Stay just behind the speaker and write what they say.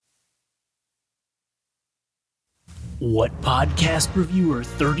What podcast reviewer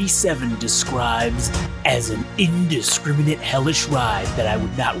 37 describes as an indiscriminate hellish ride that I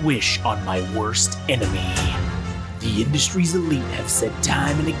would not wish on my worst enemy. The industry's elite have said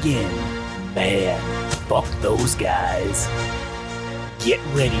time and again, man, fuck those guys. Get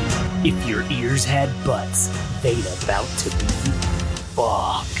ready, if your ears had butts, they'd about to be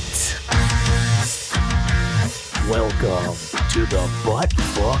fucked. Welcome to the Butt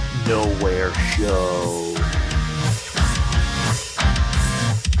Fuck Nowhere Show.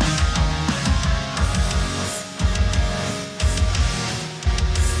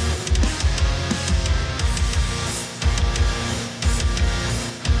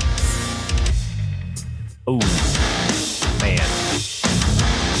 Oh, man.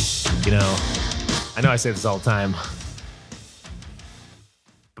 You know, I know I say this all the time,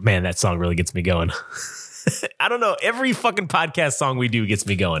 but man, that song really gets me going. I don't know. Every fucking podcast song we do gets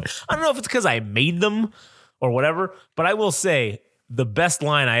me going. I don't know if it's because I made them or whatever, but I will say the best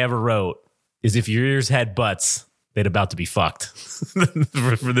line I ever wrote is if your ears had butts, they'd about to be fucked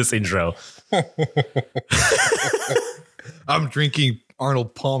for this intro. I'm drinking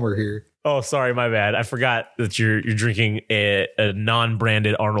Arnold Palmer here. Oh, sorry, my bad. I forgot that you're drinking a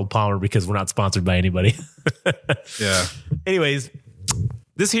non-branded Arnold Palmer because we're not sponsored by anybody. Yeah. Anyways,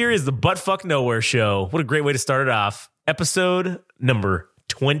 this here is the Butt Fuck Nowhere Show. What a great way to start it off. Episode number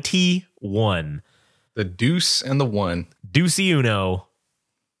 21. The Deuce and the One. Deucey Uno.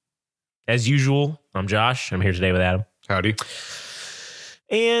 As usual, I'm Josh. I'm here today with Adam. Howdy.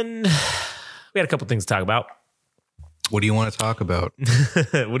 And we had a couple things to talk about. What do you want to talk about?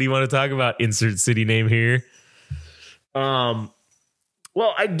 What do you want to talk about? Insert city name here. Well,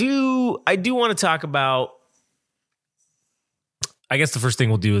 I do want to talk about. I guess the first thing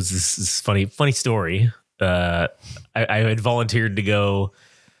we'll do is this funny story. I had volunteered to go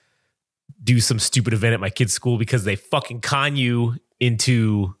do some stupid event at my kid's school because they fucking con you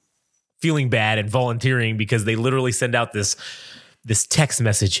into feeling bad and volunteering because they literally send out this text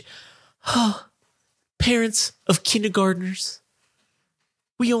message. Oh, parents of kindergartners,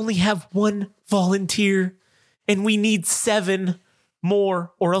 we only have one volunteer and we need 7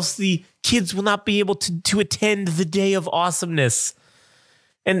 more or else the kids will not be able to attend the day of awesomeness.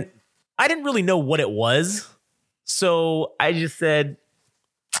 And I didn't really know what it was. So I just said,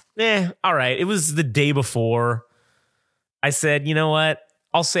 all right. It was the day before. I said, you know what?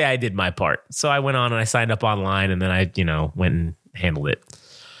 I'll say I did my part. So I went on and I signed up online and then I, went and handled it.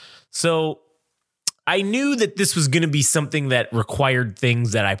 So I knew that this was going to be something that required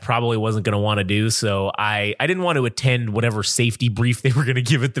things that I probably wasn't going to want to do. So I didn't want to attend whatever safety brief they were going to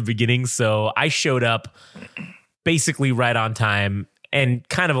give at the beginning. So I showed up basically right on time and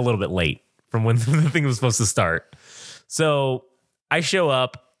kind of a little bit late from when the thing was supposed to start. So I show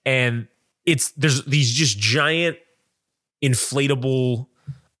up and there's these just giant inflatable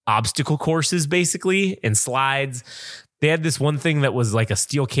obstacle courses basically and slides. They had this one thing that was like a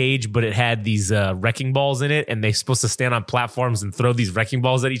steel cage, but it had these wrecking balls in it, and they're supposed to stand on platforms and throw these wrecking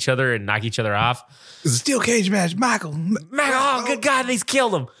balls at each other and knock each other off. It's a steel cage match, Michael. Oh, good God, they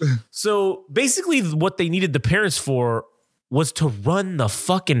killed him. So basically what they needed the parents for was to run the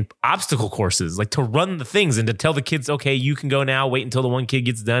fucking obstacle courses, like to run the things and to tell the kids, okay, you can go now, wait until the one kid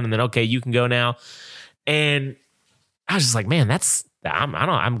gets done, and then, okay, you can go now. And I was just like, man,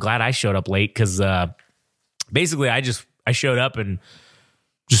 I'm glad I showed up late because basically I showed up and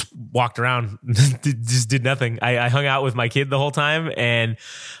just walked around, just did nothing. I hung out with my kid the whole time, and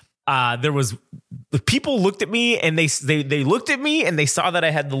people looked at me and they looked at me and they saw that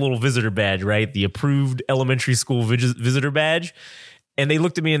I had the little visitor badge, right? The approved elementary school visitor badge. And they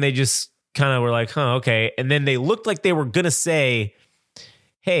looked at me and they just kind of were like, huh, okay. And then they looked like they were going to say,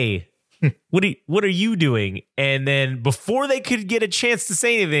 hey, what are you doing? And then before they could get a chance to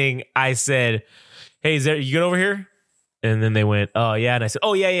say anything, I said, hey, you good over here? And then they went, oh, yeah. And I said,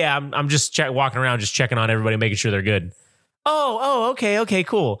 oh, yeah. I'm just walking around, just checking on everybody, making sure they're good. Oh, okay,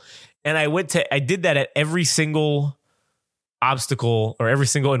 cool. And I did that at every single obstacle or every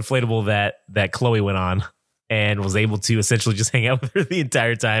single inflatable that Chloe went on and was able to essentially just hang out with her the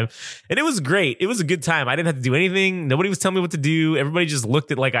entire time. And it was great. It was a good time. I didn't have to do anything. Nobody was telling me what to do. Everybody just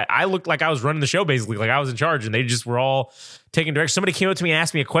looked at like I looked like I was running the show, basically, like I was in charge, and they just were all taking direction. Somebody came up to me and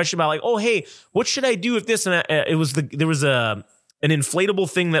asked me a question about like, oh, hey, what should I do if this? And there was an inflatable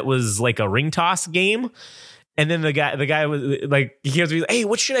thing that was like a ring toss game. And then the guy was like, he came to me, hey,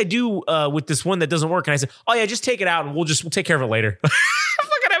 what should I do with this one that doesn't work? And I said, oh yeah, just take it out and we'll take care of it later. I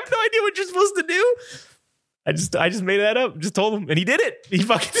fucking have no idea what you're supposed to do. I just made that up. Just told him, and he did it. He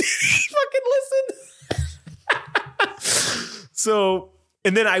fucking listened. So,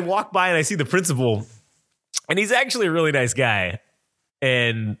 and then I walk by and I see the principal, And he's actually a really nice guy.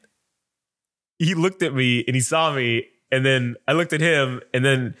 And he looked at me and he saw me. And then I looked at him and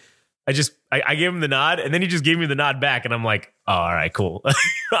then I gave him the nod and then he just gave me the nod back. And I'm like, oh, all right, cool.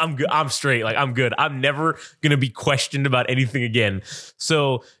 I'm good. I'm straight. Like, I'm good. I'm never going to be questioned about anything again.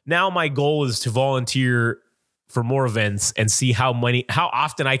 So now my goal is to volunteer for more events and see how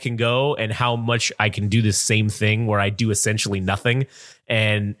often I can go and how much I can do the same thing where I do essentially nothing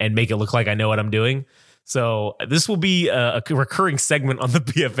and make it look like I know what I'm doing. So this will be a recurring segment on the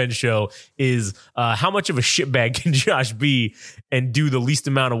BFN show is how much of a shitbag can Josh be and do the least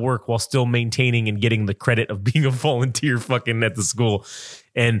amount of work while still maintaining and getting the credit of being a volunteer fucking at the school.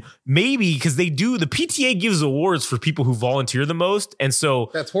 And maybe because the PTA gives awards for people who volunteer the most. And so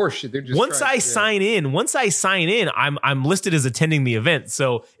that's horseshit. They're just once I sign in, I'm listed as attending the event.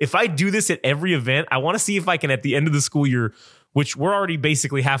 So if I do this at every event, I want to see if I can at the end of the school year, which we're already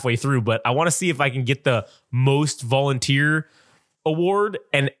basically halfway through, but I want to see if I can get the most volunteer award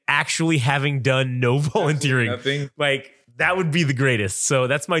and actually having done no volunteering. Like that would be the greatest. So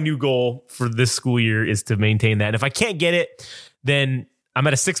that's my new goal for this school year is to maintain that. And if I can't get it, then I'm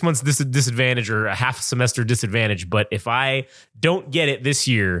at a 6 months disadvantage or a half semester disadvantage. But if I don't get it this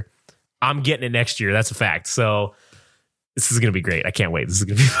year, I'm getting it next year. That's a fact. So this is going to be great. I can't wait. This is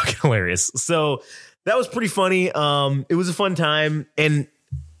going to be fucking hilarious. So that was pretty funny. It was a fun time. And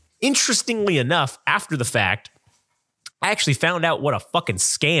interestingly enough, after the fact, I actually found out what a fucking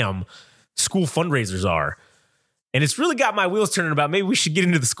scam school fundraisers are. And it's really got my wheels turning about maybe we should get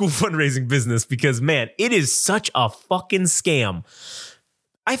into the school fundraising business because, man, it is such a fucking scam.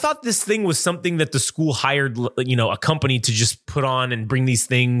 I thought this thing was something that the school hired, a company to just put on and bring these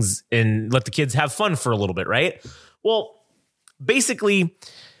things and let the kids have fun for a little bit, right? Well, basically,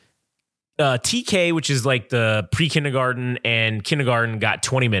 TK, which is like the pre-kindergarten and kindergarten, got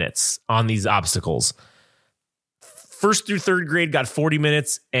 20 minutes on these obstacles. First through third grade got 40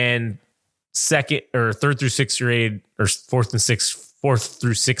 minutes, and third through sixth grade or fourth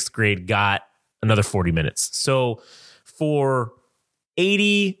through sixth grade got another 40 minutes. So for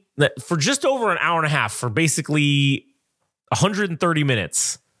just over an hour and a half, for basically 130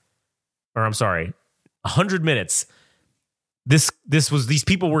 minutes, or I'm sorry, 100 minutes. These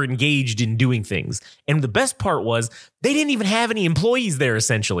people were engaged in doing things. And the best part was they didn't even have any employees there,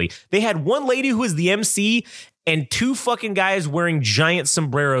 essentially. They had one lady who was the MC and two fucking guys wearing giant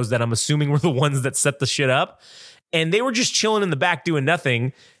sombreros that I'm assuming were the ones that set the shit up. And they were just chilling in the back doing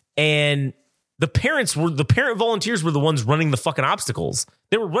nothing. And the parent volunteers were the ones running the fucking obstacles.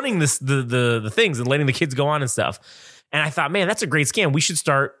 They were running the things and letting the kids go on and stuff. And I thought, man, that's a great scam. We should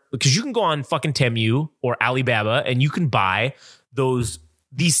start, because you can go on fucking Temu or Alibaba and you can buy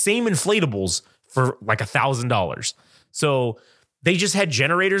these same inflatables for like $1,000. So they just had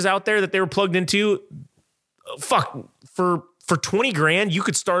generators out there that they were plugged into. Fuck, for 20 grand, you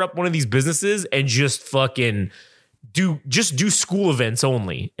could start up one of these businesses and just fucking do school events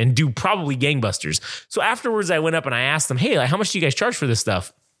only and do probably gangbusters. So afterwards I went up and I asked them, hey, like, how much do you guys charge for this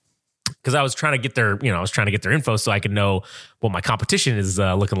stuff? Because I was trying to get their info so I could know what my competition is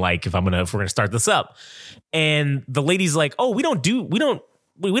looking like if we're gonna start this up. And the lady's like, "Oh, we don't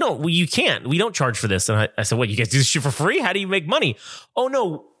charge for this." And I said, "What? You guys do this shit for free? How do you make money?" "Oh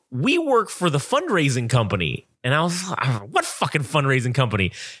no, we work for the fundraising company." And I was like, "What fucking fundraising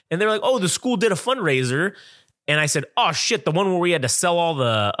company?" And they're like, "Oh, the school did a fundraiser." And I said, "Oh shit, the one where we had to sell all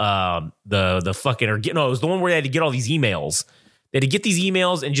the fucking it was the one where they had to get all these emails." They had to get these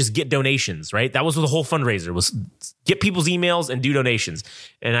emails and just get donations, right? That was what the whole fundraiser was, get people's emails and do donations.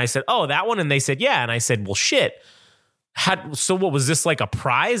 And I said, oh, that one? And they said, yeah. And I said, well, shit. So what was this, like a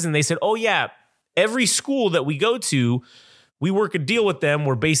prize? And they said, oh, yeah. Every school that we go to, we work a deal with them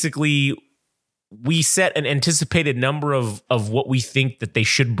where basically we set an anticipated number of what we think that they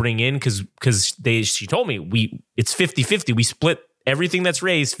should bring in because she told me it's 50-50. We split everything that's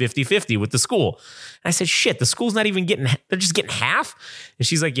raised 50-50 with the school. And I said, shit, the school's not even they're just getting half. And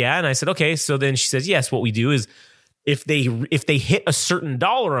she's like, yeah. And I said, okay. So then she says, yes, what we do is if they hit a certain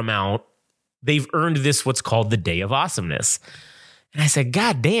dollar amount, they've earned this, what's called the Day of Awesomeness. And I said,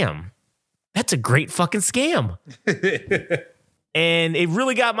 God damn, that's a great fucking scam. And it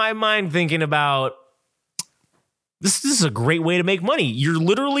really got my mind thinking about this is a great way to make money. You're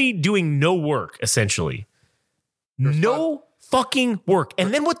literally doing no work, essentially. No fucking work.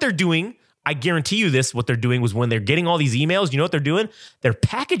 And then what they're doing, I guarantee you this, what they're doing was when they're getting all these emails, you know what they're doing? They're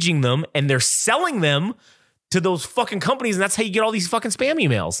packaging them and they're selling them to those fucking companies. And that's how you get all these fucking spam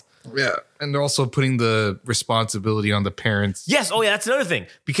emails. Yeah. And they're also putting the responsibility on the parents. Yes. Oh yeah. That's another thing,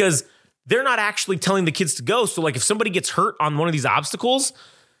 because they're not actually telling the kids to go. So like if somebody gets hurt on one of these obstacles,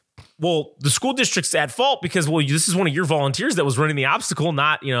 well, the school district's at fault because, well, this is one of your volunteers that was running the obstacle,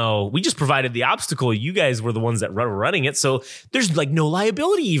 not, we just provided the obstacle. You guys were the ones that were running it. So there's like no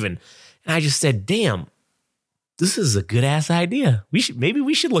liability even. And I just said, damn, this is a good ass idea. Maybe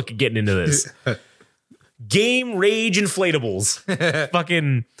we should look at getting into this. Game Rage Inflatables.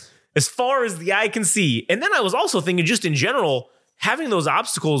 Fucking as far as the eye can see. And then I was also thinking just in general, having those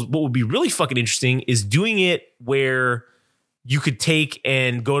obstacles, what would be really fucking interesting is doing it where you could take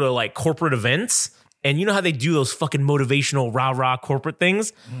and go to like corporate events, and you know how they do those fucking motivational rah-rah corporate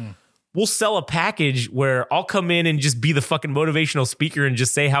things? We'll sell a package where I'll come in and just be the fucking motivational speaker and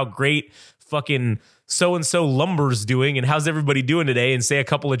just say how great fucking so-and-so Lumber's doing and how's everybody doing today, and say a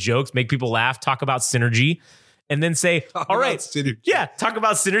couple of jokes, make people laugh, talk about synergy, and then say, all right, talk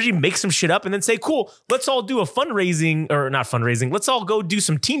about synergy, make some shit up, and then say, cool, let's all do a fundraising, or not fundraising, let's all go do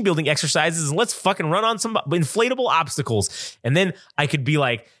some team building exercises and let's fucking run on some inflatable obstacles. And then I could be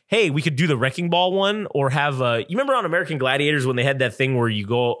like, hey, we could do the wrecking ball one, or have, you remember on American Gladiators when they had that thing where you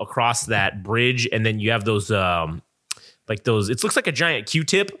go across that bridge and then you have those, it looks like a giant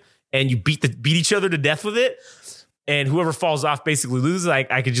Q-tip and you beat each other to death with it. And whoever falls off basically loses.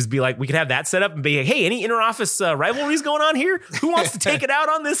 I could just be like, we could have that set up and be like, hey, any inter-office rivalries going on here? Who wants to take it out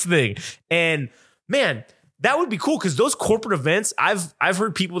on this thing? And man, that would be cool, because those corporate events, I've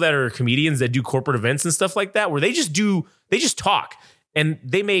heard people that are comedians that do corporate events and stuff like that, where they just talk and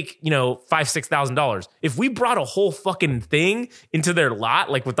they make, $5,000-$6,000. If we brought a whole fucking thing into their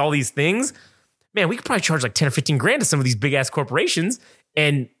lot, like with all these things, man, we could probably charge like 10 or 15 grand to some of these big ass corporations,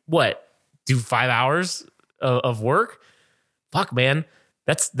 and do 5 hours of work. Fuck, man,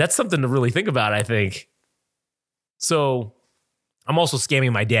 that's something to really think about, I think. So I'm also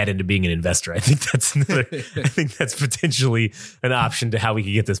scamming my dad into being an investor. I think that's potentially an option to how we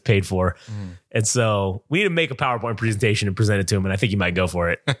could get this paid for. And so we need to make a PowerPoint presentation and present it to him, and I think he might go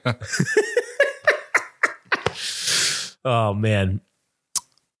for it. Oh man.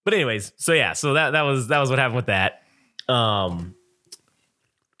 But anyways, so that was what happened with that.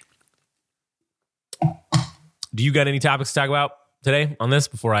 Do you got any topics to talk about today on this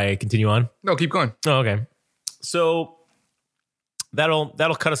before I continue on? No, keep going. Oh, okay. So that'll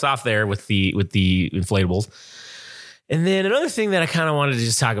cut us off there with the inflatables. And then another thing that I kind of wanted to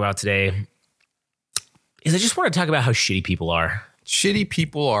just talk about today is I just want to talk about how shitty people are. Shitty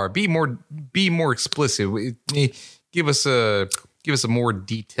people are. Be more explicit. Give us a more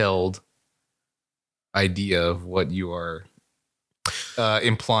detailed idea of what you are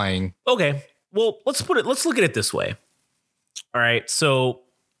implying. Okay. Well, let's look at it this way. All right. So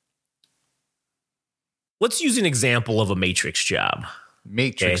let's use an example of a matrix job.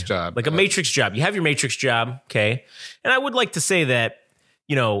 Job. Like a matrix job. You have your matrix job. Okay. And I would like to say that,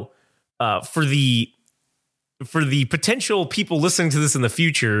 for the potential people listening to this in the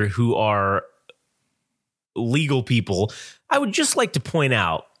future who are legal people, I would just like to point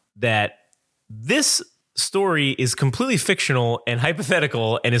out that this story is completely fictional and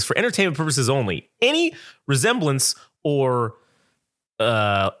hypothetical and is for entertainment purposes only. Any resemblance or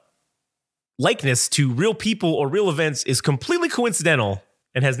likeness to real people or real events is completely coincidental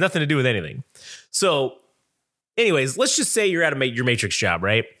and has nothing to do with anything. So anyways, let's just say you're at your matrix job,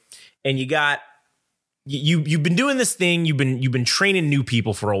 right? And you've been doing this thing, you've been training new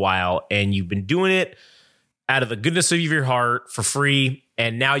people for a while, and you've been doing it out of the goodness of your heart for free,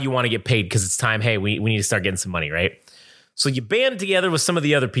 and now you want to get paid because it's time. Hey, we need to start getting some money, right? So you band together with some of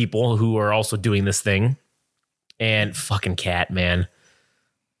the other people who are also doing this thing, and fucking cat, man,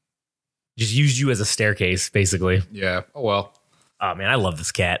 just used you as a staircase, basically. Yeah. Oh, well. Oh, man, I love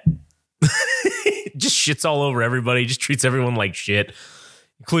this cat. Just shits all over everybody, just treats everyone like shit,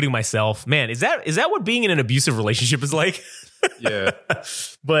 including myself. Man, is that what being in an abusive relationship is like? Yeah.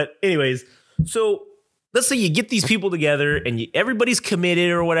 But anyways, so let's say you get these people together and everybody's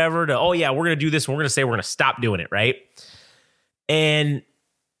committed or whatever to, oh yeah, we're going to do this. And we're going to say we're going to stop doing it. Right. And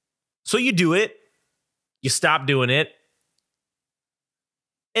so you do it, you stop doing it.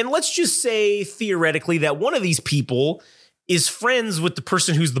 And let's just say theoretically that one of these people is friends with the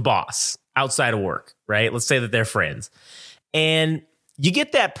person who's the boss outside of work. Right. Let's say that they're friends, and you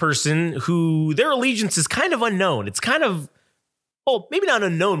get that person who their allegiance is kind of unknown. It's kind of, well, maybe not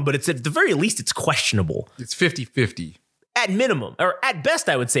unknown, but it's at the very least, it's questionable. It's 50-50. At minimum, or at best,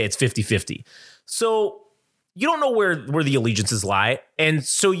 I would say it's 50-50. So you don't know where the allegiances lie. And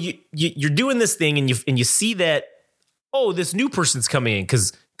so you're doing this thing and you see that, oh, this new person's coming in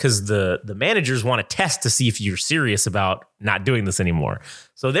because the managers want to test to see if you're serious about not doing this anymore.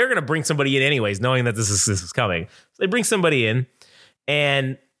 So they're going to bring somebody in anyways, knowing that this is coming. So they bring somebody in,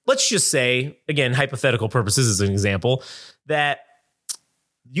 and let's just say, again, hypothetical purposes as an example, that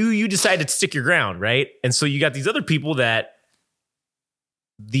you decided to stick your ground, right? And so you got these other people that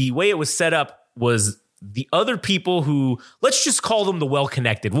the way it was set up was the other people who, let's just call them the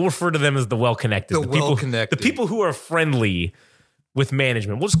well-connected. We'll refer to them as the well-connected. The well-connected. The people who are friendly with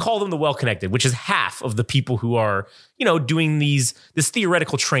management. We'll just call them the well-connected, which is half of the people who are, doing this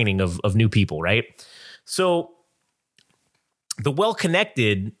theoretical training of new people, right? So the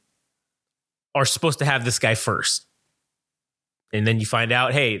well-connected are supposed to have this guy first. And then you find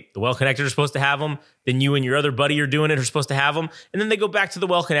out, hey, the well-connected are supposed to have them. Then you and your other buddy are doing it are supposed to have them. And then they go back to the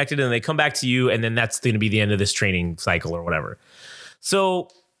well-connected and they come back to you. And then that's going to be the end of this training cycle or whatever. So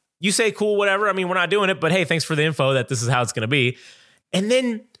you say, cool, whatever. I mean, we're not doing it, but hey, thanks for the info that this is how it's going to be. And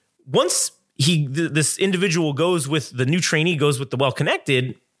then once this individual goes with the new trainee, goes with the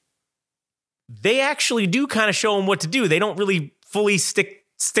well-connected, they actually do kind of show them what to do. They don't really fully stick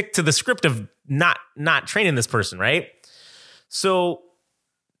to the script of not training this person, right? So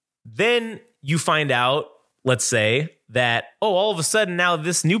then you find out, let's say, that, all of a sudden now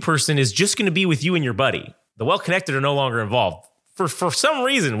this new person is just going to be with you and your buddy. The well-connected are no longer involved for some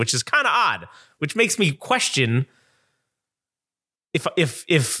reason, which is kind of odd, which makes me question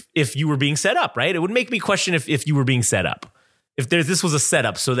if you were being set up, right? It would make me question if you were being set up. If this was a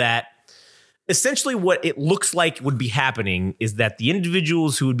setup so that essentially what it looks like would be happening is that the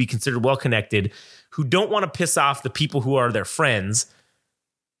individuals who would be considered well-connected, who don't want to piss off the people who are their friends,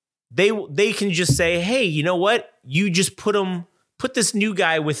 they can just say, hey, you know what? You just put this new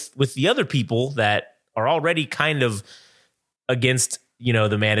guy with the other people that are already kind of against,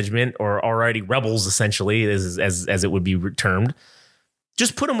 the management or already rebels, essentially, as it would be termed.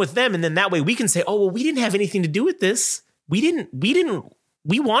 Just put him with them. And then that way we can say, oh, well, we didn't have anything to do with this.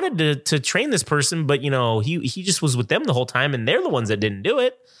 We wanted to train this person, but he just was with them the whole time and they're the ones that didn't do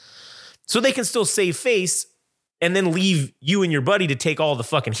it. So they can still save face and then leave you and your buddy to take all the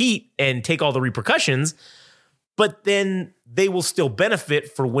fucking heat and take all the repercussions. But then they will still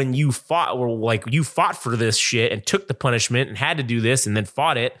benefit for when you fought, or like you fought for this shit and took the punishment and had to do this and then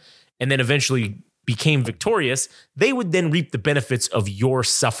fought it and then eventually became victorious. They would then reap the benefits of your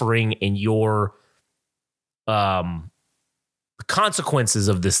suffering and your consequences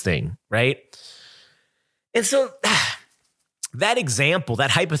of this thing, right? And so that example, that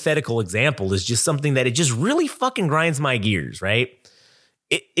hypothetical example, is just something that it just really fucking grinds my gears, right?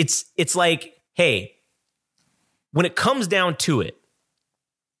 It's like, hey, when it comes down to it,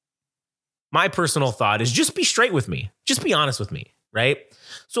 my personal thought is just be straight with me. Just be honest with me, right?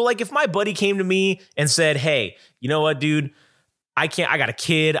 So like if my buddy came to me and said, hey, you know what, dude? I got a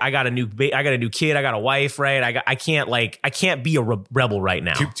kid. I got a new kid. I got a wife, right? I can't be a rebel right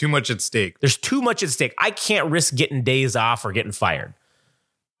now. Too much at stake. There's too much at stake. I can't risk getting days off or getting fired.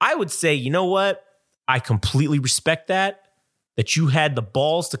 I would say, you know what? I completely respect that you had the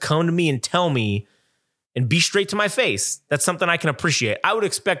balls to come to me and tell me and be straight to my face. That's something I can appreciate. I would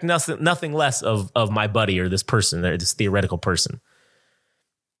expect nothing less of my buddy or this person, or this theoretical person.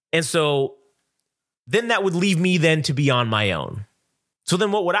 And so then that would leave me then to be on my own. So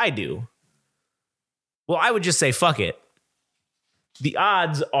then what would I do? Well, I would just say, fuck it. The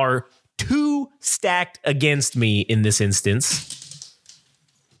odds are too stacked against me in this instance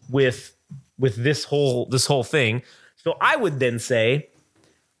with this whole thing. So I would then say,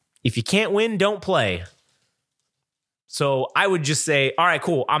 if you can't win, don't play. So I would just say, all right,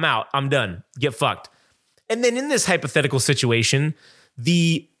 cool, I'm out. I'm done. Get fucked. And then in this hypothetical situation,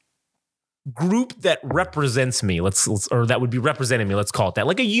 the group that represents me, or that would be representing me, let's call it that,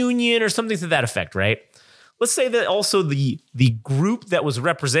 like a union or something to that effect, right? Let's say that also the group that was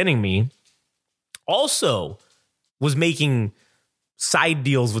representing me also was making side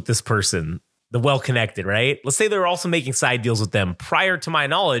deals with this person, the well-connected, right? Let's say they were also making side deals with them prior to my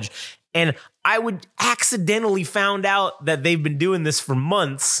knowledge, and I would accidentally found out that they've been doing this for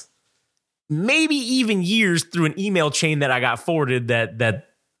months, maybe even years, through an email chain that I got forwarded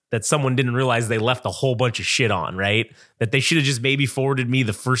that someone didn't realize they left a whole bunch of shit on, right? That they should have just maybe forwarded me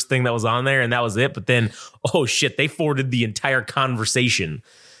the first thing that was on there and that was it. But then, oh shit, they forwarded the entire conversation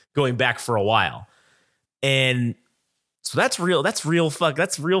going back for a while. And so that's real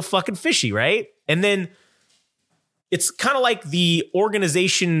fucking fishy, right? And then it's kind of like the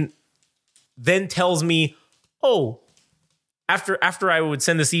organization then tells me, oh, after I would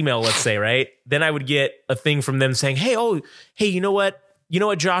send this email, let's say, right? Then I would get a thing from them saying, hey, you know what?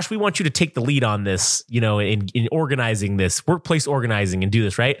 Josh, we want you to take the lead on this, in organizing this, workplace organizing, and do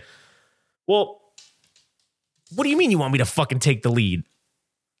this, right? Well, what do you mean you want me to fucking take the lead?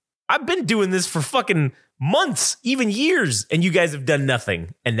 I've been doing this for fucking months, even years, and you guys have done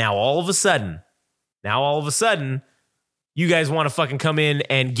nothing. And now all of a sudden, You guys want to fucking come in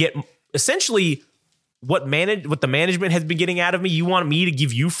and get essentially what the management has been getting out of me. You want me to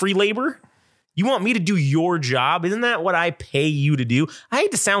give you free labor? You want me to do your job? Isn't that what I pay you to do? I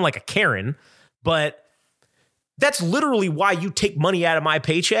hate to sound like a Karen, but that's literally why you take money out of my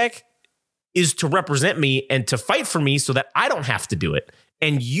paycheck, is to represent me and to fight for me so that I don't have to do it.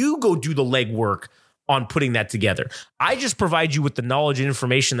 And you go do the legwork on putting that together. I just provide you with the knowledge and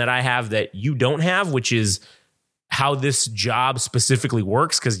information that I have that you don't have, which is how this job specifically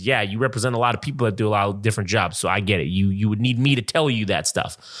works. Because, yeah, you represent a lot of people that do a lot of different jobs. So I get it. You would need me to tell you that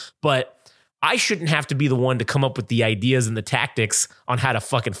stuff. But I shouldn't have to be the one to come up with the ideas and the tactics on how to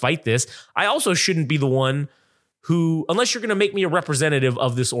fucking fight this. I also shouldn't be the one who, unless you're going to make me a representative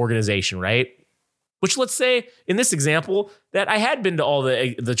of this organization, right? Which, let's say in this example that I had been to all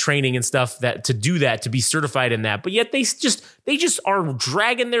the training and stuff that to do that, to be certified in that, but yet they just are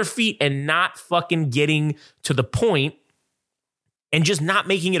dragging their feet and not fucking getting to the point and just not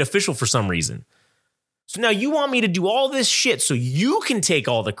making it official for some reason. So now you want me to do all this shit so you can take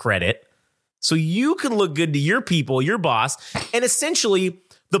all the credit, so you can look good to your people, your boss, and essentially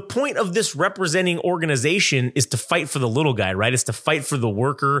the point of this representing organization is to fight for the little guy, right? It's to fight for the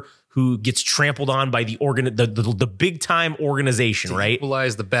worker who gets trampled on by the big time organization, right?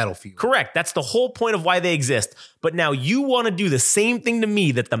 Equalize the battlefield. Correct. That's the whole point of why they exist. But now you want to do the same thing to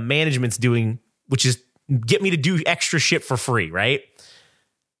me that the management's doing, which is get me to do extra shit for free, right?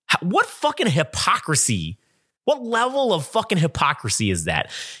 What fucking hypocrisy? What level of fucking hypocrisy is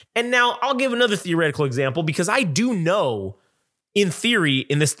that? And now I'll give another theoretical example, because I do know, in theory,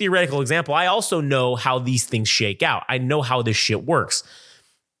 in this theoretical example, I also know how these things shake out. I know how this shit works.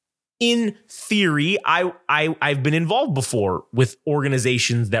 In theory, I've been involved before with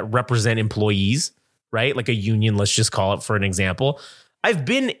organizations that represent employees, right? Like a union, let's just call it for an example. I've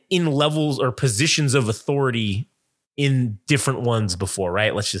been in levels or positions of authority in different ones before,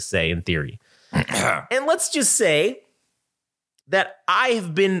 right? Let's just say in theory. And let's just say that I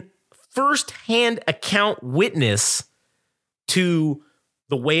have been firsthand account witness to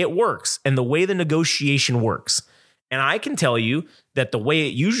the way it works and the way the negotiation works. And I can tell you that the way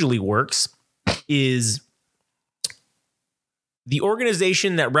it usually works is the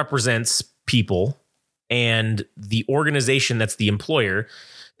organization that represents people and the organization that's the employer,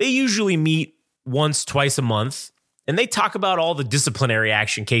 they usually meet once, twice a month, and they talk about all the disciplinary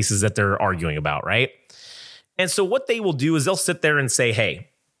action cases that they're arguing about, right? And so what they will do is they'll sit there and say, hey,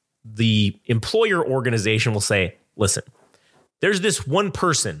 the employer organization will say, listen, there's this one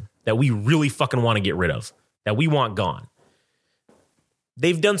person that we really fucking want to get rid of, that we want gone.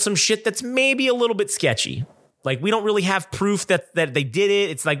 They've done some shit that's maybe a little bit sketchy. Like, we don't really have proof that they did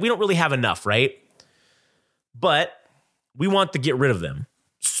it. It's like, we don't really have enough, right? But we want to get rid of them.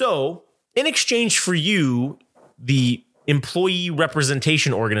 So in exchange for you, the employee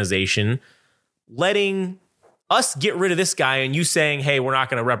representation organization, letting us get rid of this guy and you saying, hey, we're not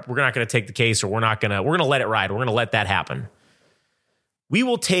going to take the case, or we're going to let it ride. We're going to let that happen. We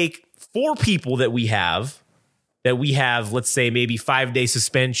will take 4 people that we have, let's say maybe 5-day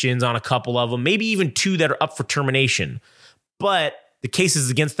suspensions on a couple of them, maybe even 2 that are up for termination, but the cases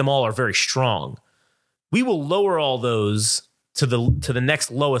against them all are very strong. We will lower all those to the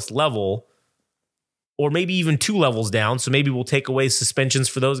next lowest level, or maybe even 2 levels down. So maybe we'll take away suspensions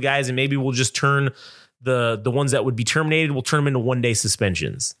for those guys, and maybe we'll just turn the ones that would be terminated, we'll turn them into 1-day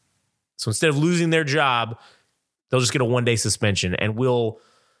suspensions. So instead of losing their job, they'll just get a 1-day suspension, and we'll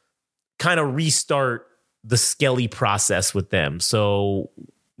kind of restart the Skelly process with them. So,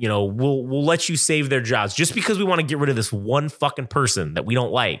 we'll let you save their jobs just because we want to get rid of this one fucking person that we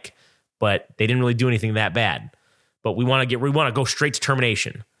don't like, but they didn't really do anything that bad. But we want to go straight to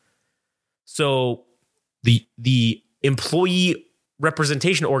termination. So the employee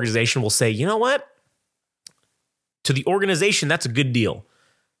representation organization will say, you know what? To the organization, that's a good deal.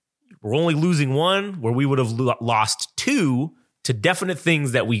 We're only losing 1 where we would have lost 2 to definite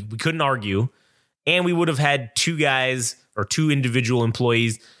things that we couldn't argue. And we would have had 2 guys or 2 individual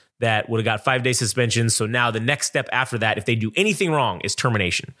employees that would have got 5-day suspensions. So now the next step after that, if they do anything wrong, is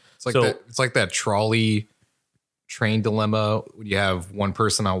termination. It's like that trolley train dilemma when you have one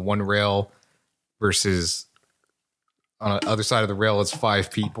person on one rail versus on the other side of the rail, it's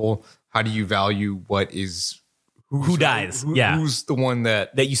 5 people. How do you value what is... Who dies? Who's the one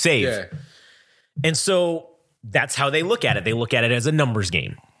that you save? Yeah. And so that's how they look at it. They look at it as a numbers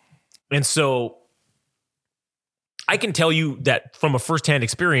game. And so I can tell you that from a firsthand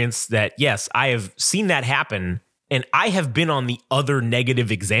experience that, yes, I have seen that happen. And I have been on the other negative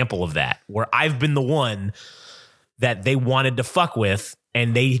example of that, where I've been the one that they wanted to fuck with,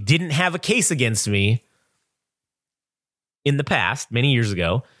 and they didn't have a case against me. in the past, many years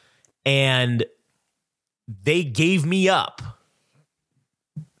ago, and they gave me up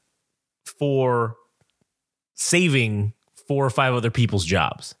for saving 4 or 5 other people's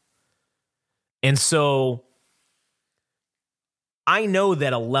jobs. And so I know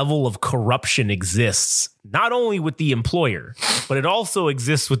that a level of corruption exists, not only with the employer, but it also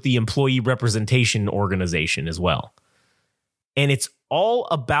exists with the employee representation organization as well. And it's all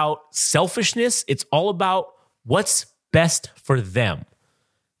about selfishness. It's all about what's best for them.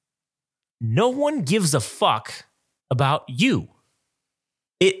 No one gives a fuck about you.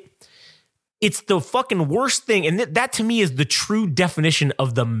 It's the fucking worst thing. And that to me is the true definition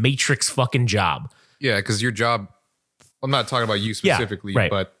of the Matrix fucking job. Yeah, because your job, I'm not talking about you specifically,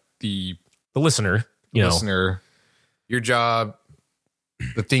 right. but the listener, your job,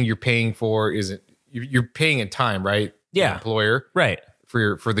 the thing you're paying for isn't, you're paying in time, right? Yeah. The employer. Right.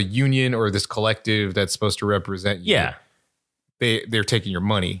 For the union or this collective that's supposed to represent you. Yeah. They're taking your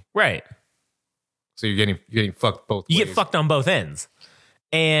money. Right. So you're getting fucked both ways. You get fucked on both ends.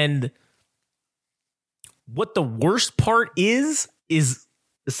 And what the worst part is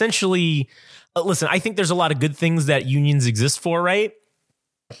essentially, listen, I think there's a lot of good things that unions exist for, right?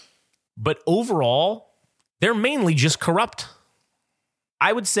 But overall, they're mainly just corrupt.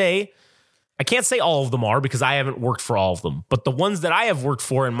 I would say, I can't say all of them are because I haven't worked for all of them. But the ones that I have worked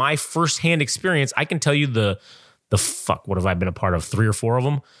for in my firsthand experience, I can tell you what have I been a part of? 3 or 4 of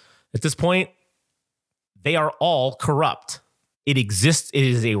them at this point? They are all corrupt. It exists. It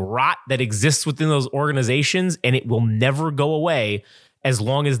is a rot that exists within those organizations, and it will never go away as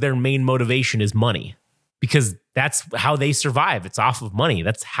long as their main motivation is money, because that's how they survive. It's off of money.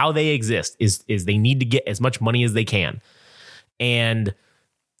 That's how they exist, is they need to get as much money as they can. And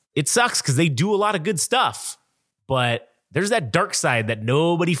it sucks because they do a lot of good stuff, but there's that dark side that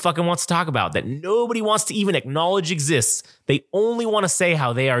nobody fucking wants to talk about, that nobody wants to even acknowledge exists. They only want to say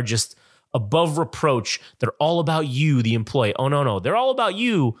how they are just above reproach. They're all about you, the employee. Oh, no. They're all about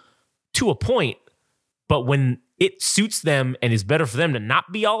you to a point. But when it suits them and is better for them to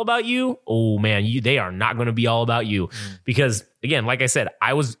not be all about you, oh man, they are not going to be all about you. Because again, like I said,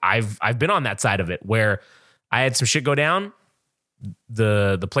 I've been on that side of it where I had some shit go down.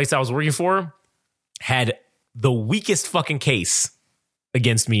 The place I was working for had the weakest fucking case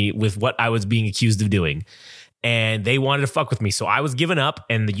against me with what I was being accused of doing. And they wanted to fuck with me. So I was giving up,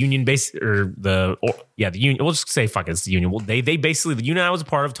 and the union the union, we'll just say fuck it's the union. Well, they basically, the union I was a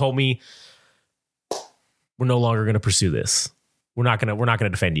part of told me, we're no longer going to pursue this. We're not going to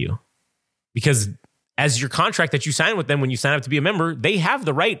defend you, because as your contract that you sign with them, when you sign up to be a member, they have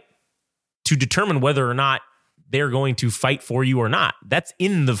the right to determine whether or not they're going to fight for you or not. That's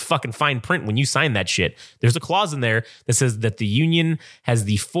in the fucking fine print when you sign that shit. There's a clause in there that says that the union has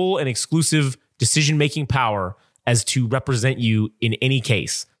the full and exclusive decision-making power as to represent you in any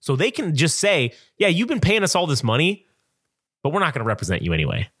case. So they can just say, yeah, you've been paying us all this money, but we're not going to represent you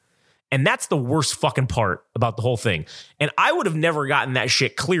anyway. And that's the worst fucking part about the whole thing. And I would have never gotten that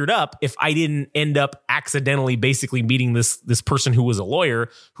shit cleared up if I didn't end up accidentally basically meeting this person who was a lawyer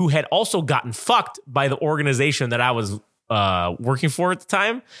who had also gotten fucked by the organization that I was working for at the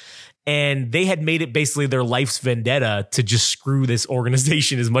time. And they had made it basically their life's vendetta to just screw this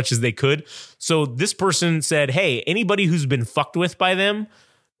organization as much as they could. So this person said, hey, anybody who's been fucked with by them,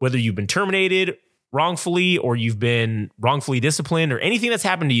 whether you've been terminated wrongfully or you've been wrongfully disciplined or anything that's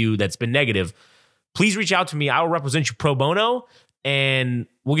happened to you that's been negative, please reach out to me. I will represent you pro bono and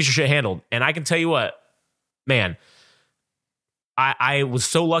we'll get your shit handled. And I can tell you what, man, I was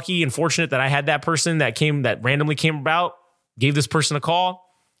so lucky and fortunate that I had that person that randomly came about, gave this person a call.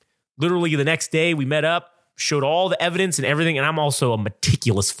 Literally the next day we met up, showed all the evidence and everything. And I'm also a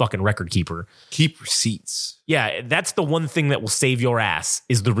meticulous fucking record keeper. Keep receipts. Yeah, that's the one thing that will save your ass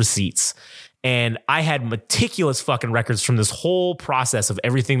is the receipts. And I had meticulous fucking records from this whole process of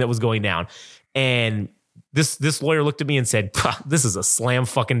everything that was going down. And this lawyer looked at me and said, this is a slam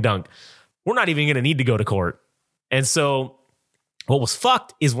fucking dunk. We're not even going to need to go to court. And so what was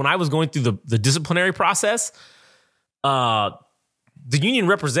fucked is when I was going through the disciplinary process, the union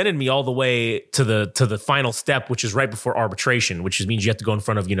represented me all the way to the final step, which is right before arbitration, which means you have to go in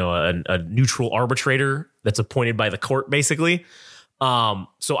front of, a neutral arbitrator that's appointed by the court, basically.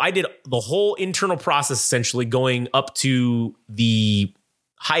 So I did the whole internal process, essentially going up to the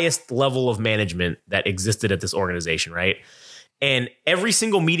highest level of management that existed at this organization, right? And every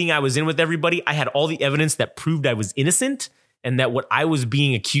single meeting I was in with everybody, I had all the evidence that proved I was innocent and that what I was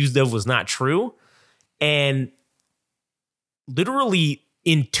being accused of was not true. And literally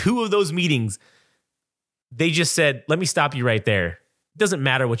in 2 of those meetings, they just said, let me stop you right there. It doesn't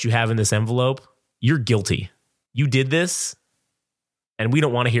matter what you have in this envelope. You're guilty. you did this and we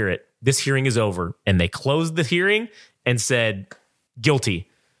don't want to hear it. This hearing is over. And they closed the hearing and said, guilty.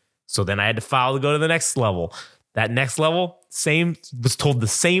 So then I had to file to go to the next level. That next level, was told the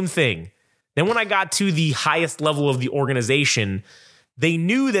same thing. Then when I got to the highest level of the organization, they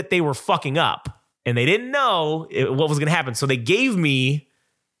knew that they were fucking up and they didn't know what was going to happen. So they gave me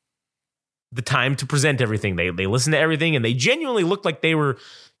the time to present everything. They listened to everything and they genuinely looked like they were,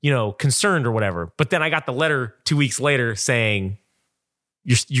 concerned or whatever. But then I got the letter 2 weeks later saying,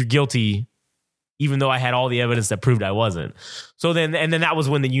 you're guilty, even though I had all the evidence that proved I wasn't. So then that was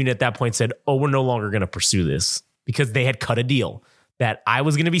when the unit at that point said, oh, we're no longer going to pursue this, because they had cut a deal that I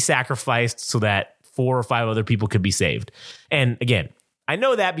was going to be sacrificed so that 4 or 5 other people could be saved. And again, I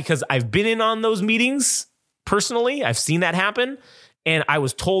know that because I've been in on those meetings personally. I've seen that happen. And I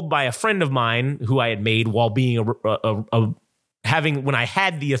was told by a friend of mine who I had made while being when I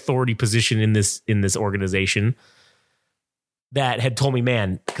had the authority position in this organization, that had told me,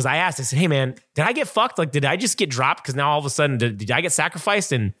 man, because I asked, I said, hey man, did I get fucked? Like, did I just get dropped? Because now all of a sudden, did I get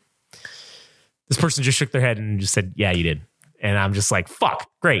sacrificed? And this person just shook their head and just said, yeah, you did. And I'm just like, fuck,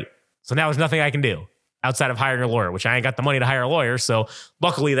 great. So now there's nothing I can do outside of hiring a lawyer, which I ain't got the money to hire a lawyer. So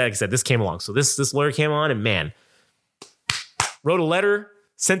luckily, like I said, this came along. So this lawyer came on and man, wrote a letter,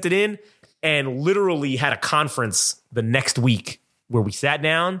 sent it in, and literally had a conference the next week where we sat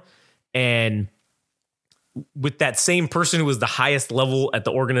down and with that same person who was the highest level at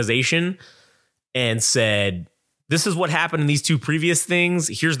the organization and said, this is what happened in these 2 previous things.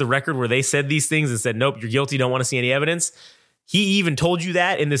 Here's the record where they said these things and said, nope, you're guilty. Don't want to see any evidence. He even told you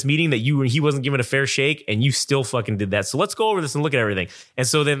that in this meeting that he wasn't given a fair shake and you still fucking did that. So let's go over this and look at everything. And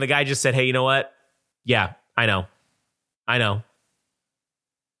so then the guy just said, hey, you know what? Yeah, I know.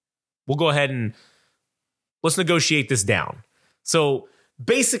 We'll go ahead and let's negotiate this down. So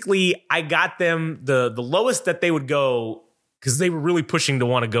basically, I got them the lowest that they would go, because they were really pushing to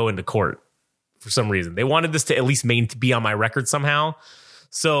want to go into court for some reason. They wanted this to at least to be on my record somehow.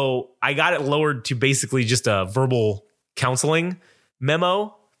 So I got it lowered to basically just a verbal counseling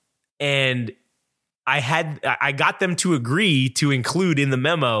memo. And I got them to agree to include in the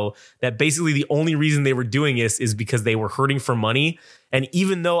memo that basically the only reason they were doing this is because they were hurting for money. And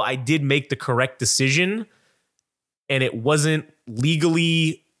even though I did make the correct decision and it wasn't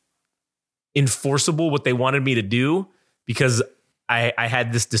legally enforceable what they wanted me to do, because I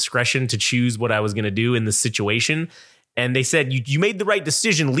had this discretion to choose what I was going to do in this situation. And they said, you made the right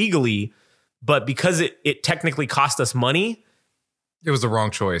decision legally, but because it technically cost us money, it was the wrong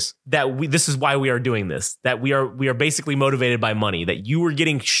choice. This is why we are doing this. That we are basically motivated by money. That you were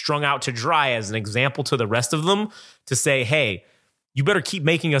getting strung out to dry as an example to the rest of them to say, hey, you better keep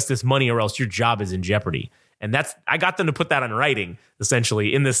making us this money or else your job is in jeopardy. And I got them to put that on writing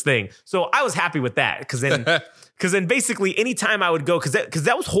essentially in this thing. So I was happy with that because then basically anytime I would go, because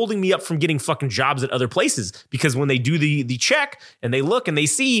that was holding me up from getting fucking jobs at other places. Because when they do the check and they look and they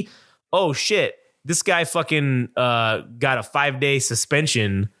see, oh shit, this guy fucking got a 5-day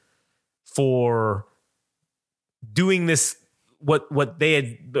suspension for doing this, what they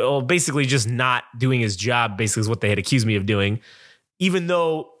had, basically just not doing his job, basically is what they had accused me of doing, even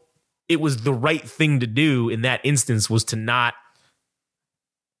though it was the right thing to do in that instance was to not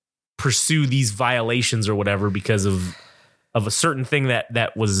pursue these violations or whatever because of a certain thing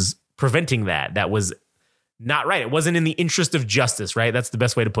that was preventing that was not right. It wasn't in the interest of justice, right? That's the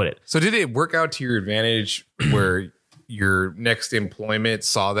best way to put it. So did it work out to your advantage where your next employment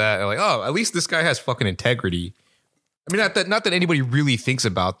saw that and like, oh, at least this guy has fucking integrity? I mean, not that anybody really thinks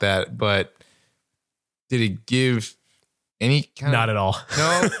about that, but did it give any kind Not of... at all.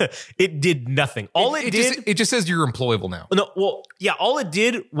 No? It did nothing. It just says you're employable now. No, well, yeah, all it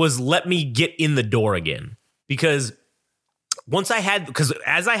did was let me get in the door again. Because as I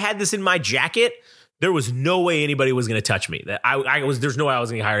had this in my jacket, there was no way anybody was going to touch me. There's no way I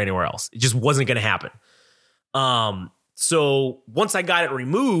was going to get hired anywhere else. It just wasn't going to happen. So once I got it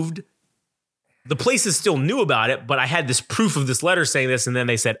removed, the places still knew about it, but I had this proof of this letter saying this, and then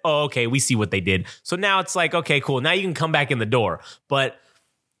they said, oh, okay, we see what they did. So now it's like, okay, cool. Now you can come back in the door. But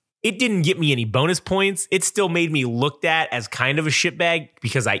it didn't get me any bonus points. It still made me looked at as kind of a shitbag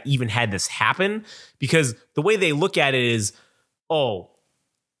because I even had this happen. Because the way they look at it is, oh,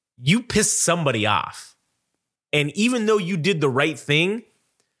 you pissed somebody off. And even though you did the right thing,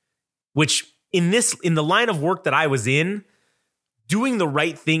 which in the line of work that I was in, doing the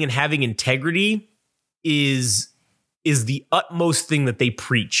right thing and having integrity is the utmost thing that they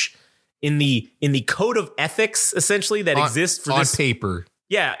preach in the code of ethics, essentially, that exists for this paper.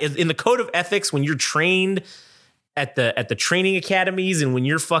 Yeah, in the code of ethics, when you're trained at the training academies and when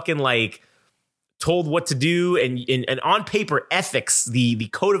you're fucking like told what to do. And on paper, ethics, the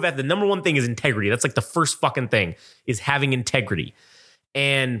code of ethics, the number one thing is integrity. That's like the first fucking thing, is having integrity.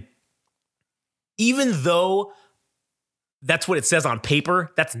 And even though that's what it says on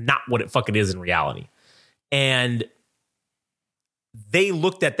paper, that's not what it fucking is in reality. And they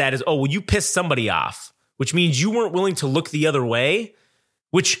looked at that as, oh, well, you pissed somebody off, which means you weren't willing to look the other way,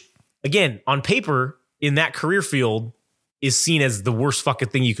 which, again, on paper, in that career field, is seen as the worst fucking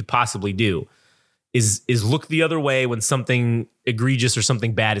thing you could possibly do, is look the other way when something egregious or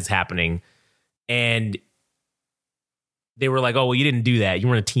something bad is happening. And they were like, oh, well, you didn't do that. You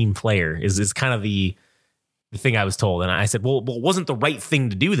weren't a team player, is kind of the thing I was told. And I said, well, it wasn't the right thing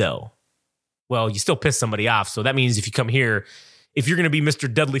to do, though. Well, you still pissed somebody off. So that means if you come here, if you're going to be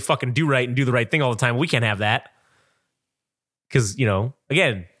Mr. Dudley fucking do right and do the right thing all the time, we can't have that. Because,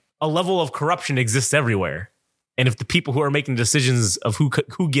 again, a level of corruption exists everywhere. And if the people who are making decisions of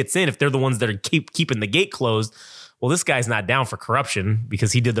who gets in, if they're the ones that are keeping the gate closed, well, this guy's not down for corruption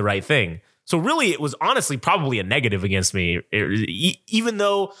because he did the right thing. So really, it was honestly probably a negative against me, even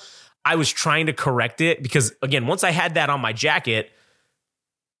though I was trying to correct it. Because, again, once I had that on my jacket,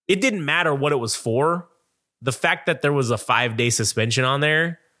 it didn't matter what it was for. The fact that there was a 5-day suspension on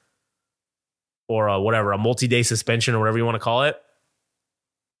there, or a multi-day suspension, or whatever you want to call it,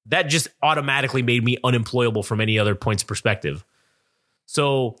 that just automatically made me unemployable from any other points of perspective.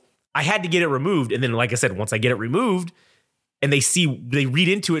 So I had to get it removed. And then, like I said, once I get it removed and they read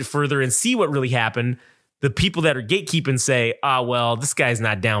into it further and see what really happened, the people that are gatekeeping say, well, this guy's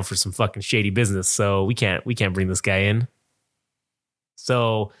not down for some fucking shady business, so we can't bring this guy in.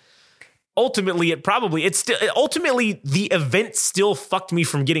 So ultimately, the event still fucked me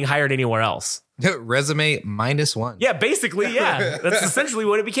from getting hired anywhere else. Resume -1. Yeah, basically, yeah. That's essentially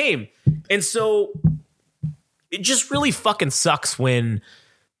what it became. And so it just really fucking sucks when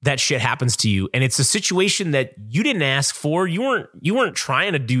that shit happens to you. And it's a situation that you didn't ask for. You weren't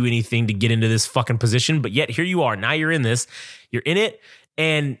trying to do anything to get into this fucking position, but yet here you are. Now you're in this. You're in it.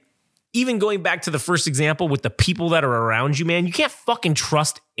 And even going back to the first example with the people that are around you, man, you can't fucking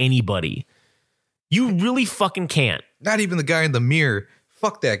trust anybody. You really fucking can't. Not even the guy in the mirror.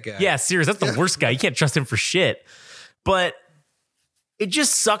 Fuck that guy. Yeah, serious. That's the worst guy. You can't trust him for shit. But it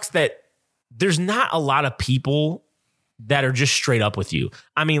just sucks that there's not a lot of people that are just straight up with you.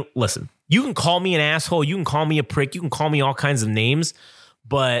 I mean, listen, you can call me an asshole. You can call me a prick. You can call me all kinds of names.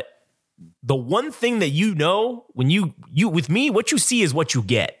 But the one thing that when you with me, what you see is what you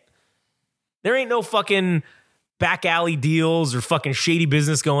get. There ain't no fucking back alley deals or fucking shady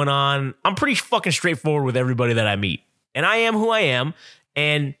business going on. I'm pretty fucking straightforward with everybody that I meet. And I am who I am.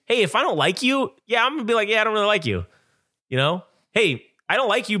 And hey, if I don't like you, yeah, I'm going to be like, yeah, I don't really like you. Hey, I don't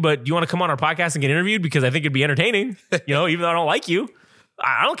like you, but do you want to come on our podcast and get interviewed? Because I think it'd be entertaining, even though I don't like you.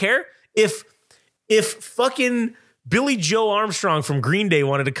 I don't care. If fucking Billy Joe Armstrong from Green Day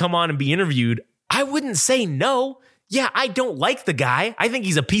wanted to come on and be interviewed, I wouldn't say no. Yeah, I don't like the guy. I think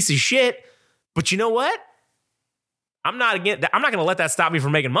he's a piece of shit. But you know what? I'm not going to let that stop me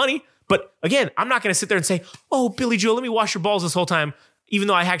from making money. But again, I'm not going to sit there and say, oh, Billy Joe, let me wash your balls this whole time, even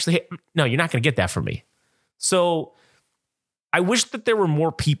though I actually no, you're not going to get that from me. So I wish that there were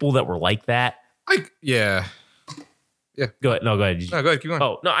more people that were like that. Yeah. Go ahead. No, go ahead. No, go ahead. Keep going.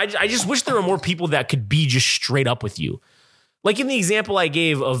 Oh, no, I just wish there were more people that could be just straight up with you. Like in the example I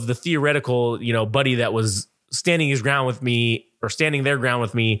gave of the theoretical, buddy that was standing their ground with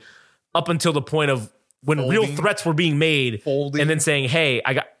me up until the point of when real threats were being made, and then saying, hey,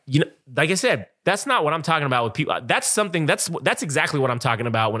 I got, like I said, that's not what I'm talking about with people. That's exactly what I'm talking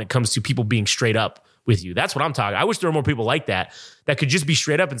about when it comes to people being straight up with you. That's what I'm talking. I wish there were more people like that could just be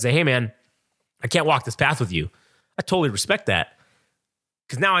straight up and say, hey man, I can't walk this path with you. I totally respect that.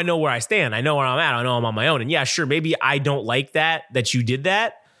 Because now I know where I stand. I know where I'm at. I know I'm on my own. And yeah, sure, maybe I don't like that you did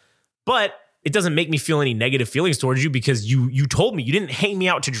that, but it doesn't make me feel any negative feelings towards you because you told me. You didn't hang me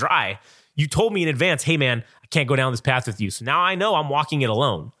out to dry. You told me in advance, hey man, I can't go down this path with you. So now I know I'm walking it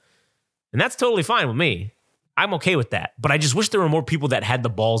alone. And that's totally fine with me. I'm okay with that. But I just wish there were more people that had the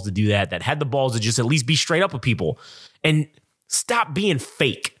balls to do that had the balls to just at least be straight up with people and stop being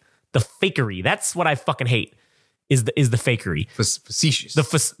fake. The fakery. That's what I fucking hate is the fakery. Facetious.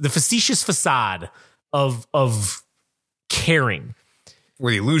 The facetious facade of caring. Or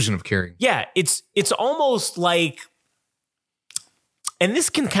the illusion of caring. Yeah, it's almost like, and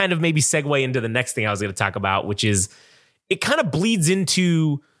this can kind of maybe segue into the next thing I was going to talk about, which is it kind of bleeds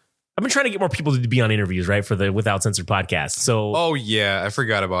into, I've been trying to get more people to be on interviews, right, for the Without Censored podcast. So, oh yeah, I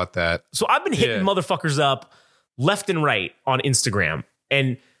forgot about that. So I've been hitting motherfuckers up left and right on Instagram.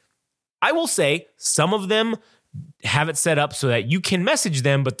 And I will say some of them have it set up so that you can message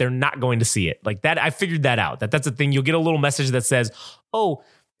them, but they're not going to see it. Like that, I figured that out. That's a thing. You'll get a little message that says, oh,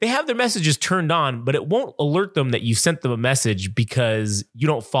 they have their messages turned on, but it won't alert them that you sent them a message because you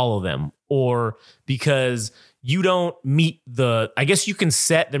don't follow them or because you don't meet I guess you can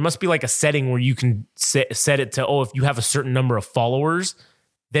there must be like a setting where you can set it to, oh, if you have a certain number of followers,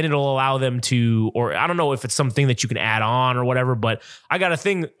 then it'll allow them to, or I don't know if it's something that you can add on or whatever, but I got a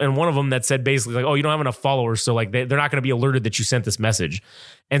thing in one of them that said basically like, oh, you don't have enough followers. So like they're not going to be alerted that you sent this message.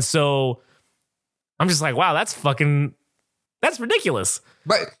 And so I'm just like, wow, that's ridiculous.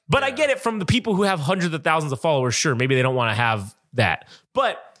 But I get it from the people who have hundreds of thousands of followers. Sure, maybe they don't want to have that.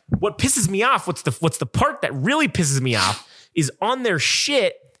 But what pisses me off, what's the part that really pisses me off is on their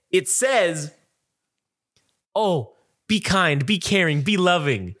shit, it says, oh, be kind, be caring, be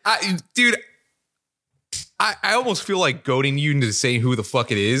loving. Dude, I almost feel like goading you into saying who the fuck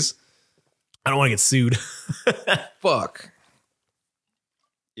it is. I don't want to get sued. Fuck.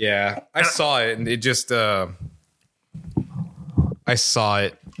 Yeah, I saw it and it just... I saw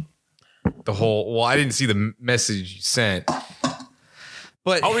it. I didn't see the message you sent.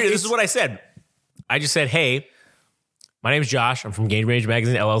 But I'll read it. This is what I said. I just said, hey, my name's Josh. I'm from Game Range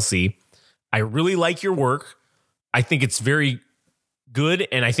Magazine, LLC. I really like your work. I think it's very good.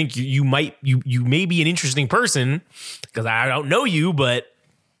 And I think you may be an interesting person because I don't know you, but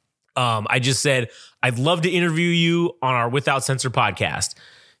I just said, I'd love to interview you on our Without Censor podcast.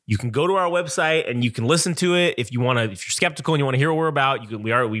 You can go to our website and you can listen to it if you're skeptical and you want to hear what we're about.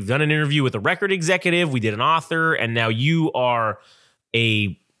 We've done an interview with a record executive, we did an author, and now you are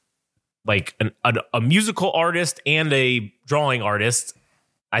a musical artist and a drawing artist.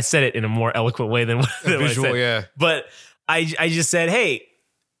 I said it in a more eloquent way than visual, I said. yeah. But I just said, hey,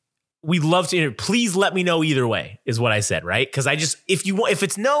 we'd love to interview. Please let me know either way, is what I said, right? Because if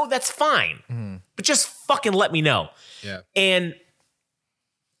it's no, that's fine. But just fucking let me know. Yeah. And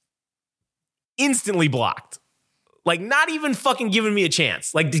instantly blocked. Like, not even fucking giving me a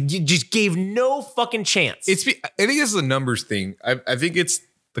chance. Like, you just gave no fucking chance. I think this is a numbers thing. I think it's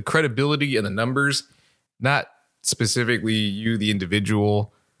the credibility and the numbers, not specifically you, the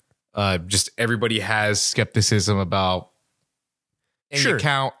individual. Just everybody has skepticism about any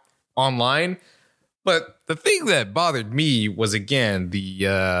account online. But the thing that bothered me was, again,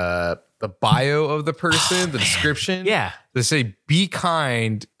 the bio of the person, the description. Yeah. They say, be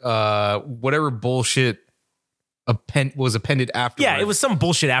kind, whatever bullshit was appended after. Yeah, it was some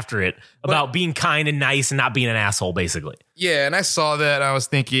bullshit after it about being kind and nice and not being an asshole, basically. Yeah, and I saw that and I was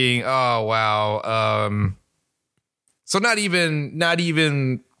thinking, oh wow. So not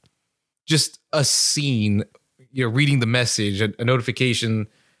even just a scene, reading the message, a notification.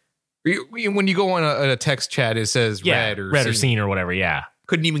 When you go on a text chat, it says read or seen or whatever. Yeah,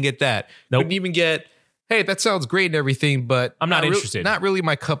 couldn't even get that. Nope. Couldn't even get, hey, that sounds great and everything, but I'm not interested. Not really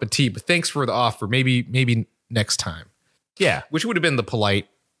my cup of tea. But thanks for the offer. Maybe next time. Yeah, which would have been the polite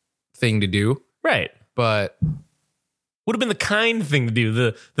thing to do, right? But would have been the kind thing to do,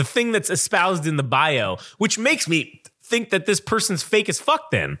 the thing that's espoused in the bio, which makes me think that this person's fake as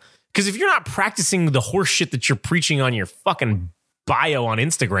fuck. Then, because if you're not practicing the horse shit that you're preaching on your fucking bio on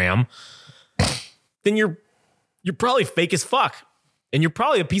Instagram, then you're probably fake as fuck, and you're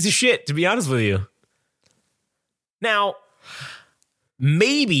probably a piece of shit, to be honest with you. Now,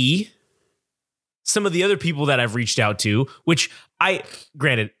 maybe some of the other people that I've reached out to, which I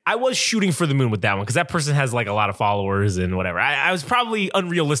was shooting for the moon with that one because that person has like a lot of followers and whatever. I was probably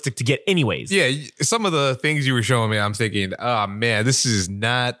unrealistic to get anyways. Yeah, some of the things you were showing me, I'm thinking, oh man, this is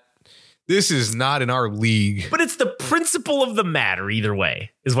not in our league. But it's the principle of the matter either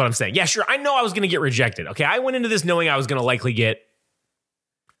way, is what I'm saying. Yeah, sure. I know I was going to get rejected. Okay, I went into this knowing I was going to likely get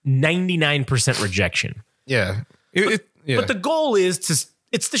 99% rejection. Yeah. But the goal is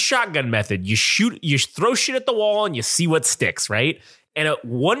it's the shotgun method. You throw shit at the wall and you see what sticks, right? And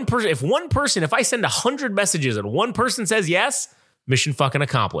if I send 100 messages and one person says yes, mission fucking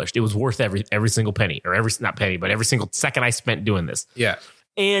accomplished. It was worth every single penny, or not penny, but every single second I spent doing this. Yeah.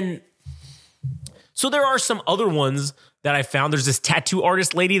 And so there are some other ones that I found. There's this tattoo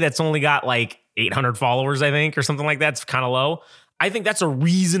artist lady that's only got like 800 followers, I think, or something like that. It's kind of low. I think that's a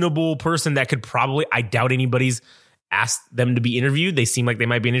reasonable person that could probably, I doubt anybody's asked them to be interviewed. They seem like they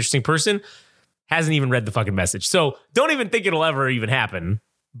might be an interesting person. Hasn't even read the fucking message. So don't even think it'll ever even happen.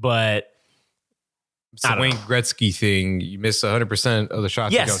 But it's the Wayne Gretzky thing. You miss 100% of the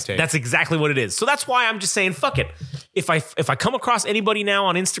shots you don't take. That's exactly what it is. So that's why I'm just saying, fuck it. If I come across anybody now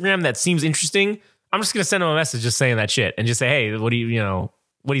on Instagram that seems interesting, I'm just going to send them a message just saying that shit and just say, hey, what do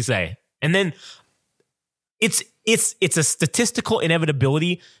you say? And then it's a statistical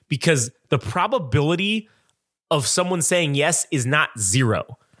inevitability because the probability of someone saying yes is not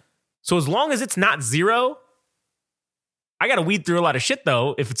 0. So as long as it's not 0, I got to weed through a lot of shit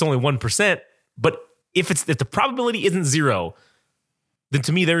though if it's only 1%. But if the probability isn't 0, then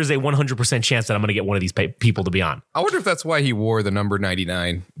to me there is a 100% chance that I'm going to get one of these people to be on. I wonder if that's why he wore the number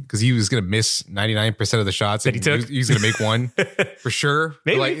 99, because he was going to miss 99% of the shots that he took. He was going to make one for sure.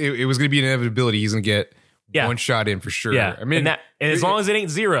 Maybe. Like it was going to be an inevitability. He's going to get one shot in for sure. Yeah. I mean, and as long as it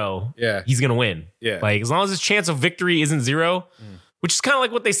ain't 0, he's going to win. Yeah. Like as long as his chance of victory isn't 0, which is kind of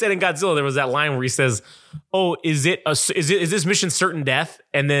like what they said in Godzilla. There was that line where he says, "Oh, is this mission certain death?"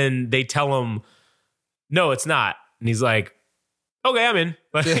 And then they tell him, "No, it's not." And he's like, "Okay, I'm in."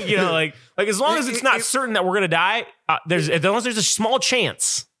 Like, like as long as it's not certain that we're gonna die, as long as there's a small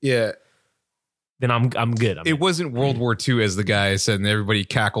chance, then I'm good. It wasn't World War II, as the guy said, and everybody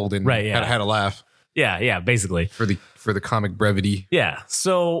cackled and had a laugh. Yeah, basically for the comic brevity. Yeah,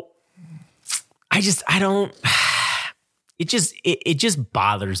 so I don't. It just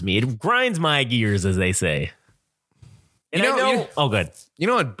bothers me. It grinds my gears, as they say. And oh, good. You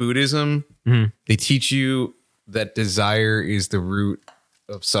know what, Buddhism, they teach you that desire is the root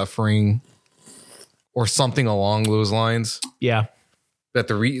of suffering or something along those lines. Yeah. That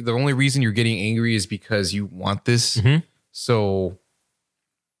the only reason you're getting angry is because you want this. So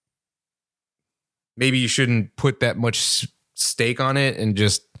maybe you shouldn't put that much stake on it and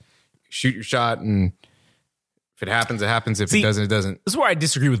just shoot your shot, and if it happens, it happens. If it doesn't, it doesn't. This is where I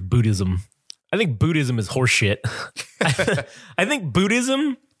disagree with Buddhism. I think Buddhism is horseshit. I think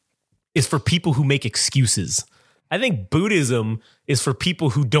Buddhism is for people who make excuses. I think Buddhism is for people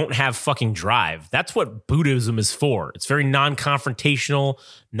who don't have fucking drive. That's what Buddhism is for. It's very non-confrontational,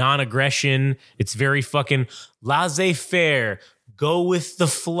 non-aggression. It's very fucking laissez-faire, go with the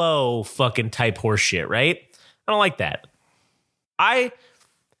flow fucking type horseshit, right? I don't like that. I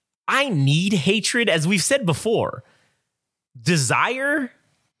need hatred, as we've said before. Desire,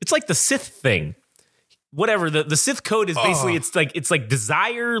 it's like the Sith thing. Whatever, the Sith code is basically it's like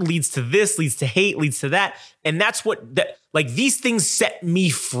desire leads to this, leads to hate, leads to that. And that's like these things set me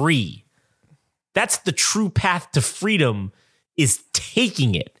free. That's the true path to freedom, is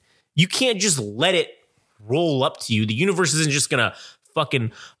taking it. You can't just let it roll up to you. The universe isn't just gonna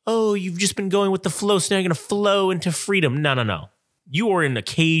fucking, you've just been going with the flow, so now you're gonna flow into freedom. No. You are in a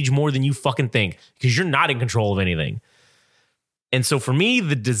cage more than you fucking think, because you're not in control of anything. And so for me,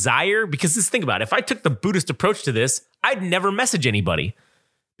 the desire, because think about it, if I took the Buddhist approach to this, I'd never message anybody,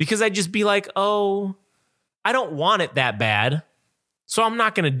 because I'd just be like, I don't want it that bad, so I'm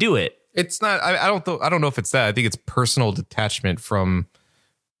not going to do it. It's not, I don't know if it's that. I think it's personal detachment from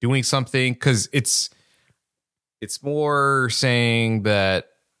doing something, because it's more saying that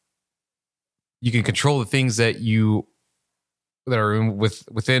you can control the things that are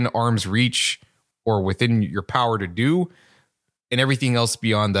within arm's reach or within your power to do, and everything else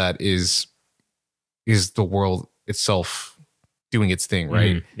beyond that is the world itself doing its thing,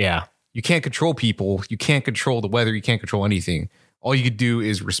 right? Yeah. You can't control people. You can't control the weather. You can't control anything. All you could do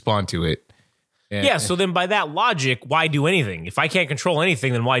is respond to it. So then by that logic, why do anything? If I can't control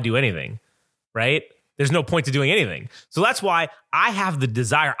anything, then why do anything? Right? There's no point to doing anything. So that's why I have the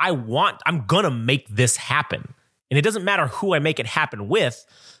desire. I'm going to make this happen. And it doesn't matter who I make it happen with,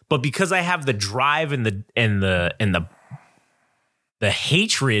 but because I have the drive and the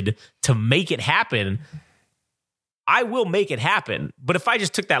hatred to make it happen, I will make it happen. But if I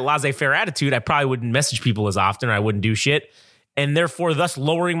just took that laissez-faire attitude, I probably wouldn't message people as often, or I wouldn't do shit, and therefore thus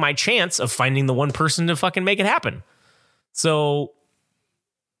lowering my chance of finding the one person to fucking make it happen. So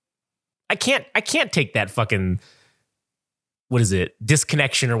I can't take that fucking, what is it,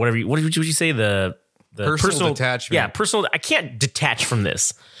 disconnection or whatever. What would you say? The personal detachment. Yeah, personal. I can't detach from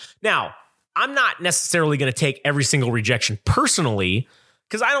this. Now, I'm not necessarily going to take every single rejection personally,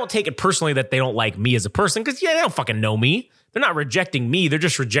 because I don't take it personally that they don't like me as a person, because they don't fucking know me. They're not rejecting me. They're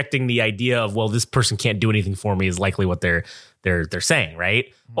just rejecting the idea of, well, this person can't do anything for me, is likely what they're saying,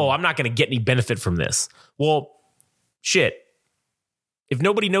 right? I'm not going to get any benefit from this. Well, shit. If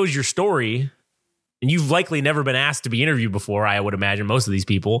nobody knows your story, and you've likely never been asked to be interviewed before, I would imagine most of these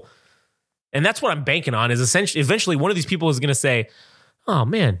people, and that's what I'm banking on, is essentially eventually one of these people is going to say, "Oh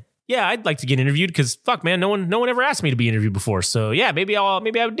man, yeah, I'd like to get interviewed, because fuck, man, no one ever asked me to be interviewed before. So yeah, maybe I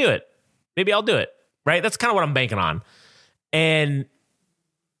would do it. Maybe I'll do it." Right? That's kind of what I'm banking on. And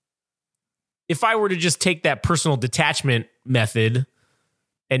if I were to just take that personal detachment method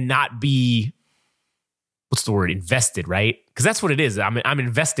and not be, what's the word, invested, right? Because that's what it is. I'm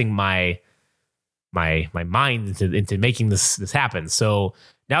investing my mind into making this happen. So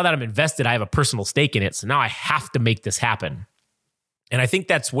now that I'm invested, I have a personal stake in it. So now I have to make this happen. And I think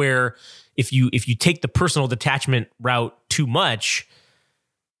that's where if you take the personal detachment route too much,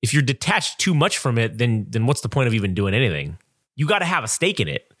 if you're detached too much from it, then what's the point of even doing anything? You got to have a stake in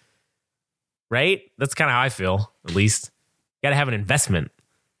it, right? That's kind of how I feel, at least. You got to have an investment.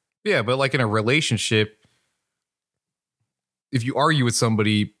 Yeah, but like in a relationship, if you argue with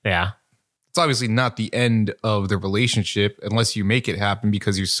somebody, Yeah. it's obviously not the end of the relationship unless you make it happen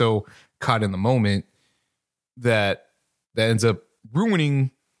because you're so caught in the moment that ends up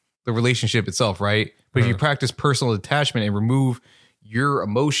ruining the relationship itself, right? But if you practice personal detachment and remove your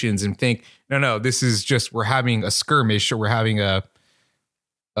emotions and think, no, this is just, we're having a skirmish or we're having a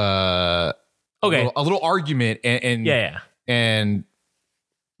little argument and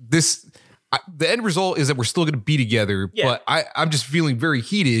this, the end result is that we're still going to be together, but I'm just feeling very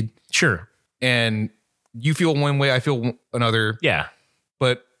heated. Sure. And you feel one way, I feel another. Yeah.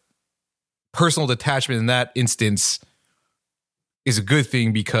 But personal detachment in that instance is a good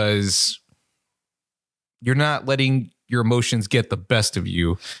thing because you're not letting your emotions get the best of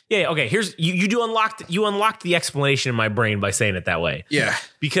you. Yeah. Okay. Here's you unlocked the explanation in my brain by saying it that way. Yeah.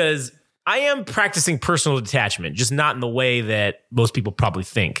 Because I am practicing personal detachment, just not in the way that most people probably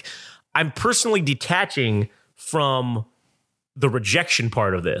think. I'm personally detaching from the rejection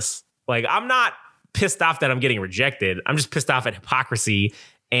part of this. Like, I'm not pissed off that I'm getting rejected. I'm just pissed off at hypocrisy.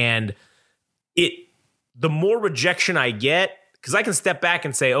 And the more rejection I get, because I can step back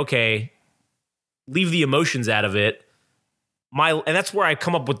and say, okay, leave the emotions out of it. And that's where I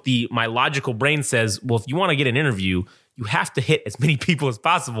come up with my logical brain says, well, if you want to get an interview, you have to hit as many people as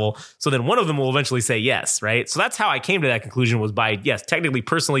possible. So then one of them will eventually say yes, right? So that's how I came to that conclusion, was by, yes, technically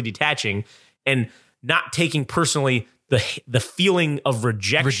personally detaching and not taking personally the feeling of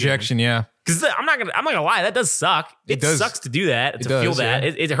rejection. Rejection, yeah. Because I'm not gonna lie, that does suck. It sucks to do that, to feel that.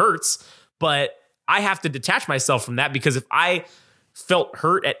 Yeah. It hurts, but I have to detach myself from that, because if I felt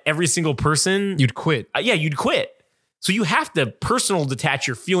hurt at every single person, you'd quit. You'd quit. So you have to personal detach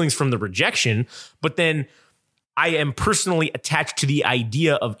your feelings from the rejection, but then I am personally attached to the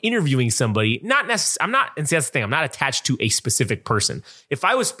idea of interviewing somebody. Not necessarily. I'm not, and see, that's the thing. I'm not attached to a specific person. If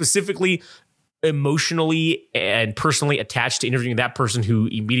I was specifically emotionally and personally attached to interviewing that person who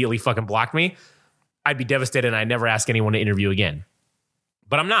immediately fucking blocked me, I'd be devastated and I'd never ask anyone to interview again.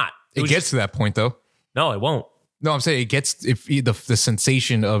 But I'm not. It gets to that point though. No, it won't. No, I'm saying it gets the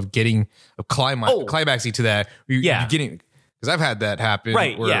sensation of getting climaxing to that. You're getting, because I've had that happen,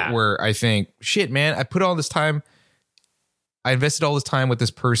 right? Where I think, shit, man, I put all this time, I invested all this time with this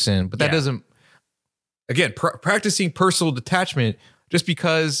person, but that doesn't. Again, practicing personal detachment, just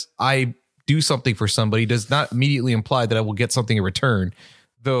because I do something for somebody does not immediately imply that I will get something in return.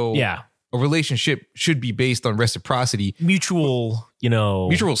 Though, a relationship should be based on reciprocity, mutual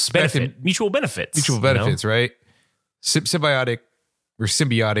benefits, right? Symbiotic or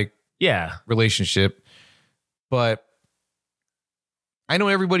symbiotic, relationship. But I know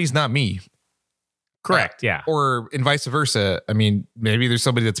everybody's not me. Correct. Or and vice versa. I mean, maybe there's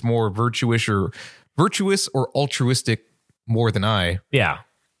somebody that's more virtuous or altruistic more than I. Yeah.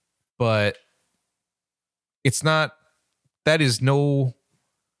 But it's not, that is no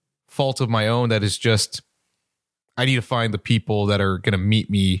fault of my own. That is just, I need to find the people that are going to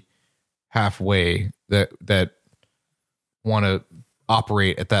meet me halfway, that want to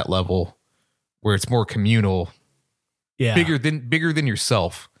operate at that level where it's more communal, bigger than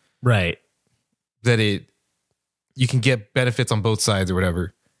yourself, right? That you can get benefits on both sides or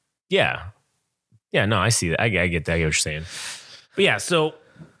whatever. Yeah. No, I see that. I get that. I get what you're saying. But yeah, so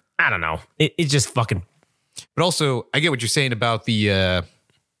I don't know. It just fucking. But also, I get what you're saying about the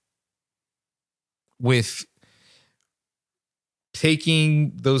with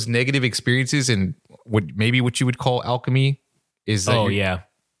taking those negative experiences and what you would call alchemy is that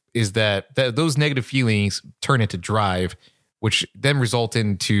is that those negative feelings turn into drive, which then result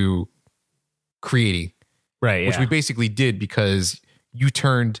into creating, right? Which we basically did because you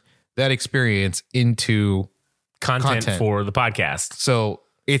turned that experience into content for the podcast. So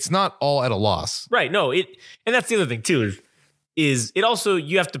it's not all at a loss, right? No, and that's the other thing too. Is it also,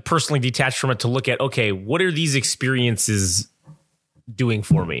 you have to personally detach from it to look at, okay, what are these experiences doing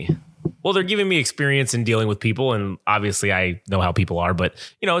for me? Well, they're giving me experience in dealing with people, and obviously I know how people are, but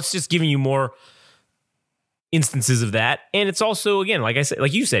it's just giving you more instances of that. And it's also, again, like I said,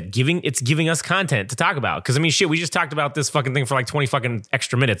 like you said, giving us content to talk about. Because I mean, shit, we just talked about this fucking thing for like 20 fucking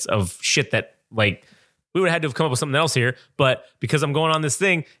extra minutes of shit that like we would have had to have come up with something else here. But because I'm going on this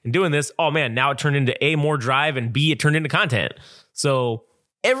thing and doing this, oh man, now it turned into A, more drive, and B, it turned into content. So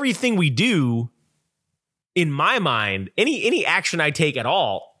everything we do, in my mind, any action I take at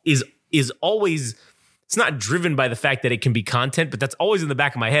all is always it's not driven by the fact that it can be content, but that's always in the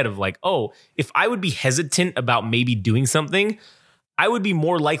back of my head of like, oh, if I would be hesitant about maybe doing something, I would be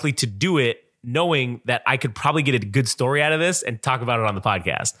more likely to do it knowing that I could probably get a good story out of this and talk about it on the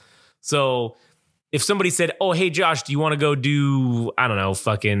podcast. So if somebody said, oh, hey, Josh, do you want to go do, I don't know,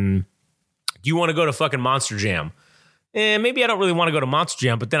 do you want to go to fucking Monster Jam? Maybe I don't really want to go to Monster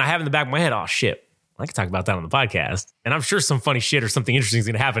Jam, but then I have in the back of my head, oh, shit, I can talk about that on the podcast. And I'm sure some funny shit or something interesting is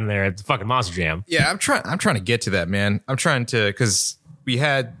going to happen there at the fucking Monster Jam. Yeah, I'm trying to get to that, man. I'm trying to, because we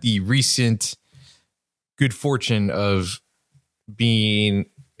had the recent good fortune of being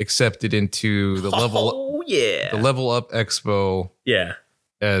accepted into the Level Up Expo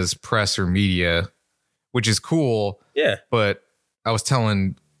as press or media, which is cool. Yeah. But I was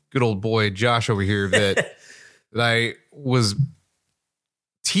telling good old boy Josh over here that I was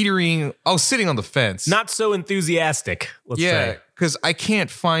teetering. I was sitting on the fence. Not so enthusiastic, let's say. Because I can't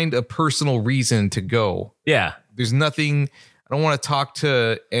find a personal reason to go. Yeah. There's nothing. I don't want to talk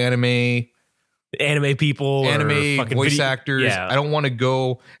to anime people, anime or voice actors. Yeah. I don't want to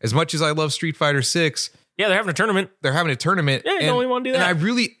go. As much as I love Street Fighter 6. Yeah, they're having a tournament. Yeah, you don't really want to do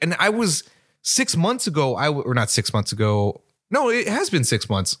that. And I was 6 months ago. Or not 6 months ago. No, it has been 6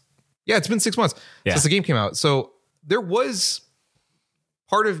 months. Yeah, it's been 6 months since the game came out. So there was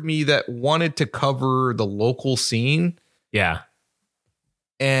part of me that wanted to cover the local scene. Yeah.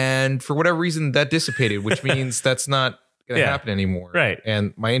 And for whatever reason, that dissipated, which means that's not going to happen anymore. Right.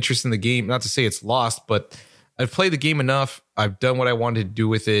 And my interest in the game, not to say it's lost, but I've played the game enough. I've done what I wanted to do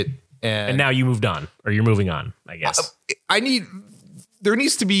with it. And now you moved on, or you're moving on, I guess. There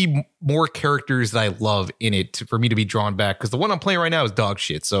needs to be more characters that I love in it for me to be drawn back. Because the one I'm playing right now is dog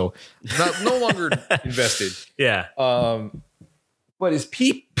shit. So no longer invested. Yeah. But as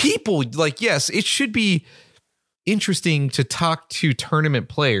people, like, yes, it should be interesting to talk to tournament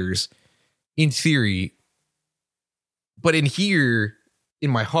players in theory. But in here,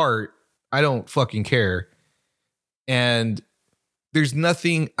 in my heart, I don't fucking care. And there's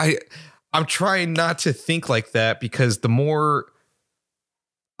nothing. I'm trying not to think like that, because the more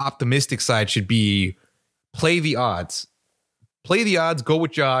optimistic side should be play the odds, go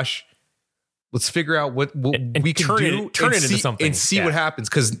with Josh. Let's figure out what we can do, turn it into something, and see what happens.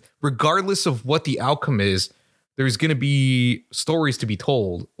 Because regardless of what the outcome is, there's going to be stories to be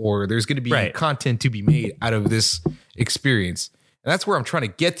told, or there's going to be content to be made out of this experience. And that's where I'm trying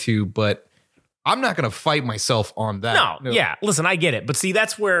to get to, but I'm not going to fight myself on that. No. Yeah. Listen, I get it. But see,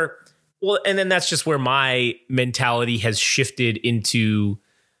 that's where, and then that's just where my mentality has shifted into,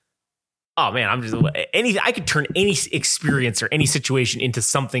 oh man, I could turn any experience or any situation into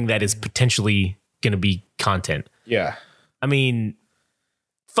something that is potentially going to be content. Yeah. I mean,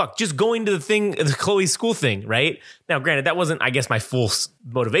 fuck, just going to the Chloe's school thing, right? Now, granted, that wasn't, I guess, my full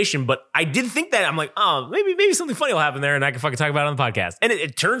motivation, but I did think that. I'm like, oh, maybe something funny will happen there and I can fucking talk about it on the podcast. And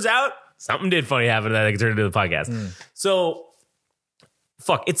it turns out something did funny happen that I could turn into the podcast. So,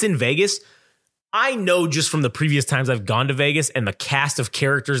 fuck, it's in Vegas. I know just from the previous times I've gone to Vegas and the cast of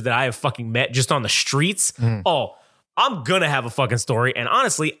characters that I have fucking met just on the streets. Oh, I'm gonna have a fucking story. And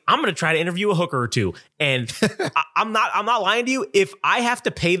honestly, I'm gonna try to interview a hooker or two. And I'm not lying to you. If I have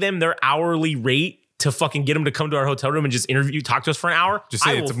to pay them their hourly rate to fucking get them to come to our hotel room and just talk to us for an hour, just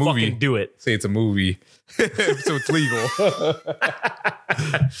say it's a movie. Fucking do it. Say it's a movie, so it's legal.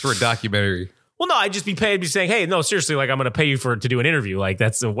 For a documentary. Well, no, I'd just be paid, be saying, hey, no, seriously, like I'm going to pay you to do an interview. Like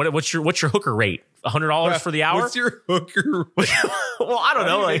that's what's your hooker rate? $100 for the hour? What's your hooker rate? Well, I don't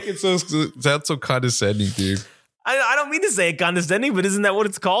know. Like, that's so condescending, dude. I don't mean to say it condescending, but isn't that what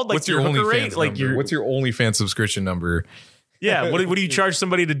it's called? Like, what's your hooker rate? Like what's your OnlyFans subscription number? Yeah. What do you charge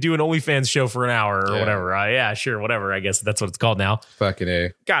somebody to do an OnlyFans show for an hour or whatever? Yeah, sure. Whatever. I guess that's what it's called now. Fucking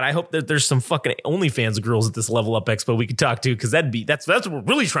A. God, I hope that there's some fucking OnlyFans girls at this Level Up Expo we could talk to. Cause that's what we're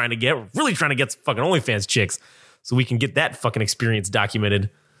really trying to get. We're really trying to get some fucking OnlyFans chicks so we can get that fucking experience documented.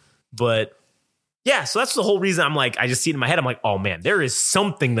 But yeah, so that's the whole reason I'm like, I just see it in my head. I'm like, oh man, there is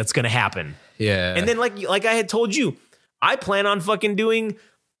something that's going to happen. Yeah. And then like I had told you, I plan on fucking doing,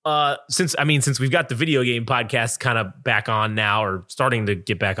 since we've got the video game podcast kind of back on now, or starting to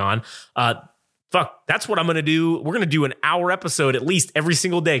get back on, that's what I'm going to do. We're going to do an hour episode at least every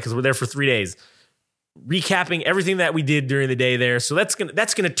single day, because we're there for 3 days, recapping everything that we did during the day there. So that's going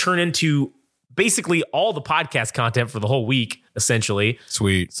to turn into basically all the podcast content for the whole week, essentially.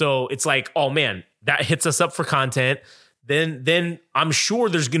 Sweet. So it's like, oh man, that hits us up for content. Then I'm sure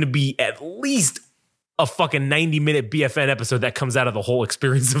there's going to be at least a fucking 90-minute BFN episode that comes out of the whole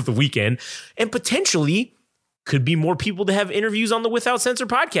experience of the weekend, and potentially could be more people to have interviews on the Without Censor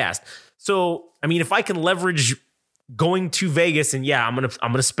podcast. So, I mean, if I can leverage going to Vegas, and yeah, I'm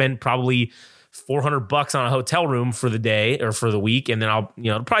gonna spend probably $400 on a hotel room for the day or for the week. And then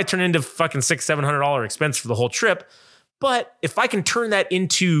it'll probably turn into fucking $600-700 expense for the whole trip. But if I can turn that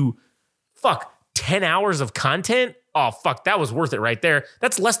into 10 hours of content, that was worth it right there.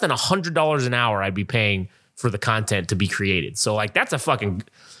 That's less than $100 an hour I'd be paying for the content to be created. So like, that's a fucking,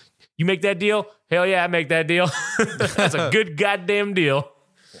 you make that deal? Hell yeah, I make that deal. That's a good goddamn deal.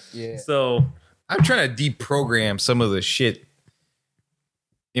 Yeah. So I'm trying to deprogram some of the shit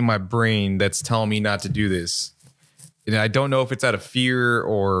in my brain that's telling me not to do this. And I don't know if it's out of fear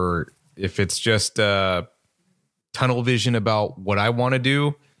or if it's just tunnel vision about what I want to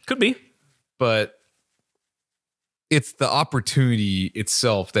do. Could be. But it's the opportunity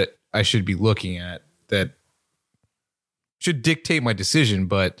itself that I should be looking at that should dictate my decision.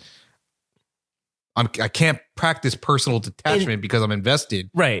 But I can't practice personal detachment because I'm invested.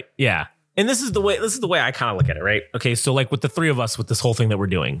 Right. Yeah. And this is the way I kind of look at it, right? Okay, so like with the three of us with this whole thing that we're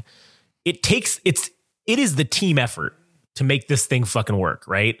doing, it is the team effort to make this thing fucking work,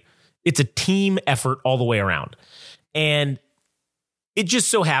 right? It's a team effort all the way around. And it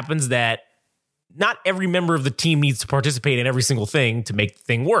just so happens that not every member of the team needs to participate in every single thing to make the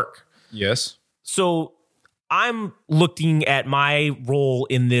thing work. Yes. So I'm looking at my role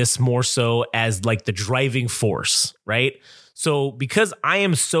in this more so as like the driving force, right? So because I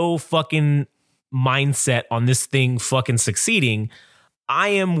am so fucking mindset on this thing fucking succeeding, I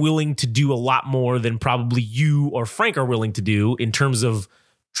am willing to do a lot more than probably you or Frank are willing to do in terms of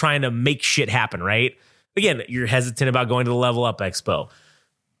trying to make shit happen, right? Again, you're hesitant about going to the Level Up Expo.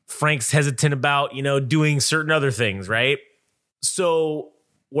 Frank's hesitant about, doing certain other things, right? So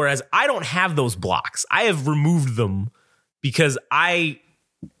whereas I don't have those blocks, I have removed them because maybe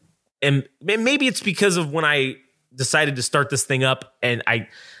it's because of when I decided to start this thing up and I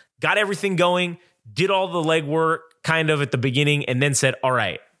got everything going, did all the legwork kind of at the beginning, and then said, all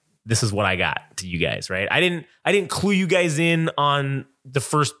right, this is what I got to you guys, right? I didn't clue you guys in on the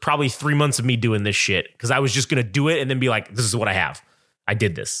first probably 3 months of me doing this shit because I was just going to do it and then be like, this is what I have. I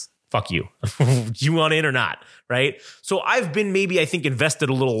did this. Fuck you. You want in or not, right? So I've been I think invested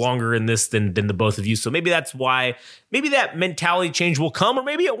a little longer in this than the both of you. So maybe that's why, maybe that mentality change will come or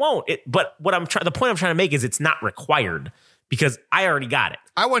maybe it won't. But the point I'm trying to make is it's not required because I already got it.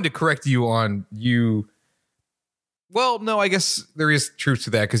 I wanted to correct you on you. Well, no, I guess there is truth to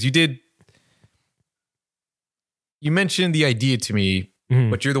that because you mentioned the idea to me,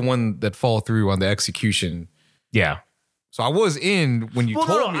 but you're the one that followed through on the execution. Yeah. So I was in when you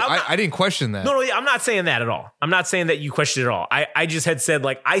told me. I didn't question that. No, I'm not saying that at all. I'm not saying that you questioned it at all. I just had said,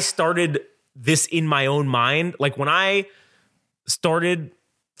 like, I started this in my own mind. Like, when I started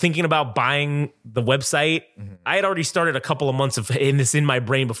thinking about buying the website, I had already started a couple of months in my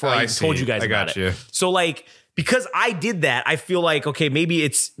brain before I even told you guys about it. So, like, because I did that, I feel like, okay, maybe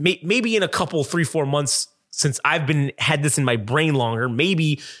in a couple, 3-4 months since I've had this in my brain longer,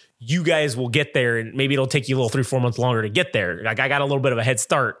 maybe you guys will get there and maybe it'll take you a little 3-4 months longer to get there. Like I got a little bit of a head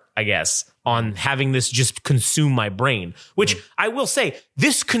start, I guess, on having this just consume my brain, which I will say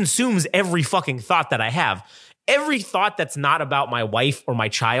this consumes every fucking thought that I have. Every thought that's not about my wife or my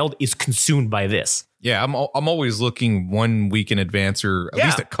child is consumed by this. Yeah, I'm always looking 1 week in advance or at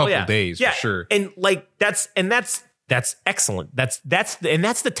least a couple days for sure. And like that's excellent. That's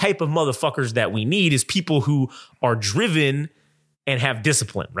the type of motherfuckers that we need is people who are driven and have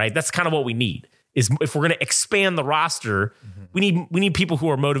discipline, right? That's kind of what we need. Is if we're going to expand the roster, we need people who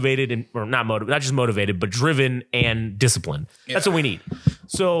are motivated or not just motivated, but driven and disciplined. Yeah. That's what we need.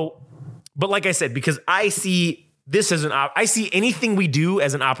 So, but like I said, because I see this as I see anything we do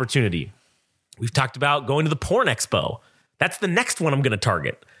as an opportunity. We've talked about going to the porn expo. That's the next one I'm going to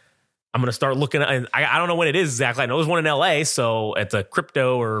target. I'm going to start looking at, I don't know when it is exactly. I know there's one in LA. So at the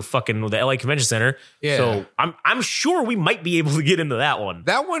crypto or fucking the LA Convention Center. Yeah. So I'm sure we might be able to get into that one.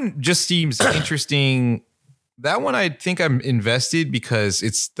 That one just seems interesting. That one, I think I'm invested because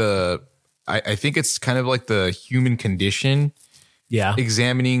it's I think it's kind of like the human condition. Yeah.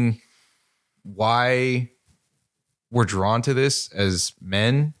 Examining why we're drawn to this as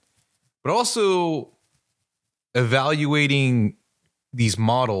men, but also evaluating these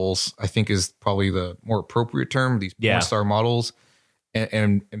models, I think is probably the more appropriate term, these porn star models.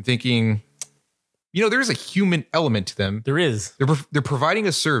 And I'm thinking, there's a human element to them. There is. They're providing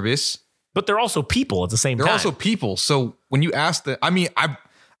a service. But they're also people at the same time. They're also people. So when you ask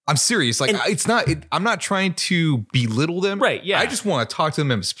I'm serious. Like, I'm not trying to belittle them. Right, yeah. I just want to talk to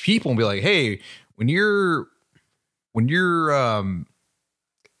them as people and be like, hey, when you're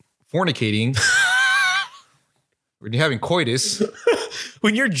fornicating, when you're having coitus,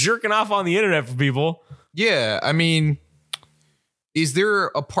 when you're jerking off on the internet for people. Yeah, I mean, is there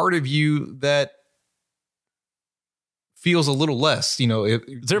a part of you that feels a little less, you know,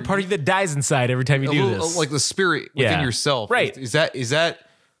 Is there a part of you that dies inside every time you do this? like the spirit within yourself, right? Is that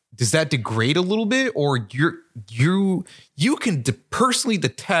does that degrade a little bit, or you can personally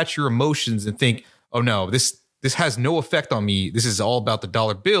detach your emotions and think, oh no, this has no effect on me. This is all about the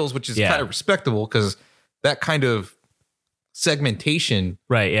dollar bills, which is kind of respectable, because that kind of segmentation,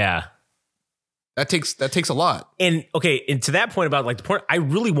 right? Yeah. That takes a lot. And okay, and to that point about like the porn, I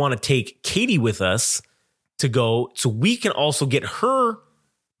really want to take Katie with us to go so we can also get her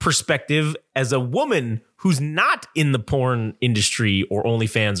perspective as a woman who's not in the porn industry or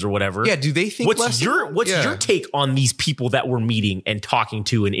OnlyFans or whatever. Yeah, do they think what's your take on these people that we're meeting and talking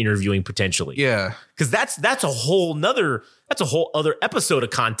to and interviewing potentially? Yeah. Because that's a whole other episode of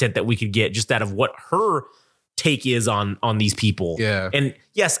content that we could get just out of what her take is on these people. Yeah. And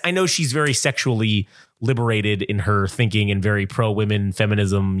yes, I know she's very sexually liberated in her thinking and very pro women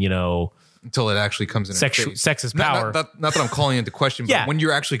feminism, you know, until it actually comes in. Sex is power. Not that I'm calling into question, but when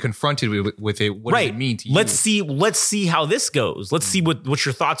you're actually confronted with it, what does it mean to you? Let's see how this goes. Let's see what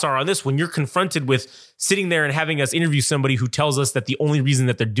your thoughts are on this. When you're confronted with sitting there and having us interview somebody who tells us that the only reason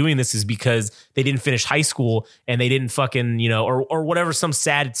that they're doing this is because they didn't finish high school and they didn't fucking, you know, or whatever some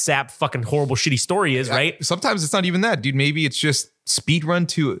sad, sap, fucking horrible, shitty story is, right? Sometimes it's not even that, dude. Maybe it's just speed run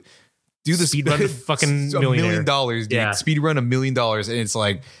to do the speed run to fucking $1 million, dude. Yeah. Speed run $1 million, and it's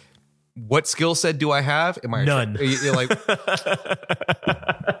like, what skill set do I have? Am I none? You're like,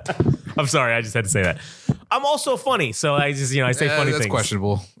 I'm sorry, I just had to say that. I'm also funny, so I just I say funny that's things.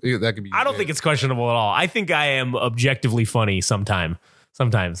 Questionable. That could be. I don't think it's questionable at all. I think I am objectively funny sometimes.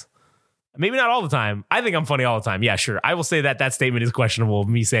 Maybe not all the time. I think I'm funny all the time. Yeah, sure. I will say that statement is questionable.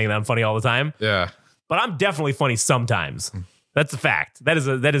 Me saying that I'm funny all the time. Yeah, but I'm definitely funny sometimes. That's a fact. That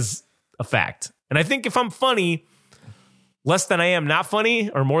is a fact. And I think if I'm funny less than I am not funny,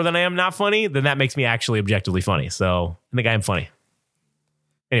 or more than I am not funny, then that makes me actually objectively funny. So I think I am funny.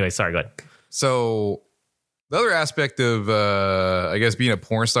 Anyway, sorry, go ahead. So the other aspect of, I guess, being a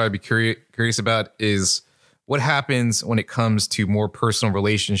porn star I'd be curious about is what happens when it comes to more personal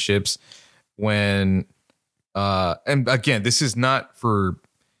relationships when, and again, this is not to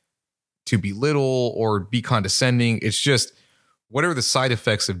belittle or be condescending. It's just, what are the side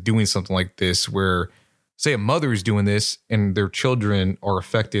effects of doing something like this where, say, a mother is doing this and their children are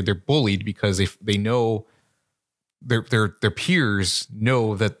affected, they're bullied because they know their peers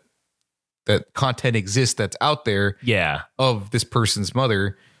know that content exists that's out there of this person's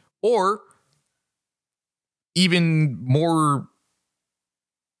mother, or even more,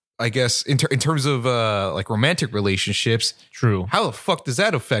 I guess, in terms of like romantic relationships. True. How the fuck does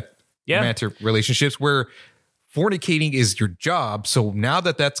that affect romantic relationships where fornicating is your job? So now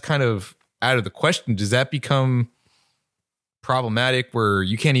that's kind of out of the question, does that become problematic where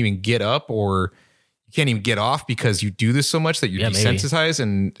you can't even get up or you can't even get off because you do this so much that you're desensitized?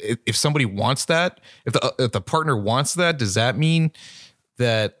 Maybe. And if somebody wants that, if the partner wants that, does that mean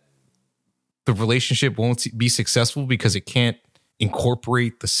that the relationship won't be successful because it can't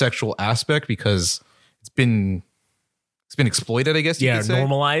incorporate the sexual aspect because it's been exploited, I guess you could say?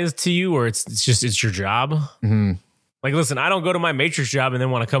 Normalized to you, or it's your job? Mm-hmm. Like, listen, I don't go to my Matrix job and then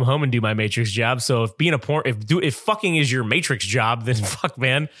want to come home and do my Matrix job. So if being if fucking is your Matrix job, then fuck,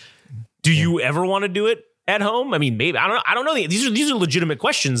 man. Do you ever want to do it at home? I mean, maybe. I don't know. These are legitimate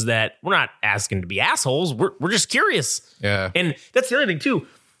questions that we're not asking to be assholes. We're just curious. Yeah. And that's the other thing too.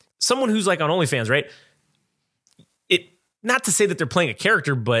 Someone who's like on OnlyFans, right? Not to say that they're playing a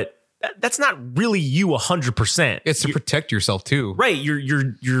character, but that's not really you 100%. It's to protect yourself too. Right.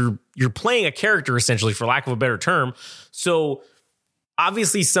 You're playing a character essentially, for lack of a better term. So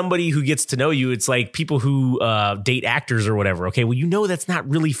obviously somebody who gets to know you, it's like people who date actors or whatever. Okay. Well, that's not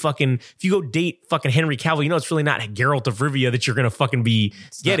really fucking, if you go date fucking Henry Cavill, it's really not Geralt of Rivia that you're going to fucking be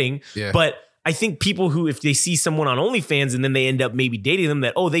getting. But I think people who, if they see someone on OnlyFans and then they end up maybe dating them,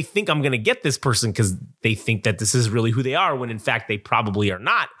 that, they think I'm going to get this person because they think that this is really who they are, when in fact they probably are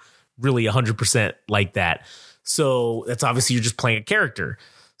not really 100% like that. So that's obviously, you're just playing a character.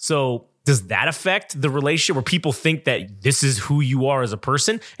 So does that affect the relationship where people think that this is who you are as a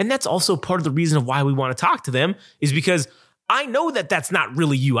person? And that's also part of the reason of why we want to talk to them, is because I know that that's not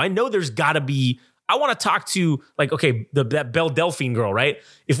really you. I know there's got to be, I want to talk to, like, okay, that Belle Delphine girl, right?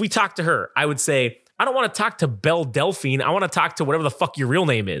 If we talk to her, I would say, I don't want to talk to Belle Delphine. I want to talk to whatever the fuck your real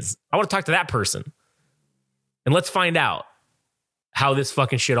name is. I want to talk to that person. And let's find out how this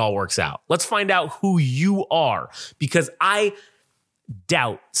fucking shit all works out. Let's find out who you are, because I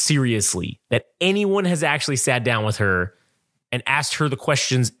doubt seriously that anyone has actually sat down with her and asked her the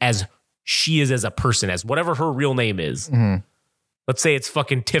questions as she is as a person, as whatever her real name is. Mm-hmm. Let's say it's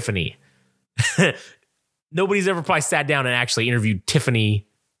fucking Tiffany. Nobody's ever probably sat down and actually interviewed Tiffany,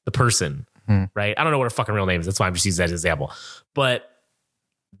 the person, right? I don't know what her fucking real name is. That's why I'm just using that as an example. But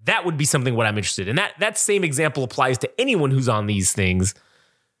that would be something what I'm interested in. That same example applies to anyone who's on these things,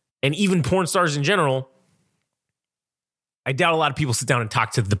 and even porn stars in general. I doubt a lot of people sit down and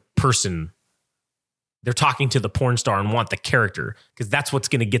talk to the person. They're talking to the porn star and want the character, because that's what's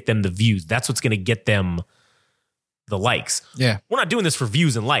going to get them the views. That's what's going to get them the likes. Yeah. We're not doing this for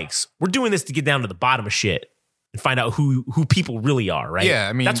views and likes. We're doing this to get down to the bottom of shit and find out who people really are, right? Yeah,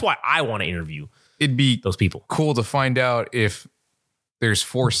 I mean, that's why I want to interview it'd be those people. Cool to find out if there's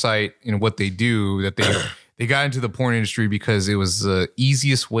foresight in what they do, that they got into the porn industry because it was the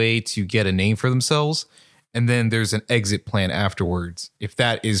easiest way to get a name for themselves. And then there's an exit plan afterwards. If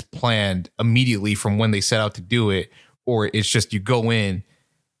that is planned immediately from when they set out to do it, or it's just you go in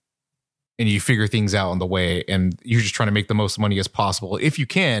and you figure things out on the way and you're just trying to make the most money as possible if you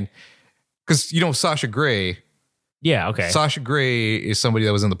can. Because, Sasha Grey. Yeah, okay. Sasha Grey is somebody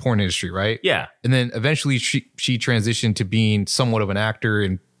that was in the porn industry, right? Yeah. And then eventually she transitioned to being somewhat of an actor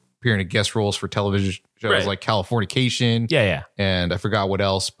and appearing in guest roles for television shows like Californication. Yeah. And I forgot what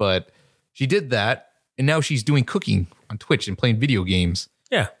else, but she did that. And now she's doing cooking on Twitch and playing video games.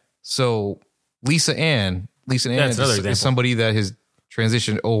 Yeah. So Lisa Ann is somebody that has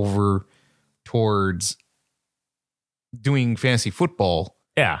transitioned over towards doing fantasy football.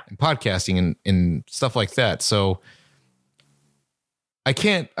 Yeah. And podcasting and stuff like that. So I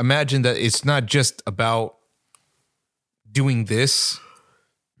can't imagine that it's not just about doing this,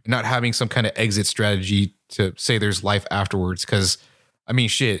 not having some kind of exit strategy to say there's life afterwards. Because, I mean,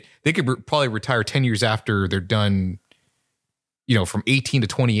 shit, they could probably retire 10 years after they're done, from 18 to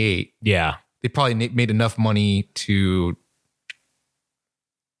 28. Yeah. They probably made enough money to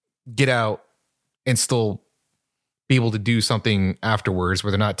get out and still be able to do something afterwards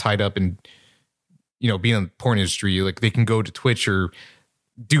where they're not tied up in, being in the porn industry. Like, they can go to Twitch or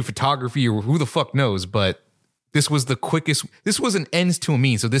do photography or who the fuck knows. But this was this was an ends to a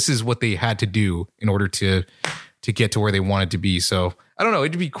means. So this is what they had to do in order to get to where they wanted to be. So I don't know.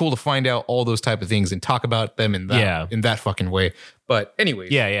 It'd be cool to find out all those type of things and talk about them in that fucking way. But anyways.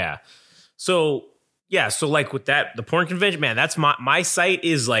 Yeah. So like with that, the porn convention, man, that's my site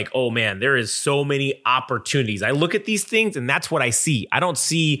is like, oh man, there is so many opportunities. I look at these things and that's what I see. I don't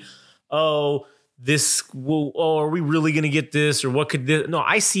see, are we really going to get this, or what could this? No,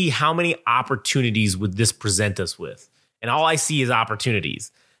 I see how many opportunities would this present us with. And all I see is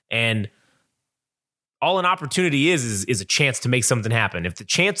opportunities. And all an opportunity is a chance to make something happen. If the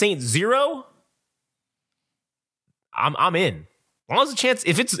chance ain't zero, I'm in. As long as the chance,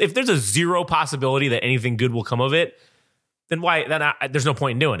 if there's a zero possibility that anything good will come of it, then there's no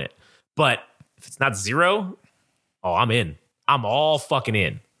point in doing it. But if it's not zero, I'm in. I'm all fucking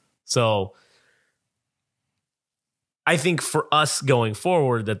in. So I think for us going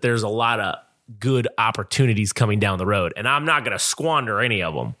forward that there's a lot of good opportunities coming down the road, and I'm not going to squander any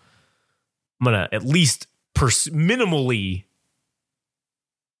of them. I'm going to at least minimally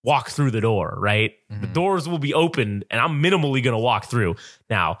walk through the door, right? Mm-hmm. The doors will be open and I'm minimally going to walk through.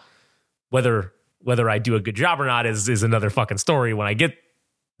 Now, whether I do a good job or not is another fucking story when I get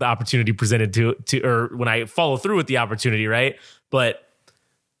the opportunity presented to or when I follow through with the opportunity, right? But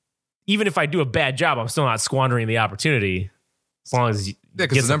even if I do a bad job, I'm still not squandering the opportunity as long as you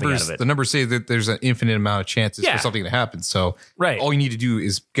get something out of it. The numbers say that there's an infinite amount of chances for something to happen. So all you need to do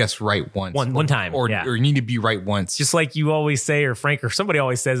is guess right once. One time. Or you need to be right once. Just like you always say, or Frank or somebody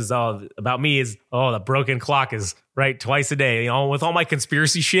always says is about me is, the broken clock is right twice a day. With all my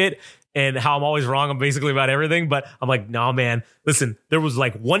conspiracy shit and how I'm always wrong on basically about everything. But I'm like, no, man, listen, there was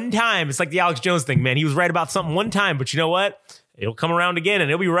like one time. It's like the Alex Jones thing, man. He was right about something one time, but you know what? It'll come around again and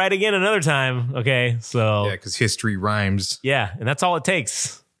it'll be right again another time. Okay. So yeah, because history rhymes. Yeah. And that's all it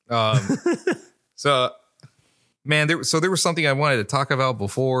takes. So man, there was something I wanted to talk about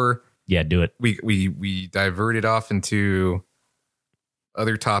before. Yeah, do it. We diverted off into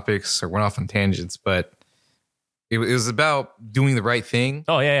other topics or went off on tangents, but it was about doing the right thing.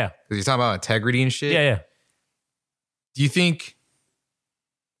 Oh yeah. Because you're talking about integrity and shit. Yeah. Do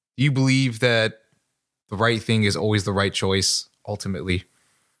you believe that the right thing is always the right choice ultimately?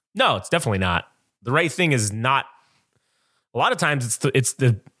 No, it's definitely not. The right thing is not. A lot of times it's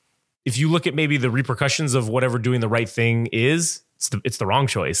the if you look at maybe the repercussions of whatever doing the right thing is, it's the wrong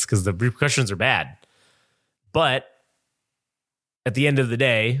choice because the repercussions are bad. But at the end of the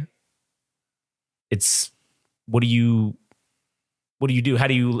day, it's what do you do? How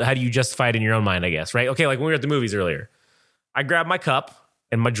do you justify it in your own mind, I guess, right? Okay, like when we were at the movies earlier, I grabbed my cup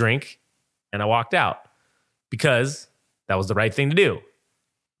and my drink and I walked out because That was the right thing to do.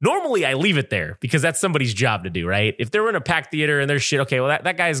 Normally, I leave it there because that's somebody's job to do, right? If they're in a packed theater and there's shit, okay, well,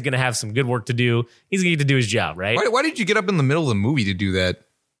 that guy's going to have some good work to do. He's going to get to do his job, right? Why did you get up in the middle of the movie to do that?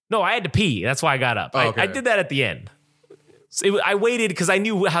 No, I had to pee. That's why I got up. Okay. I did that at the end. So I waited because I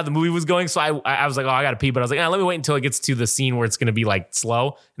knew how the movie was going. So I was like, oh, I got to pee. But I was like, let me wait until it gets to the scene where it's going to be like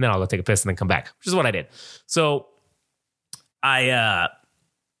slow. And then I'll go take a piss and then come back, which is what I did. So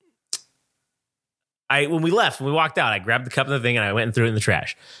when we left, when we walked out, I grabbed the cup and the thing and I went and threw it in the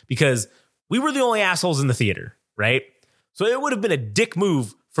trash because we were the only assholes in the theater, right? So it would have been a dick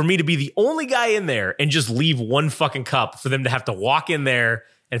move for me to be the only guy in there and just leave one fucking cup for them to have to walk in there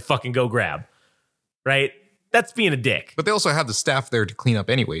and fucking go grab, right? That's being a dick. But they also have the staff there to clean up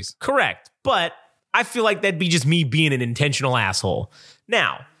anyways. Correct. But I feel like that'd be just me being an intentional asshole.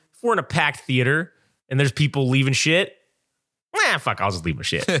 Now, if we're in a packed theater and there's people leaving shit, fuck, I'll just leave my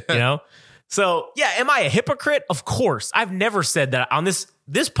shit, you know? So, yeah, am I a hypocrite? Of course. I've never said that on this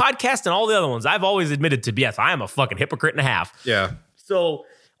podcast and all the other ones. I've always admitted to, yes, I am a fucking hypocrite and a half. Yeah. So,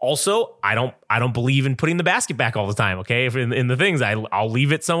 also, I don't believe in putting the basket back all the time, okay? If in the things, I'll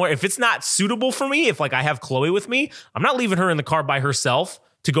leave it somewhere. If it's not suitable for me, if like I have Chloe with me, I'm not leaving her in the car by herself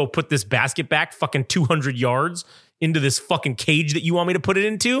to go put this basket back fucking 200 yards into this fucking cage that you want me to put it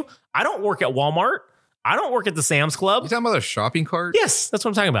into. I don't work at Walmart. I don't work at the Sam's Club. You talking about a shopping cart? Yes, that's what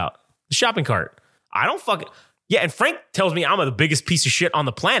I'm talking about. The shopping cart. I don't fucking... Yeah, and Frank tells me I'm the biggest piece of shit on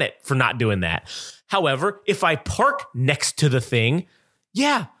the planet for not doing that. However, if I park next to the thing,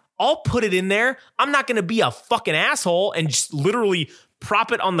 yeah, I'll put it in there. I'm not going to be a fucking asshole and just literally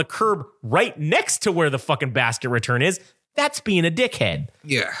prop it on the curb right next to where the fucking basket return is. That's being a dickhead.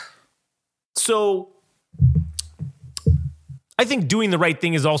 Yeah. So I think doing the right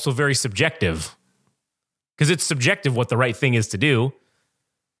thing is also very subjective because it's subjective what the right thing is to do.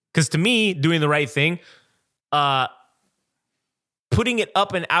 Because to me, doing the right thing, putting it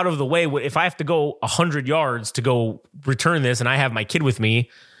up and out of the way, if I have to go 100 yards to go return this and I have my kid with me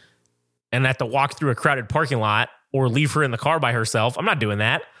and I have to walk through a crowded parking lot or leave her in the car by herself, I'm not doing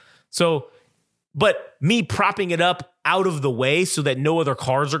that. So, but me propping it up out of the way so that no other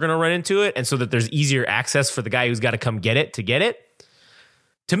cars are going to run into it and so that there's easier access for the guy who's got to come get it,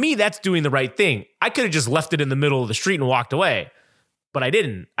 to me, that's doing the right thing. I could have just left it in the middle of the street and walked away. But I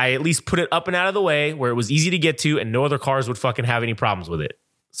didn't. I at least put it up and out of the way where it was easy to get to and no other cars would fucking have any problems with it.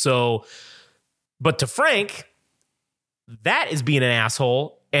 So, but to Frank, that is being an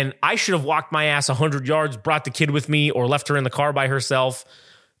asshole. And I should have walked my ass 100 yards, brought the kid with me, or left her in the car by herself,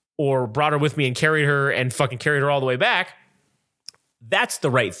 or brought her with me and carried her and fucking carried her all the way back. That's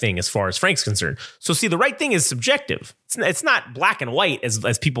the right thing as far as Frank's concerned. So see, the right thing is subjective. It's not black and white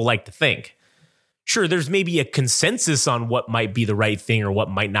as people like to think. Sure, there's maybe a consensus on what might be the right thing or what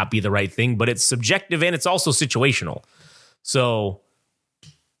might not be the right thing, but it's subjective and it's also situational. So,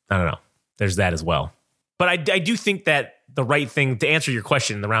 I don't know. There's that as well. But I do think that the right thing, to answer your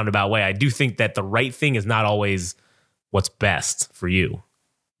question in the roundabout way, I do think that the right thing is not always what's best for you.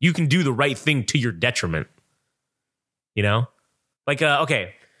 You can do the right thing to your detriment. You know? Like,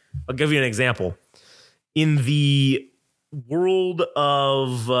 okay, I'll give you an example. In the world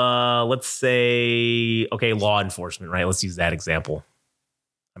of, let's say, okay, law enforcement, right? Let's use that example.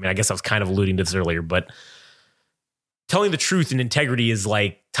 I mean, I guess I was kind of alluding to this earlier, but telling the truth and integrity is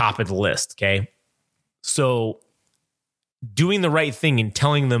like top of the list, okay? So doing the right thing and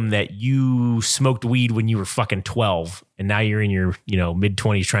telling them that you smoked weed when you were fucking 12 and now you're in your,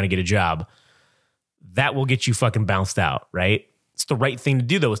 mid-20s trying to get a job, that will get you fucking bounced out, right? It's the right thing to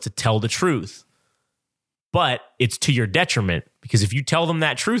do, though, is to tell the truth. But it's to your detriment because if you tell them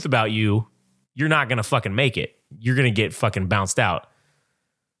that truth about you, you're not going to fucking make it. You're going to get fucking bounced out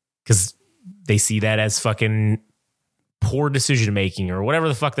because they see that as fucking poor decision making or whatever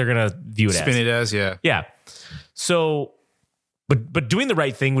the fuck they're going to view it as. Spin it as, yeah. Yeah. So, but doing the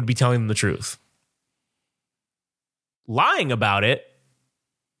right thing would be telling them the truth. Lying about it,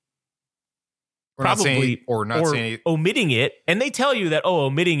 or not saying it. Omitting it, and they tell you that,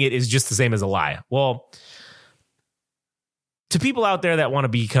 omitting it is just the same as a lie. Well, to people out there that want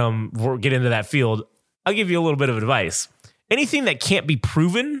to get into that field, I'll give you a little bit of advice. Anything that can't be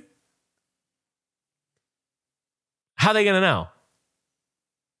proven, how are they going to know?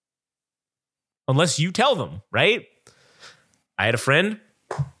 Unless you tell them, right? I had a friend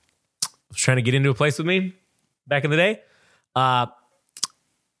who was trying to get into a place with me back in the day. And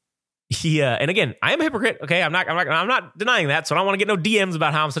again, I am a hypocrite. Okay, I'm not denying that. So I don't want to get no DMs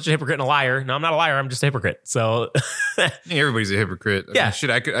about how I'm such a hypocrite and a liar. No, I'm not a liar. I'm just a hypocrite. So everybody's a hypocrite. Yeah.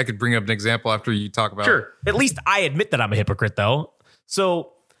 I could bring up an example after you talk about. Sure. At least I admit that I'm a hypocrite, though.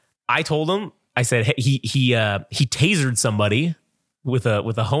 So I told him, I said, hey, he tasered somebody with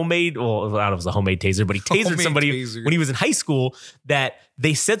a homemade, well, I don't know if it was a homemade taser, but he tasered Homemade somebody taser. when he was in high school that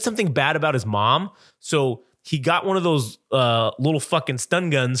they said something bad about his mom. So he got one of those little fucking stun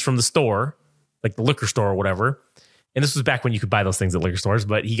guns from the store, like the liquor store or whatever. And this was back when you could buy those things at liquor stores,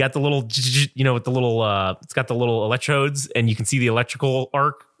 but he got the little, with the little, it's got the little electrodes and you can see the electrical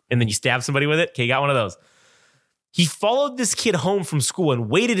arc and then you stab somebody with it. Okay, he got one of those. He followed this kid home from school and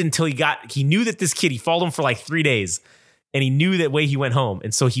waited until he knew that this kid, he followed him for like 3 days and he knew that way he went home.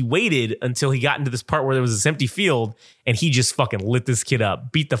 And so he waited until he got into this part where there was this empty field and he just fucking lit this kid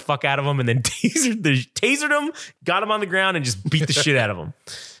up, beat the fuck out of him and then tasered him, got him on the ground and just beat the shit out of him.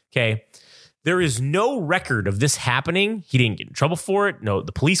 Okay. There is no record of this happening. He didn't get in trouble for it. No,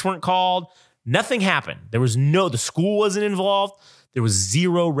 the police weren't called. Nothing happened. The school wasn't involved. There was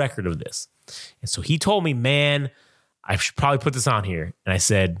zero record of this. And so he told me, man, I should probably put this on here. And I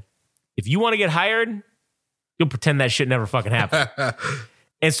said, if you want to get hired, you'll pretend that shit never fucking happened.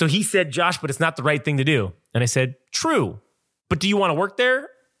 And so he said, Josh, but it's not the right thing to do. And I said, true. But do you want to work there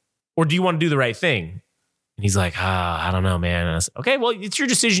or do you want to do the right thing? And he's like, I don't know, man. And I said, okay, well, it's your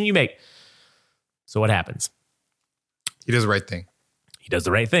decision you make. So what happens? He does the right thing. He does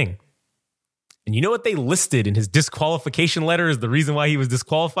the right thing. And you know what they listed in his disqualification letter as the reason why he was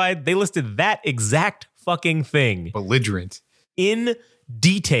disqualified? They listed that exact fucking thing. Belligerent. In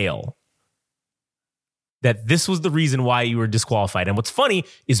detail. That this was the reason why you were disqualified. And what's funny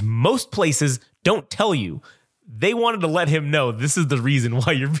is most places don't tell you. They wanted to let him know this is the reason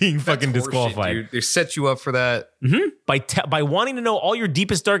why you're being fucking disqualified. Dude. They set you up for that. Mm-hmm. By wanting to know all your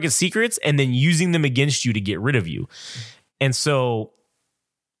deepest, darkest secrets and then using them against you to get rid of you. And so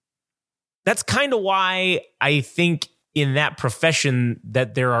that's kind of why I think in that profession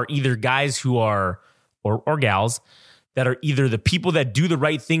that there are either guys who are, or gals, that are either the people that do the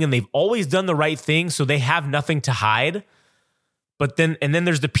right thing and they've always done the right thing, so they have nothing to hide. But then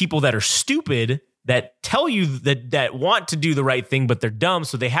there's the people that are stupid that tell you that want to do the right thing, but they're dumb,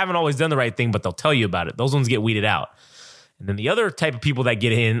 so they haven't always done the right thing, but they'll tell you about it. Those ones get weeded out. And then the other type of people that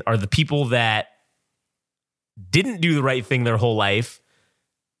get in are the people that didn't do the right thing their whole life,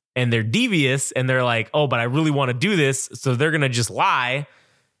 and they're devious, and they're like, oh, but I really want to do this, so they're gonna just lie.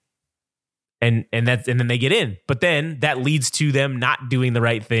 And then they get in. But then that leads to them not doing the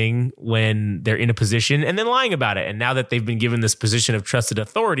right thing when they're in a position and then lying about it. And now that they've been given this position of trusted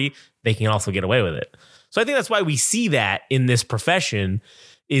authority, they can also get away with it. So I think that's why we see that in this profession,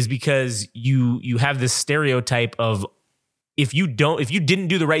 is because you have this stereotype of if you didn't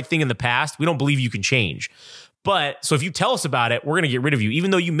do the right thing in the past, we don't believe you can change. But so if you tell us about it, we're going to get rid of you. Even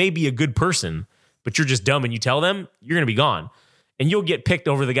though you may be a good person, but you're just dumb and you tell them, you're going to be gone. And you'll get picked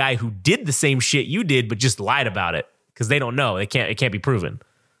over the guy who did the same shit you did, but just lied about it because they don't know. It can't be proven.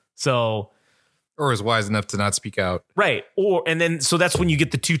 So, or is wise enough to not speak out. Right. So that's when you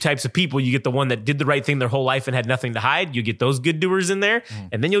get the two types of people. You get the one that did the right thing their whole life and had nothing to hide. You get those good doers in there.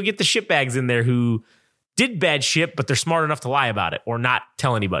 And then you'll get the shitbags in there who did bad shit, but they're smart enough to lie about it or not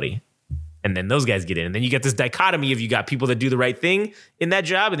tell anybody. And then those guys get in. And then you get this dichotomy of you got people that do the right thing in that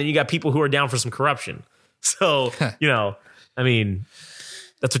job. And then you got people who are down for some corruption. So, I mean,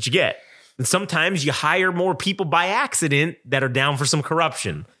 that's what you get. And sometimes you hire more people by accident that are down for some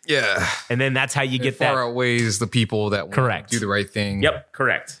corruption. Yeah. And then that's how you get far that. outweighs the people that want to do the right thing. Yep,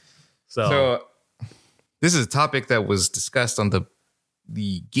 correct. So this is a topic that was discussed on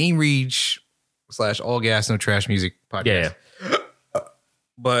the Game Reach / All Gas No Trash Music podcast. Yeah.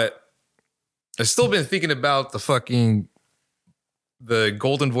 But I've still been thinking about the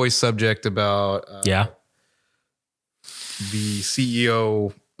golden voice subject about the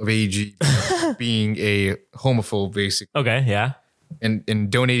CEO of AG being a homophobe, basically. Okay, yeah.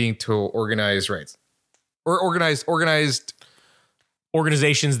 And donating to organized rights. Or organized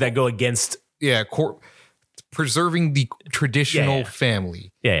organizations that go against preserving the traditional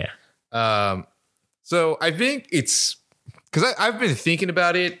family. Yeah. So I think it's because I've been thinking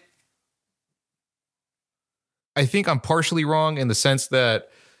about it. I think I'm partially wrong in the sense that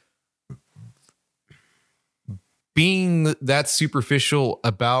being that superficial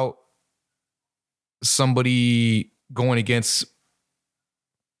about somebody going against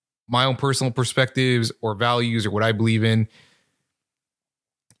my own personal perspectives or values or what I believe in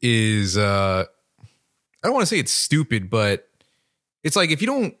is, I don't want to say it's stupid, but it's like, if you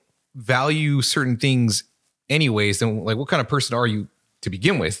don't value certain things anyways, then like, what kind of person are you to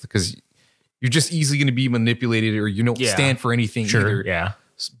begin with? Because you're just easily going to be manipulated, or you don't stand for anything either. Yeah.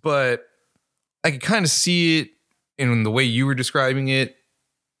 But I can kind of see it in the way you were describing it,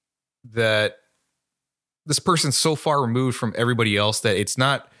 that this person's so far removed from everybody else that it's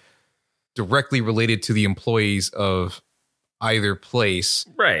not directly related to the employees of either place.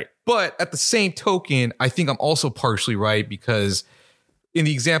 Right. But at the same token, I think I'm also partially right, because in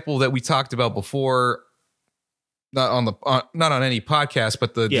the example that we talked about before, not on any podcast,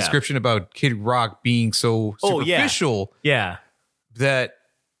 but the description about Kid Rock being so superficial, that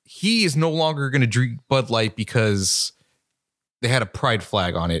he is no longer going to drink Bud Light because they had a pride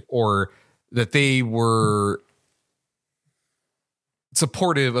flag on it, or that they were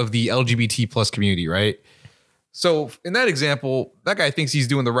supportive of the LGBT plus community, right? So in that example, that guy thinks he's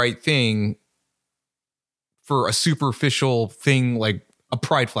doing the right thing for a superficial thing like a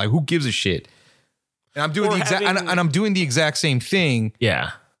pride flag. Who gives a shit? And I'm doing I'm doing the exact same thing.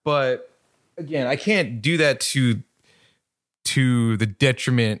 Yeah. But again, I can't do that to the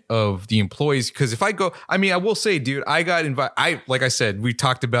detriment of the employees, because if I go, I mean, I will say, dude, I got invited. Like I said, we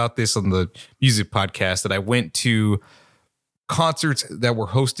talked about this on the music podcast, that I went to concerts that were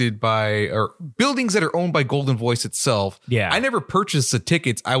hosted by, or buildings that are owned by Golden Voice itself. Yeah. I never purchased the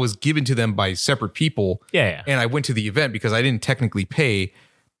tickets. I was given to them by separate people. Yeah. And I went to the event because I didn't technically pay.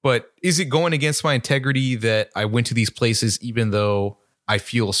 But is it going against my integrity that I went to these places even though I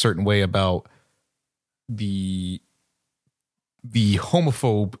feel a certain way about the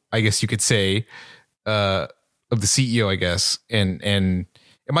homophobe, I guess you could say, of the CEO, I guess? And am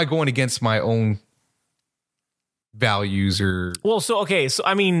I going against my own values? Or so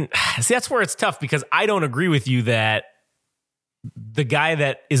I mean, see, that's where it's tough, because I don't agree with you that the guy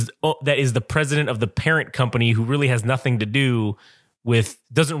that is the president of the parent company, who really has nothing to do with,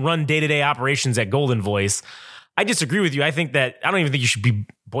 doesn't run day-to-day operations at Golden Voice. I disagree with you. I think that, I don't even think you should be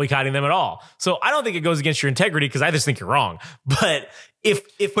boycotting them at all. So I don't think it goes against your integrity, because I just think you're wrong. But if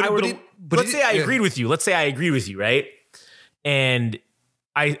I were to, let's say I agreed with you. Let's say I agreed with you, right? And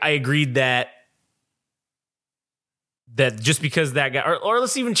I agreed that just because that guy, or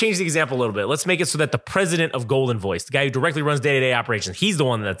let's even change the example a little bit. Let's make it so that the president of Golden Voice, the guy who directly runs day-to-day operations, he's the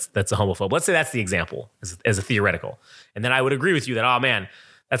one that's a homophobe. Let's say that's the example as a theoretical. And then I would agree with you that, oh man,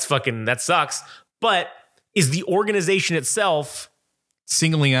 that sucks. But is the organization itself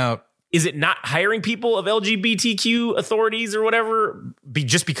singling out, is it not hiring people of LGBTQ authorities or whatever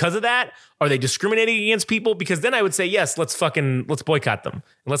just because of that? Are they discriminating against people? Because then I would say, yes, let's boycott them. And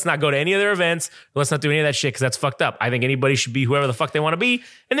let's not go to any of their events. Let's not do any of that shit, because that's fucked up. I think anybody should be whoever the fuck they want to be.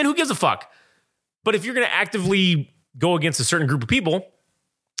 And then who gives a fuck? But if you're going to actively go against a certain group of people,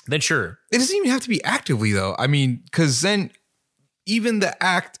 then sure. It doesn't even have to be actively, though. I mean, because then even the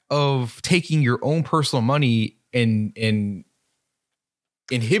act of taking your own personal money and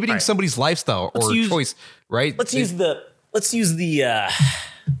inhibiting somebody's lifestyle or choice, right? Let's use the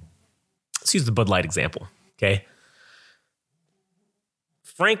Bud Light example. Okay.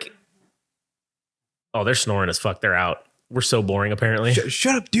 Frank. Oh, they're snoring as fuck. They're out. We're so boring, apparently.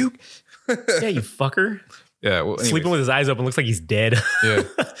 Shut up, Duke. Yeah, you fucker. Yeah. Well, sleeping with his eyes open, looks like he's dead. Yeah.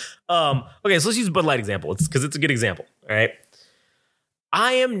 Okay, so let's use the Bud Light example. It's because it's a good example. All right.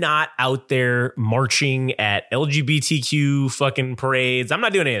 I am not out there marching at LGBTQ fucking parades. I'm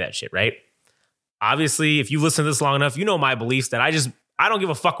not doing any of that shit, right? Obviously, if you listen to this long enough, you know my beliefs that I don't give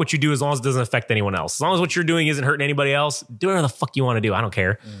a fuck what you do as long as it doesn't affect anyone else. As long as what you're doing isn't hurting anybody else, do whatever the fuck you want to do. I don't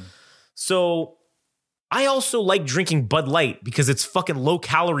care. So I also like drinking Bud Light because it's fucking low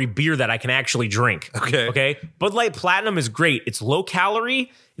calorie beer that I can actually drink. Okay. Bud Light Platinum is great. It's low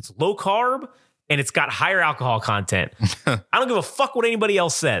calorie, it's low carb, and it's got higher alcohol content. I don't give a fuck what anybody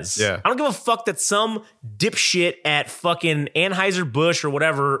else says. Yeah. I don't give a fuck that some dipshit at fucking Anheuser-Busch or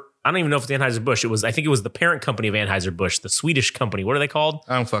whatever. I don't even know if it's Anheuser-Busch. I think it was the parent company of Anheuser-Busch, the Swedish company. What are they called?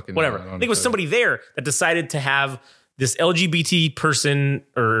 I don't fucking whatever. know. I think it was somebody there that decided to have this LGBT person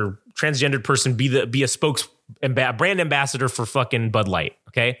or transgendered person be a brand ambassador for fucking Bud Light.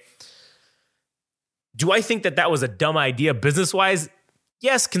 Okay. Do I think that was a dumb idea business-wise?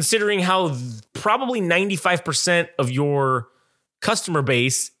 Yes, considering how probably 95% of your customer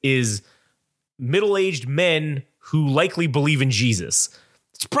base is middle-aged men who likely believe in Jesus.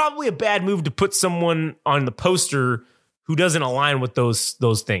 It's probably a bad move to put someone on the poster who doesn't align with those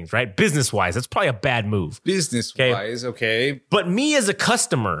things, right? Business-wise, that's probably a bad move. Business-wise, okay. But me as a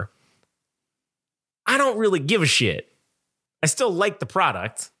customer, I don't really give a shit. I still like the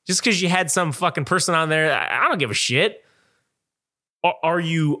product. Just because you had some fucking person on there, I don't give a shit. Are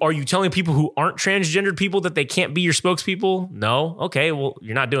you telling people who aren't transgendered people that they can't be your spokespeople? No. Okay, well,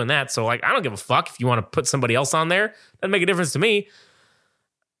 you're not doing that. So, like, I don't give a fuck if you want to put somebody else on there. Doesn't make a difference to me.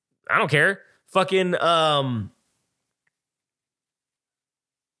 I don't care. Fucking,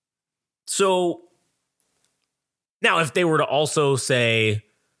 so now if they were to also say,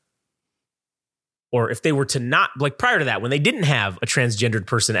 or if they were to not, like prior to that, when they didn't have a transgendered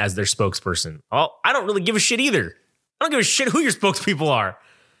person as their spokesperson, well, I don't really give a shit either. I don't give a shit who your spokespeople are.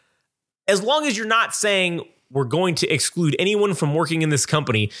 As long as you're not saying we're going to exclude anyone from working in this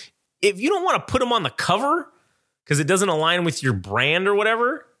company, if you don't want to put them on the cover because it doesn't align with your brand or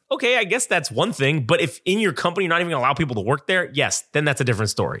whatever, okay, I guess that's one thing. But if in your company you're not even going to allow people to work there, yes, then that's a different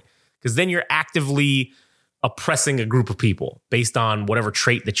story. Because then you're actively oppressing a group of people based on whatever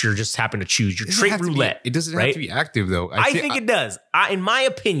trait that you're just happen to choose. Your trait roulette. It doesn't have to be active, though. I think it does. In my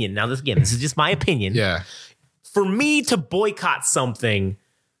opinion, now this is just my opinion. Yeah. For me to boycott something,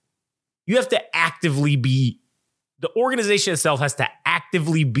 you have to actively be, the organization itself has to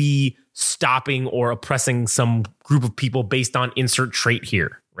actively be stopping or oppressing some group of people based on insert trait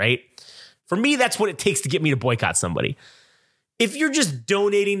here, right? For me, that's what it takes to get me to boycott somebody. If you're just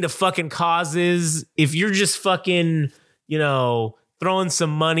donating to fucking causes, if you're just fucking, throwing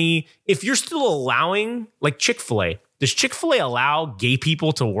some money, if you're still allowing, like Chick-fil-A, does Chick-fil-A allow gay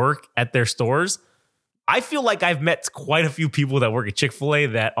people to work at their stores? I feel like I've met quite a few people that work at Chick-fil-A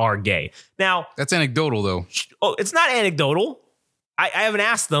that are gay. Now, that's anecdotal, though. Oh, it's not anecdotal. I haven't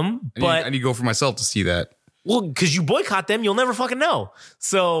asked them, but I need to go for myself to see that. Well, because you boycott them, you'll never fucking know.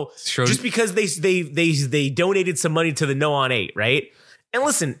 So just because they donated some money to the No on 8, right? And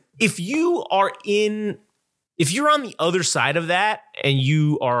listen, if you're on the other side of that and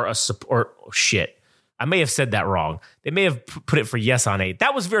you are a support, shit, I may have said that wrong. They may have put it for Yes on 8.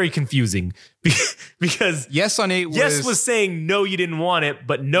 That was very confusing because Yes on 8 was, Yes was saying no, you didn't want it,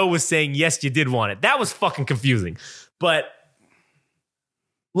 but no was saying yes, you did want it. That was fucking confusing. But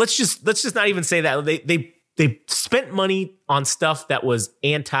let's just not even say that. They spent money on stuff that was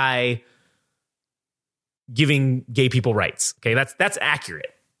anti giving gay people rights. Okay, that's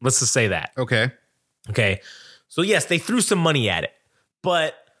accurate. Let's just say that. Okay. So yes, they threw some money at it.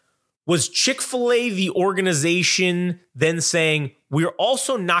 But was Chick-fil-A the organization then saying, we're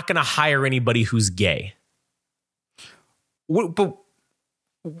also not going to hire anybody who's gay? But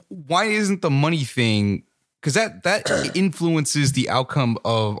why isn't the money thing? Because that influences the outcome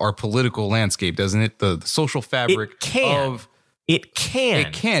of our political landscape, doesn't it? The social fabric It can. It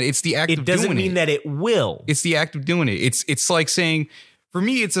can. It's the act of doing it. It doesn't mean that it will. It's the act of doing it. It's like saying, for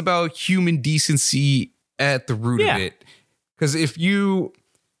me, it's about human decency at the root of it. Because if you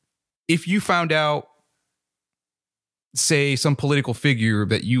found out, say, some political figure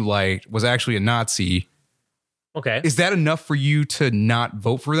that you liked was actually a Nazi, okay, is that enough for you to not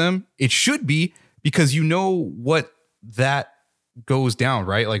vote for them? It should be, because you know what that goes down,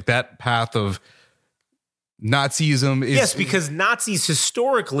 right? Like that path of Nazism is... Yes, because Nazis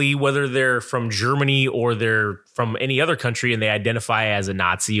historically, whether they're from Germany or they're from any other country and they identify as a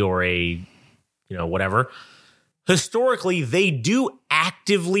Nazi or a, whatever, historically, they do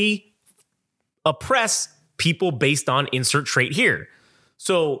actively oppress people based on insert trait here.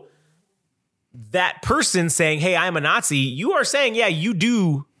 So that person saying, hey, I'm a Nazi, you are saying, yeah, you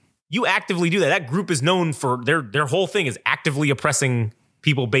do. You actively do that. That group is known for their whole thing is actively oppressing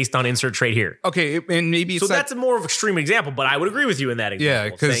people based on insert trait here. Okay, and maybe it's that's a more of an extreme example, but I would agree with you in that example. Yeah,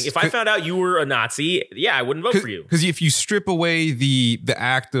 because if I found out you were a Nazi, I wouldn't vote for you. Because if you strip away the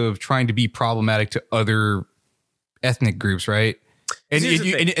act of trying to be problematic to other ethnic groups, right? And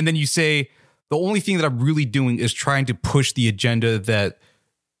then you say the only thing that I'm really doing is trying to push the agenda that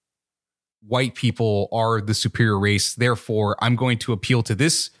white people are the superior race. Therefore, I'm going to appeal to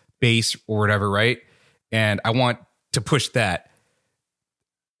this base or whatever, right? And I want to push that.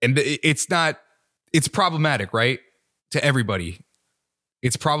 And it's problematic, right? To everybody.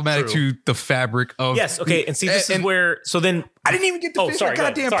 It's problematic to the fabric of... Yes, okay. And see, this is where... So then... I didn't even get to finish my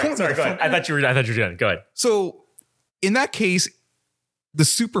goddamn point. Sorry, go ahead. I thought you were done. Go ahead. So in that case, the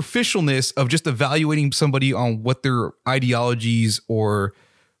superficialness of just evaluating somebody on what their ideologies or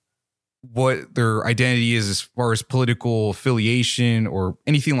what their identity is as far as political affiliation or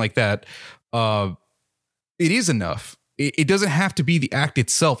anything like that, it is enough. It doesn't have to be the act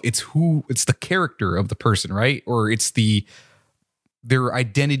itself. It's the character of the person, right? Or it's their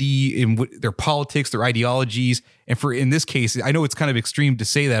identity in their politics, their ideologies. And in this case, I know it's kind of extreme to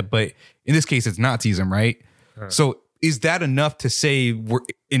say that, but in this case, it's Nazism, right? So is that enough to say we're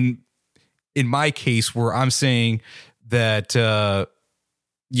in my case where I'm saying that,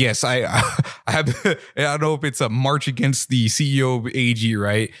 yes, I have, I don't know if it's a march against the CEO of AG,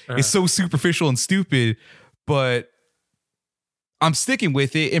 right? It's so superficial and stupid, but I'm sticking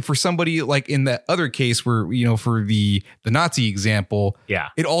with it. And for somebody like in that other case where, for the Nazi example,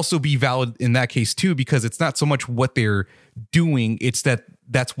 it'd also be valid in that case too, because it's not so much what they're doing, it's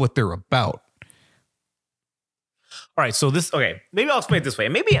that's what they're about. All All right, so maybe I'll explain it this way.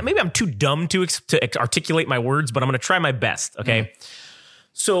 Maybe I'm too dumb to articulate my words, but I'm going to try my best, okay?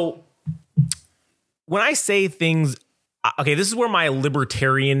 So when I say things, okay, this is where my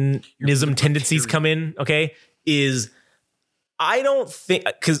libertarianism tendencies come in, okay? Is I don't think,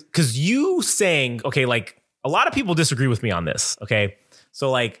 because you saying, okay, like a lot of people disagree with me on this, okay? So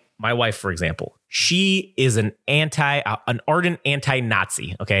like my wife, for example, she is an ardent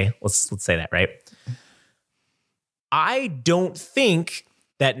anti-Nazi, okay? Let's say that, right? I don't think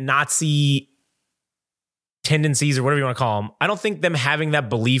that Nazi tendencies or whatever you want to call them, I don't think them having that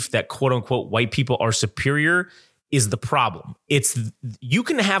belief that quote unquote white people are superior is the problem. It's you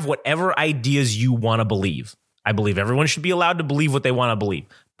can have whatever ideas you want to believe. I believe everyone should be allowed to believe what they want to believe.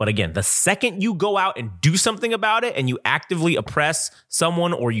 But again, the second you go out and do something about it and you actively oppress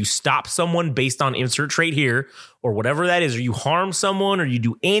someone or you stop someone based on insert trait here or whatever that is, or you harm someone or you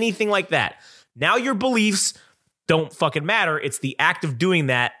do anything like that, now your beliefs don't fucking matter. It's the act of doing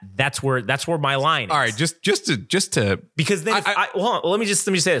that. That's where my line is. All right, just to because then hold on, let me just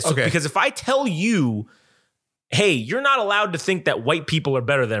say this. Okay. So, because if I tell you, hey, you're not allowed to think that white people are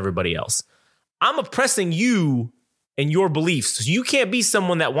better than everybody else, I'm oppressing you and your beliefs. So you can't be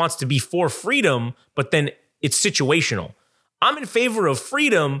someone that wants to be for freedom, but then it's situational. I'm in favor of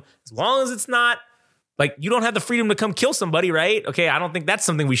freedom as long as it's not like you don't have the freedom to come kill somebody, right? Okay, I don't think that's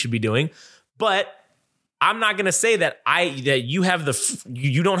something we should be doing, but I'm not going to say that you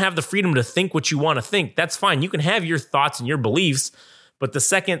don't have the freedom to think what you want to think. That's fine. You can have your thoughts and your beliefs, but the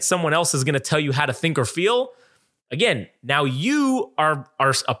second someone else is going to tell you how to think or feel, again, now you are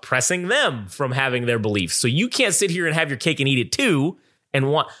oppressing them from having their beliefs. So you can't sit here and have your cake and eat it too and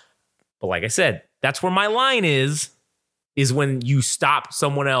want. But like I said, that's where my line is when you stop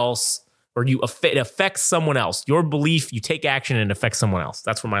someone else or it affects someone else. Your belief, you take action and it affects someone else.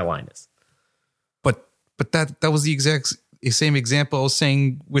 That's where my line is. But that was the same example I was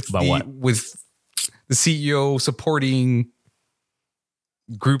saying with the CEO supporting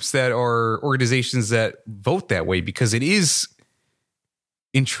groups that are organizations that vote that way because it is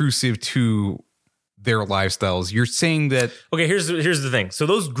intrusive to their lifestyles. You're saying that okay. Here's the thing. So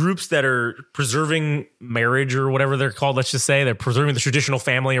those groups that are preserving marriage or whatever they're called, let's just say they're preserving the traditional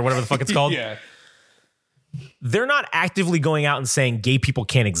family or whatever the fuck it's called. Yeah. They're not actively going out and saying gay people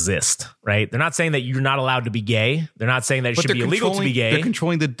can't exist, right? They're not saying that you're not allowed to be gay. They're not saying that it should be illegal to be gay. They're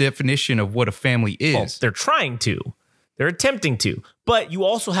controlling the definition of what a family is. Well, they're trying to. They're attempting to. But you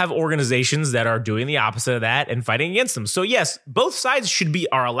also have organizations that are doing the opposite of that and fighting against them. So yes, both sides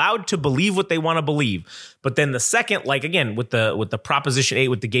are allowed to believe what they want to believe. But then the second, like again, with the Proposition 8,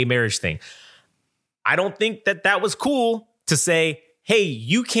 with the gay marriage thing, I don't think that was cool to say, hey,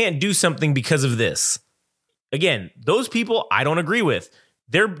 you can't do something because of this. Again, those people I don't agree with.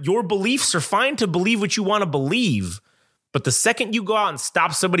 Your beliefs are fine to believe what you want to believe, but the second you go out and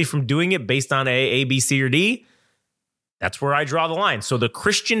stop somebody from doing it based on A, B, C, or D, that's where I draw the line. So the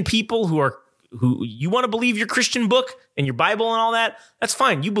Christian people who you want to believe your Christian book and your Bible and all that, that's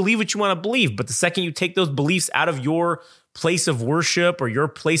fine. You believe what you want to believe, but the second you take those beliefs out of your place of worship or your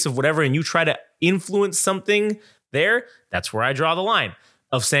place of whatever, and you try to influence something there, that's where I draw the line.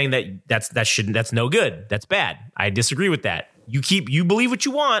 Of saying that's no good. That's bad. I disagree with that. You believe what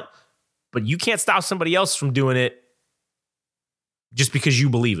you want, but you can't stop somebody else from doing it just because you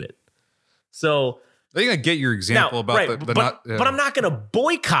believe it. So I think I get your example about right, but I'm not going to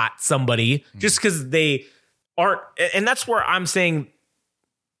boycott somebody just because they aren't. And that's where I'm saying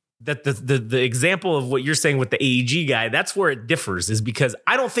that the example of what you're saying with the AEG guy, that's where it differs, is because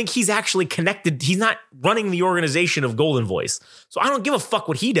I don't think he's actually connected. He's not running the organization of Golden Voice. So I don't give a fuck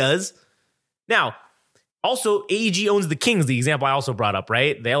what he does. Now, also, AEG owns the Kings, the example I also brought up,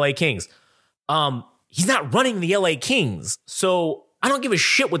 right? The LA Kings. He's not running the LA Kings. So I don't give a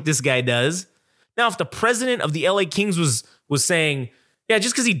shit what this guy does. Now, if the president of the LA Kings was saying, yeah,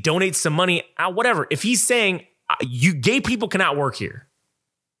 just because he donates some money, whatever. If he's saying, you gay people cannot work here,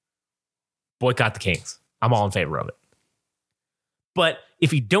 boycott the Kings. I'm all in favor of it. But if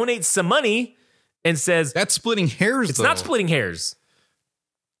he donates some money and says... That's splitting hairs, It's not splitting hairs.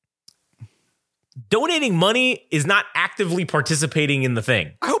 Donating money is not actively participating in the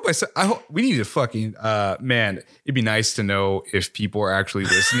thing. I hope we need to fucking... man, it'd be nice to know if people are actually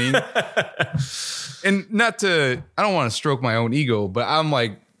listening. And not to... I don't want to stroke my own ego, but I'm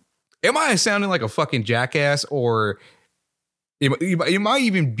like, am I sounding like a fucking jackass, or... Am I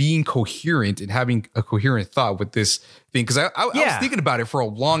even being coherent and having a coherent thought with this thing? Because I was thinking about it for a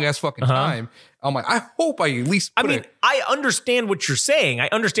long ass fucking time. I'm like, I hope I at least. I understand what you're saying. I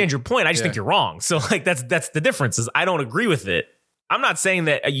understand your point. I just think you're wrong. So like that's the difference. Is I don't agree with it. I'm not saying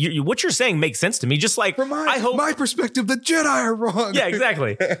that what you're saying makes sense to me. Just like From I hope my perspective, the Jedi are wrong. Yeah,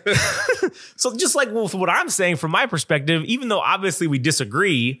 exactly. So just like with what I'm saying from my perspective, even though obviously we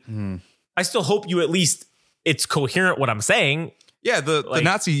disagree, I still hope you at least it's coherent what I'm saying. Yeah, the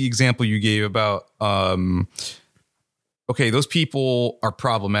Nazi example you gave about okay, those people are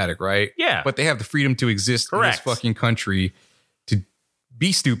problematic, right? Yeah. But they have the freedom to exist in this fucking country to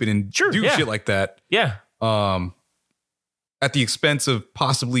be stupid and do shit like that. Yeah. At the expense of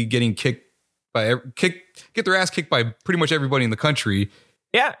possibly getting get their ass kicked by pretty much everybody in the country.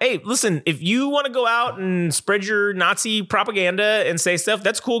 Yeah. Hey, listen, if you want to go out and spread your Nazi propaganda and say stuff,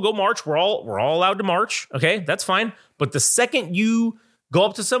 that's cool. Go march. We're all allowed to march. Okay, that's fine. But the second you go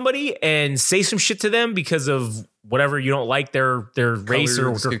up to somebody and say some shit to them because of whatever you don't like their race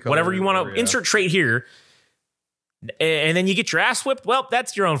or whatever you want to insert trait here, and then you get your ass whipped, well,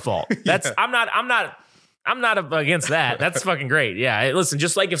 that's your own fault. That's I'm not against that. That's fucking great. Yeah. Listen,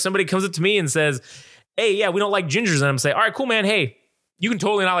 just like if somebody comes up to me and says, hey, yeah, we don't like gingers, and I'm saying, all right, cool, man. Hey, you can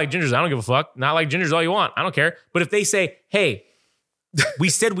totally not like gingers. I don't give a fuck. Not like gingers all you want. I don't care. But if they say, hey, we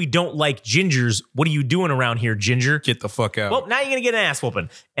said we don't like gingers. What are you doing around here, ginger? Get the fuck out. Well, now you're gonna get an ass whooping,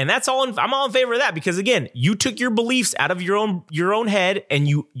 and that's all. I'm all in favor of that because again, you took your beliefs out of your own head, and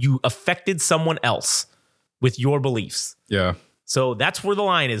you affected someone else with your beliefs. Yeah. So that's where the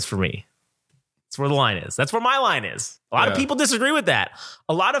line is for me. That's where the line is. That's where my line is. A lot of people disagree with that.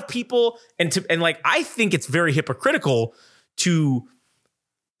 A lot of people, and like I think it's very hypocritical to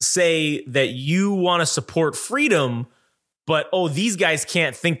say that you want to support freedom, but these guys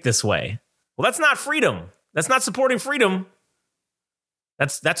can't think this way. Well, that's not freedom. That's not supporting freedom.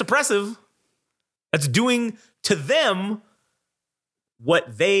 That's oppressive. That's doing to them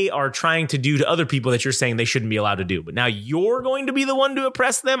what they are trying to do to other people that you're saying they shouldn't be allowed to do. But now you're going to be the one to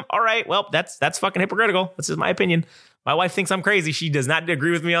oppress them. All right, well, that's fucking hypocritical. That's just my opinion. My wife thinks I'm crazy. She does not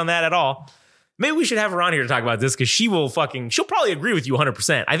agree with me on that at all. Maybe we should have her on here to talk about this because she'll probably agree with you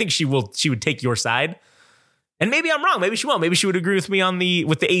 100%. I think she would take your side. And maybe I'm wrong. Maybe she won't. Maybe she would agree with me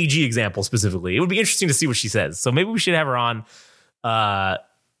with the AG example specifically. It would be interesting to see what she says. So maybe we should have her on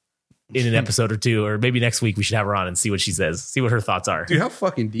in an episode or two, or maybe next week we should have her on and see what she says, see what her thoughts are. Dude, how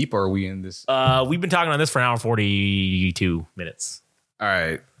fucking deep are we in this? We've been talking on this for an hour and 42 minutes. All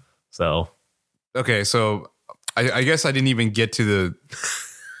right. So. Okay, so I guess I didn't even get to the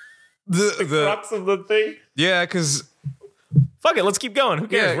crux of the thing. Yeah, because fuck it, let's keep going. Who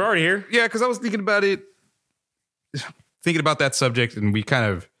cares? We're already here. Yeah, because I was thinking about that subject, and we kind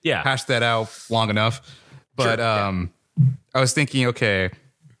of hashed that out long enough. But I was thinking, okay,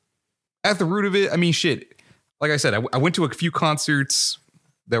 at the root of it, I mean, shit. Like I said, I went to a few concerts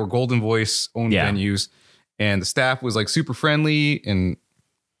that were Golden Voice owned venues, and the staff was like super friendly. And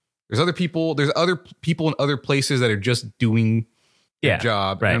there's other people in other places that are just doing their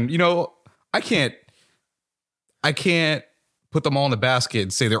job. Right. And I can't put them all in the basket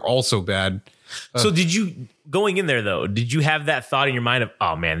and say they're also bad. So did you, going in there though, did you have that thought in your mind of,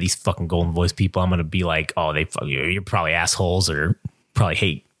 oh man, these fucking Golden Voice people, I'm going to be like, oh, you're probably assholes or probably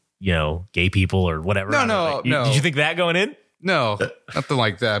hate, gay people or whatever. No. Did you think that going in? No, nothing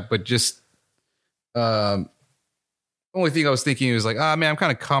like that. But just, only thing I was thinking was like, man, I'm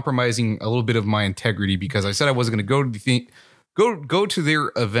kind of compromising a little bit of my integrity because I said I wasn't going to go to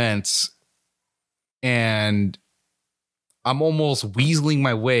their events, and I'm almost weaseling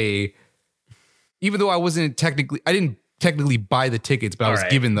my way, even though I didn't technically buy the tickets, but I was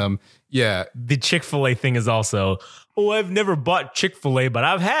giving them. Yeah. The Chick-fil-A thing is also, I've never bought Chick-fil-A, but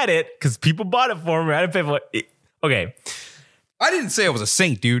I've had it because people bought it for me. I didn't pay for it. Okay. I didn't say I was a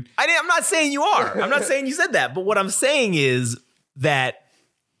saint, dude. I'm not saying you are. I'm not saying you said that. But what I'm saying is that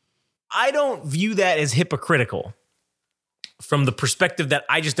I don't view that as hypocritical from the perspective that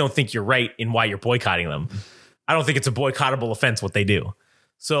I just don't think you're right in why you're boycotting them. I don't think it's a boycottable offense what they do.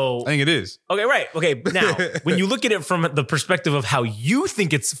 So I think it is. Okay, right. Okay, now when you look at it from the perspective of how you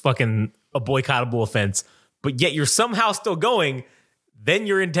think it's fucking a boycottable offense, but yet you're somehow still going, then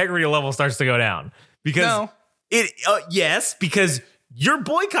your integrity level starts to go down. Because yes, because you're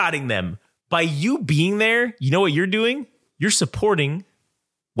boycotting them. By you being there, you know what you're doing? You're supporting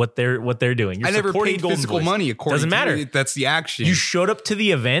what they're doing. You're I never paid physical money according Doesn't matter. To that's the action. You showed up to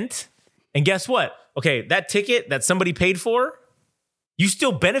the event, and guess what? Okay, that ticket that somebody paid for, you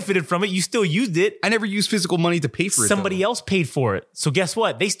still benefited from it. You still used it. I never used physical money to pay for it. Somebody else paid for it. So guess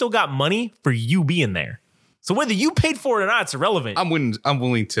what? They still got money for you being there. So whether you paid for it or not, it's irrelevant. I'm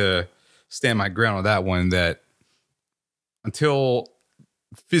willing to stand my ground on that one, that until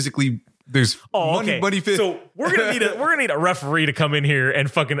physically there's money. So we're gonna need a referee to come in here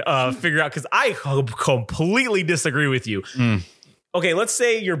and fucking figure out, because I completely disagree with you. okay, let's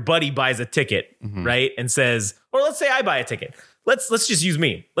say your buddy buys a ticket, right? And says, or let's say I buy a ticket. Let's just use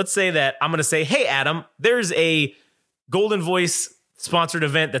me. Let's say that I'm going to say, hey, Adam, there's a Golden Voice sponsored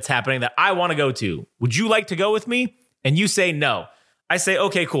event that's happening that I want to go to. Would you like to go with me? And you say no. I say,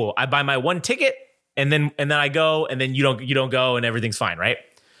 okay, cool. I buy my one ticket and then I go, and then you don't go, and everything's fine, right?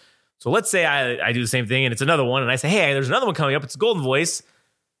 So let's say I do the same thing and it's another one, and I say, hey, there's another one coming up. It's Golden Voice.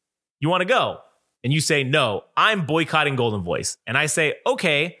 You want to go? And you say, no, I'm boycotting Golden Voice. And I say,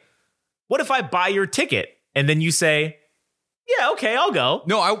 okay, what if I buy your ticket? And then you say, yeah, okay, I'll go.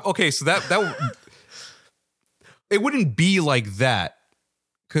 No, okay, so that it wouldn't be like that,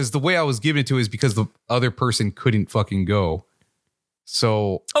 because the way I was giving it to is because the other person couldn't fucking go.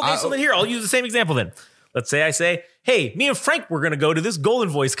 So okay, so then here, I'll use the same example then. Let's say I say, hey, me and Frank, we're going to go to this Golden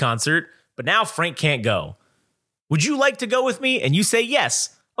Voice concert, but now Frank can't go. Would you like to go with me? And you say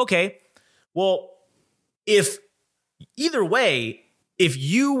yes. Okay, well, if either way, if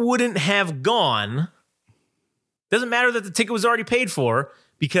you wouldn't have gone, doesn't matter that the ticket was already paid for,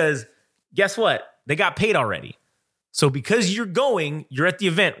 because guess what? They got paid already. So because you're going, you're at the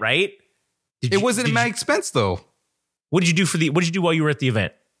event, right? It wasn't at my expense though. What did you do while you were at the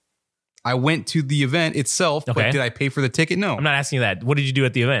event? I went to the event itself, Okay. but did I pay for the ticket? No. I'm not asking you that. What did you do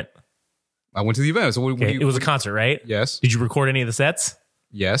at the event? I went to the event. So Okay, it was a concert, right? Yes. Did you record any of the sets?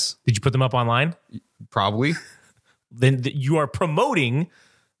 Yes. Did you put them up online? Probably. Then you are promoting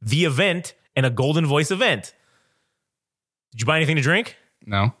the event and a Golden Voice event. Did you buy anything to drink?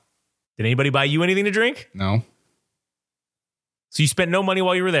 No. Did anybody buy you anything to drink? No. So you spent no money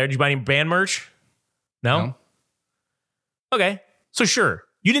while you were there. Did you buy any band merch? No? Okay. So sure,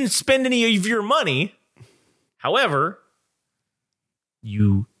 you didn't spend any of your money. However,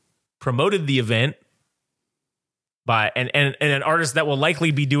 you promoted the event by and an artist that will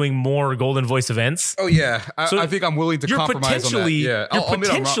likely be doing more Golden Voice events. Oh yeah. So I think I'm willing to compromise on that. Yeah.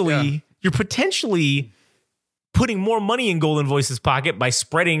 You're potentially putting more money in Golden Voice's pocket by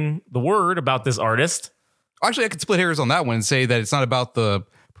spreading the word about this artist. Actually, I could split hairs on that one and say that it's not about the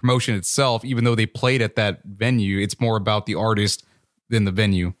promotion itself, even though they played at that venue. It's more about the artist than the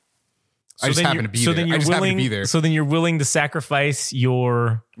venue. I just happen to be there. I just happen to be there. So then you're willing to sacrifice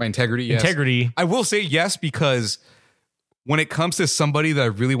My integrity. Yes. integrity. I will say yes, because when it comes to somebody that I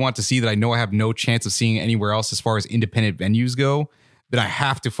really want to see that I know I have no chance of seeing anywhere else as far as independent venues go, then I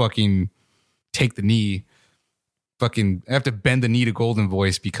have to fucking take the knee. I have to bend the knee to Golden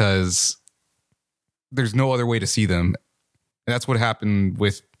Voice because there's no other way to see them. And that's what happened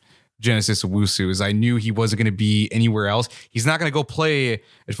with Genesis Owusu, is I knew he wasn't going to be anywhere else. He's not going to go play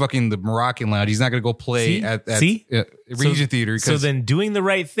at fucking the Moroccan Lounge. He's not going to go play at Regent Theater. So then doing the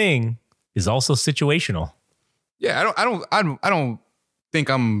right thing is also situational. Yeah, I don't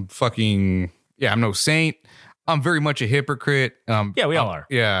think I'm fucking. Yeah, I'm no saint. I'm very much a hypocrite. Yeah, we all are.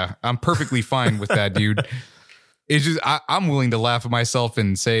 Yeah, I'm perfectly fine with that, dude. It's just I'm willing to laugh at myself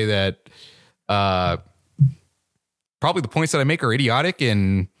and say that probably the points that I make are idiotic,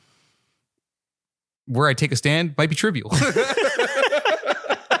 and where I take a stand might be trivial.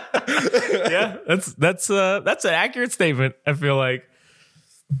 Yeah, that's an accurate statement, I feel like.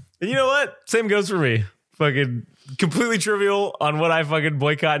 And you know what? Same goes for me. Fucking completely trivial on what I fucking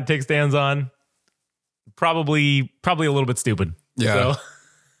boycott and take stands on. Probably a little bit stupid. Yeah. So.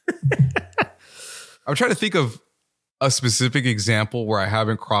 I'm trying to think of a specific example where I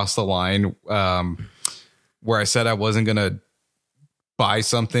haven't crossed the line, where I said I wasn't going to buy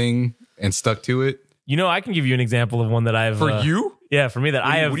something and stuck to it. You know, I can give you an example of one that I've... For you? Yeah, for me that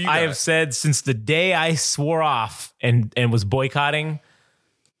I have said since the day I swore off and was boycotting,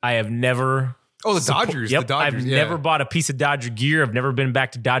 I have never... Oh, the Dodgers. Yep, the Dodgers. I've never bought a piece of Dodger gear. I've never been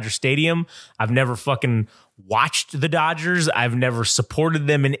back to Dodger Stadium. I've never fucking watched the Dodgers. I've never supported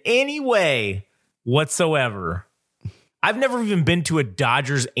them in any way whatsoever. I've never even been to a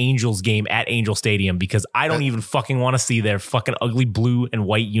Dodgers Angels game at Angel Stadium because I don't even fucking want to see their fucking ugly blue and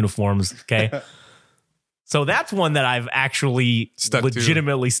white uniforms. Okay. So that's one that I've actually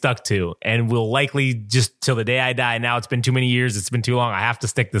legitimately stuck to and will likely just till the day I die. Now it's been too many years. It's been too long. I have to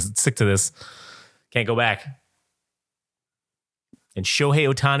stick to this. Can't go back. And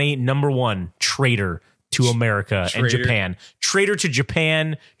Shohei Ohtani, number one, traitor to America and Japan. Traitor to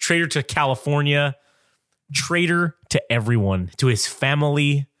Japan, traitor to California, traitor to everyone, to his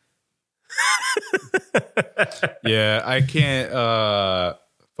family. Yeah, I can't.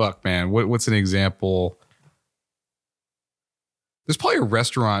 Fuck, man. What's an example? There's probably a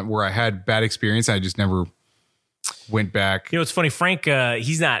restaurant where I had bad experience. I just never went back. You know, it's funny. Frank,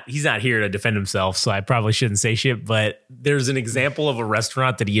 he's not here to defend himself, so I probably shouldn't say shit. But there's an example of a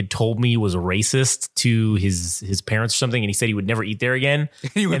restaurant that he had told me was racist to his parents or something, and he said he would never eat there again.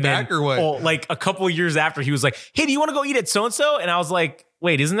 He went back or what? Well, like a couple of years after, he was like, "Hey, do you want to go eat at so and so?" And I was like,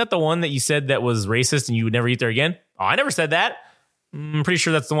 "Wait, isn't that the one that you said that was racist and you would never eat there again?" "Oh, I never said that." "I'm pretty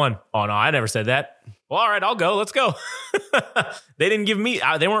sure that's the one." "Oh no, I never said that." "Well, all right, I'll go. Let's go." They didn't give me.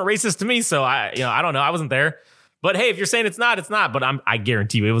 They weren't racist to me, so I don't know. I wasn't there. But hey, if you're saying it's not, it's not. But I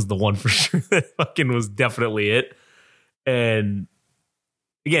guarantee you, it was the one for sure that fucking was definitely it. And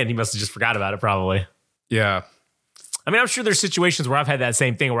again, he must have just forgot about it, probably. Yeah. I mean, I'm sure there's situations where I've had that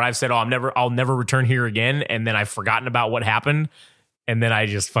same thing where I've said, "Oh, I'll never return here again," and then I've forgotten about what happened, and then I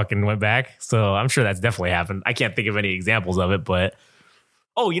just fucking went back. So I'm sure that's definitely happened. I can't think of any examples of it, but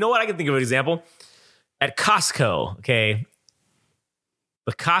you know what? I can think of an example at Costco. Okay,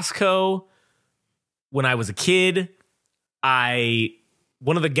 the Costco. When I was a kid,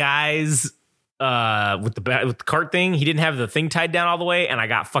 one of the guys with the cart thing, he didn't have the thing tied down all the way, and I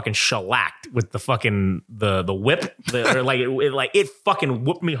got fucking shellacked with the fucking the whip. It fucking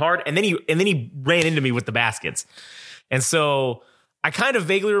whooped me hard, and then he ran into me with the baskets, and so I kind of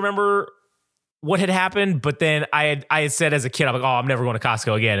vaguely remember what had happened, but then I had said as a kid, I'm like, "Oh, I'm never going to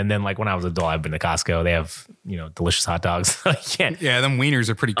Costco again." And then like when I was an adult, I've been to Costco. They have delicious hot dogs. I can't. Yeah, them wieners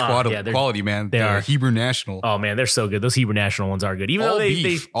are pretty quality, man. They are Hebrew National. Oh man, they're so good. Those Hebrew National ones are good. Even though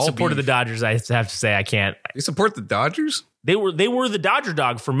they supported the Dodgers, I have to say I can't. They support the Dodgers? They were the Dodger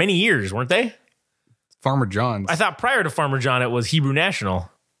dog for many years, weren't they? Farmer John's. I thought prior to Farmer John, it was Hebrew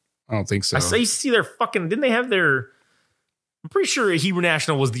National. I don't think so. I used to see their fucking. Didn't they have their? I'm pretty sure Hebrew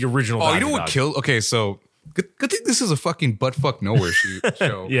National was the original. Dodger you know what dog. killed? Okay, so good thing this is a fucking buttfuck nowhere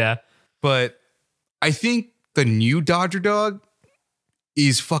show. Yeah, but I think the new Dodger dog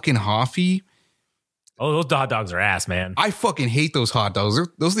is fucking Hoffy. Oh, those hot dogs are ass, man. I fucking hate those hot dogs.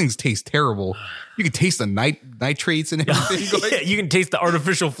 Those things taste terrible. You can taste the nitrates and everything. Yeah, you can taste the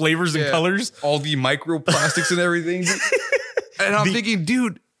artificial flavors and colors. All the microplastics and everything. And I'm thinking,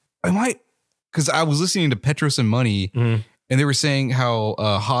 dude, because I was listening to Petros and Money, and they were saying how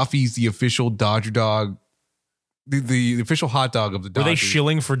Hoffy's the official Dodger dog, the official hot dog of the Dodgers. Were they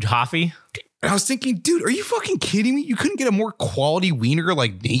shilling for Hoffy? And I was thinking, dude, are you fucking kidding me? You couldn't get a more quality wiener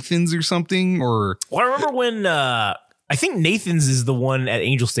like Nathan's or something? Or I remember when I think Nathan's is the one at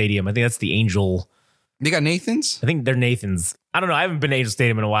Angel Stadium. I think that's the Angel. They got Nathan's? I think they're Nathan's. I don't know. I haven't been to Angel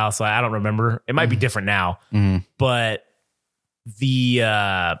Stadium in a while, so I don't remember. It might be different now. But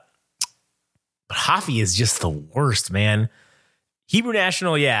Hoffy is just the worst, man. Hebrew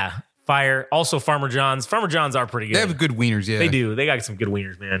National, yeah. Fire. Also Farmer John's. Farmer John's are pretty good. They have good wieners, yeah. They do. They got some good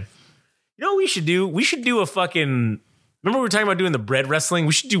wieners, man. You know what we should do? We should do a fucking... Remember we were talking about doing the bread wrestling?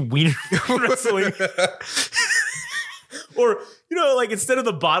 We should do wiener wrestling. Or, like instead of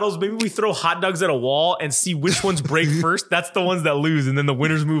the bottles, maybe we throw hot dogs at a wall and see which ones break first. That's the ones that lose, and then the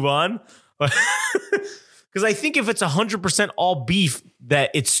winners move on. Because I think if it's 100% all beef, that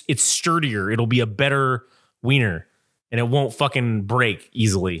it's sturdier. It'll be a better wiener. And it won't fucking break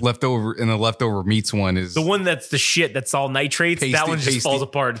easily. The leftover meats one is the one that's the shit that's all nitrates. That one just falls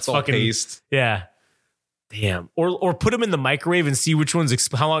apart. It's fucking paste. Yeah. Damn. Or put them in the microwave and see which one's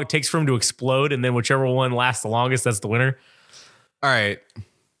how long it takes for them to explode, and then whichever one lasts the longest, that's the winner. All right.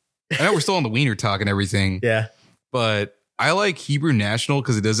 I know we're still on the wiener talk and everything. Yeah. But I like Hebrew National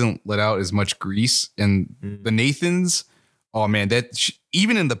because it doesn't let out as much grease, and the Nathan's. Oh man,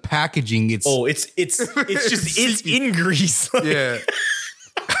 even in the packaging, it's it's in grease. Yeah.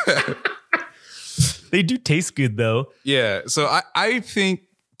 They do taste good though. Yeah. So I think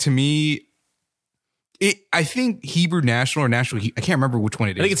to me, I think Hebrew National or National, I can't remember which one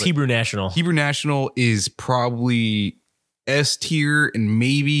it is. I think it's Hebrew National. Hebrew National is probably S tier and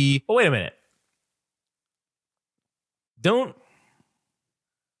maybe. Oh, wait a minute.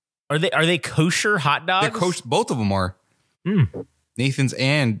 Are they kosher hot dogs? They're kosher. Both of them are. Nathan's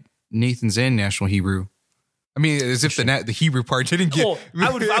and National Hebrew. I mean, as if the Hebrew part didn't get.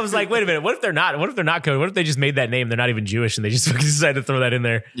 I was like, wait a minute. What if they're not? What if they're not kosher? What if they just made that name? They're not even Jewish, and they just decided to throw that in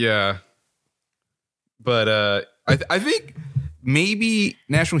there. Yeah. But I think maybe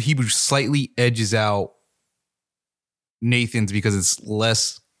National Hebrew slightly edges out Nathan's because it's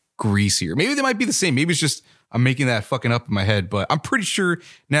less greasier. Maybe they might be the same. Maybe it's just I'm making that fucking up in my head, but I'm pretty sure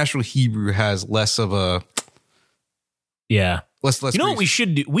National Hebrew has less of a. Yeah. Less you know what we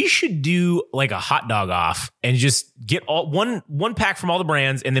should do? We should do like a hot dog off and just get one pack from all the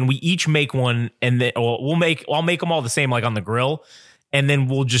brands, and then we each make one, and then I'll make them all the same, like on the grill, and then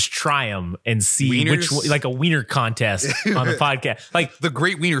we'll just try them and see Wieners? which one, like a wiener contest on the podcast. Like The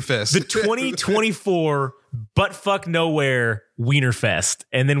Great Wiener Fest. the 2024 buttfuck nowhere wiener fest.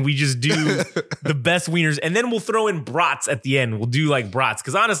 And then we just do the best wieners. And then we'll throw in brats at the end. We'll do like brats.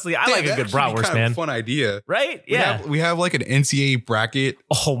 Cause honestly, I like a good bratwurst, man. Fun idea. Right? Yeah. We have like an NCAA bracket.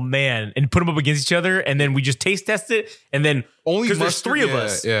 Oh man. And put them up against each other. And then we just taste test it. And then Only because there's mustard, three of yeah,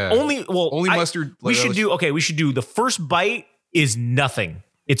 us. yeah. Only mustard. We should do the first bite is nothing.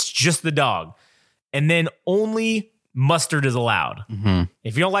 It's just the dog. And then only mustard is allowed. Mm-hmm.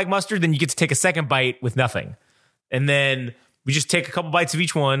 If you don't like mustard, then you get to take a second bite with nothing. And then we just take a couple bites of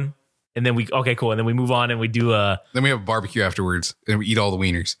each one. And then okay, cool. And then we move on and we do Then we have a barbecue afterwards and we eat all the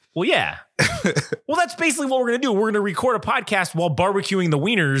wieners. well, yeah. Well, that's basically what we're going to do. We're going to record a podcast while barbecuing the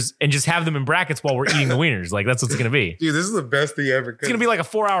wieners and just have them in brackets while we're eating the wieners. Like, that's what's going to be. Dude, this is the best thing ever. It's going to be like a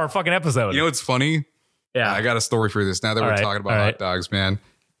 4-hour fucking episode. You know what's funny? Yeah. I got a story for this now that we're talking about hot dogs, man.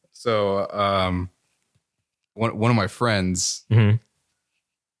 So, one of my friends,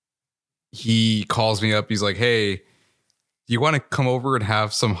 he calls me up. He's like, "Hey, do you want to come over and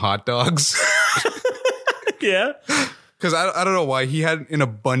have some hot dogs?" Yeah. Because I don't know why he had an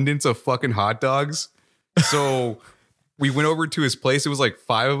abundance of fucking hot dogs. So we went over to his place. It was like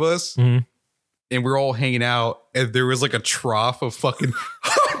 5 of us, and we're all hanging out. And there was like a trough of fucking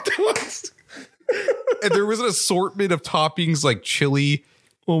hot dogs, and there was an assortment of toppings like chili.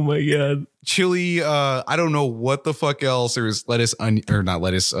 Oh my God. Chili, I don't know what the fuck else. There was lettuce,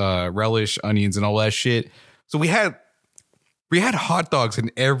 relish, onions, and all that shit. So we had hot dogs in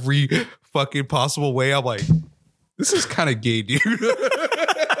every fucking possible way. I'm like, this is kind of gay, dude.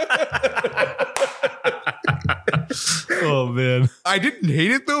 Oh man. I didn't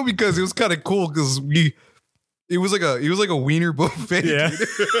hate it though because it was kind of cool because it was like a wiener buffet. Yeah. Dude.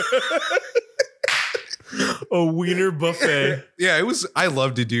 A wiener buffet. Yeah, it was. I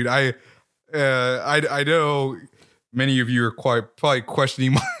loved it, dude. I know many of you are probably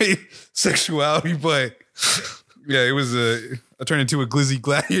questioning my sexuality, but yeah, it was I turned into a glizzy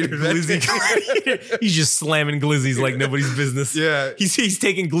gladiator. He's just slamming glizzies like nobody's business. Yeah, he's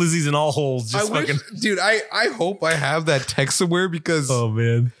taking glizzies in all holes. Just fucking. Dude, I hope I have that text somewhere because Oh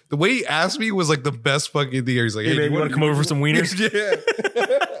man, the way he asked me was like the best fucking thing. He's like, hey, man, you want to come over for some wieners? Yeah.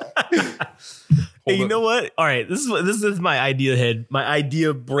 Hey, you know what? All right, this is my idea head. My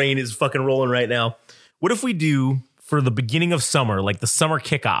idea brain is fucking rolling right now. What if we do for the beginning of summer, like the summer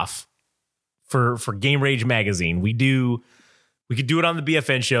kickoff for Game Rage magazine? We could do it on the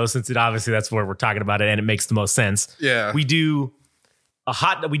BFN show since obviously that's where we're talking about it and it makes the most sense. Yeah. We do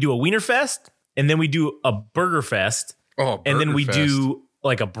a wiener fest and then we do a burger fest. Oh, and then we fest. do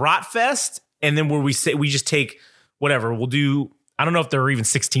like a brat fest and then where we just take whatever. We'll do, I don't know if there are even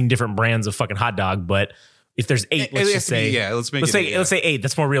 16 different brands of fucking hot dog, but if there's 8, let's just say, let's say 8.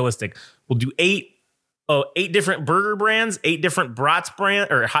 That's more realistic. We'll do 8 different burger brands, 8 different brats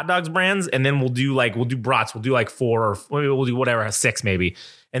brand or hot dogs brands, and then we'll do brats. We'll do like 4 or maybe we'll do whatever, 6 maybe,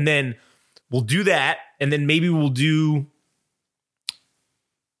 and then we'll do that, and then maybe we'll do,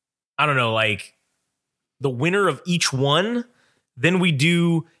 I don't know, like the winner of each one. Then we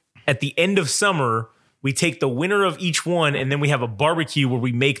do at the end of summer. We take the winner of each one and then we have a barbecue where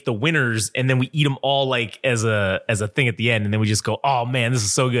we make the winners and then we eat them all like as a thing at the end. And then we just go, oh man, this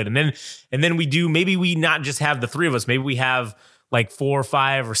is so good. And then we do, maybe we not just have the 3 of us. Maybe we have like 4 or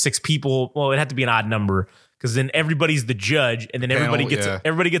 5 or 6 people. Well, it'd have to be an odd number because then everybody's the judge and then everybody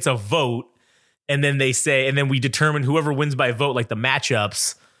gets a vote. And then they say, and then we determine whoever wins by vote, like the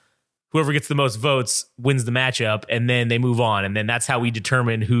matchups, whoever gets the most votes wins the matchup. And then they move on. And then that's how we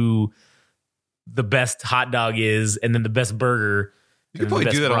determine who the best hot dog is, and then the best burger. You could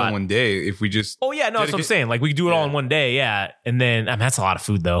probably do that all in one day if we just. Oh yeah, no, that's what I'm saying. Like we could do it all in one day, yeah. And then that's a lot of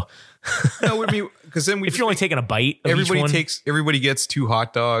food though. No, I mean, because then if you're only taking a bite, of everybody gets 2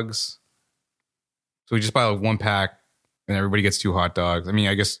 hot dogs. So we just buy like 1 pack, and everybody gets 2 hot dogs. I mean,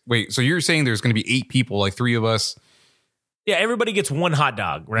 I guess. Wait, so you're saying there's going to be 8 people, like 3 of us? Yeah, everybody gets 1 hot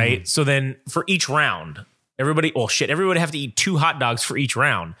dog, right? So then for each round, everybody have to eat 2 hot dogs for each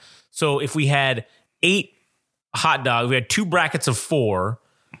round. So if we had 8 hot dogs, we had 2 brackets of 4.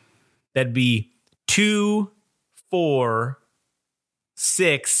 That'd be 2, 4,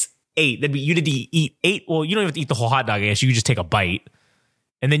 6, 8. That'd be you did eat 8. Well, you don't have to eat the whole hot dog. I guess you could just take a bite,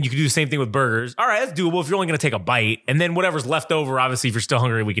 and then you could do the same thing with burgers. All right, that's doable if you're only going to take a bite, and then whatever's left over, obviously, if you're still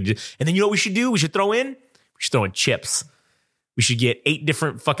hungry, we could do. And then you know what we should do? We should throw in chips. We should get 8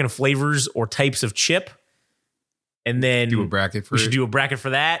 different fucking flavors or types of chip. And then do a bracket for we should do a bracket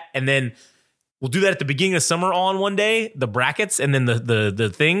for that. And then we'll do that at the beginning of summer all in one day, the brackets and then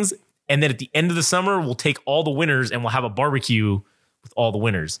the things. And then at the end of the summer, we'll take all the winners and we'll have a barbecue with all the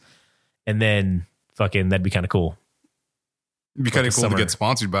winners. And then fucking that'd be kind of cool. It'd be kind of cool to get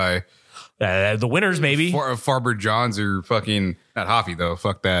sponsored by the winners, maybe. Farber Johns or fucking not Hoffy though.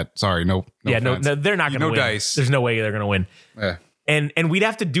 Fuck that. Sorry, no. No, they're not going to win. Dice. There's no way they're going to win. Yeah. And we'd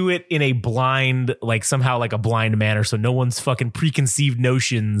have to do it in a blind, like somehow like a blind manner, so no one's fucking preconceived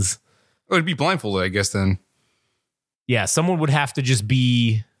notions. Oh, it'd be blindfolded, I guess. Then. Yeah, someone would have to just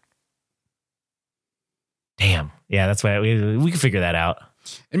be. Damn. Yeah, that's why we can figure that out.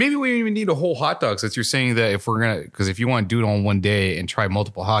 And maybe we don't even need a whole hot dog, since you're saying that because if you want to do it on one day and try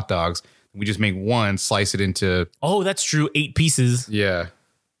multiple hot dogs, we just make one, slice it into. Oh, that's true. 8 pieces. Yeah.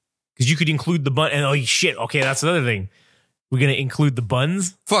 Because you could include the bun. And oh, shit. Okay, that's another thing. We're going to include the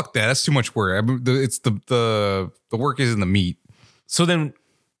buns? Fuck that. That's too much work. I mean, it's the work is in the meat. So then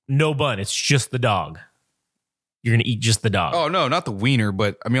no bun. It's just the dog. You're going to eat just the dog. Oh, no, not the wiener.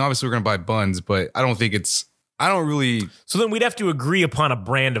 But I mean, obviously we're going to buy buns, but I don't really. So then we'd have to agree upon a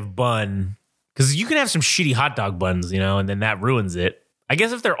brand of bun, because you can have some shitty hot dog buns, and then that ruins it. I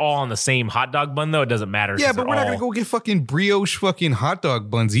guess if they're all on the same hot dog bun, though, it doesn't matter. Yeah, but we're not going to go get fucking brioche fucking hot dog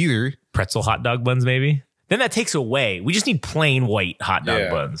buns either. Pretzel hot dog buns, maybe? Then that takes away. We just need plain white hot dog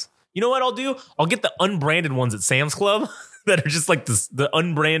buns. You know what I'll do? I'll get the unbranded ones at Sam's Club that are just like the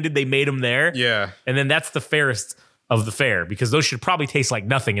unbranded. They made them there. Yeah. And then that's the fairest of the fair, because those should probably taste like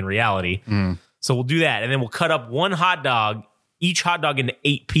nothing in reality. So we'll do that. And then we'll cut up one hot dog, each hot dog into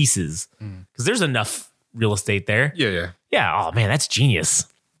 8 pieces, because there's enough real estate there. Yeah. Yeah. Oh, man, that's genius.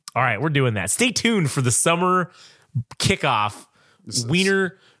 All right, we're doing that. Stay tuned for the summer kickoff.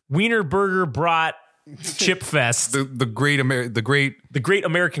 Wiener Burger Brat Chip Fest. the great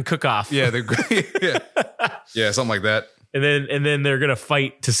American Cook-Off. Yeah, the great yeah, something like that. And then they're gonna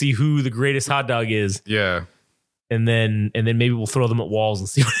fight to see who the greatest hot dog is. Yeah. And then maybe we'll throw them at walls and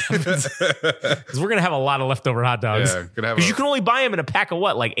see what happens. Because we're gonna have a lot of leftover hot dogs. Yeah, because you can only buy them in a pack of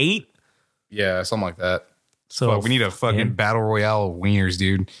what, like 8? Yeah, something like that. So we need a fucking battle royale of wieners,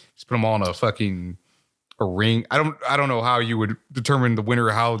 dude. Just put them all in a ring. I don't know how you would determine the winner,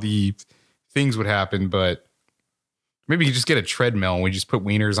 how the things would happen, but maybe you just get a treadmill and we just put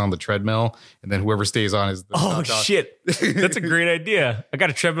wieners on the treadmill, and then whoever stays on is the oh shit. That's a great idea. I got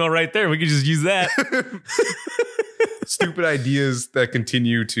a treadmill right there. We could just use that. Stupid ideas that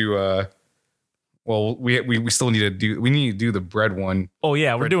continue to well, we still need to do the bread one. Oh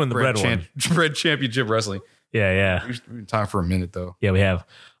yeah, we're doing the bread one. Bread championship wrestling. Yeah. We've been time for a minute though. Yeah, we have.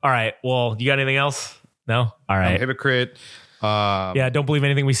 All right. Well, you got anything else? No? All right. I'm a hypocrite. Yeah, don't believe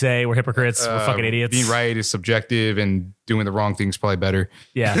anything we say. We're hypocrites. We're fucking idiots. Being right is subjective, and doing the wrong thing is probably better.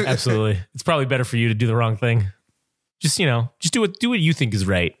 Yeah, absolutely. It's probably better for you to do the wrong thing. Just do what you think is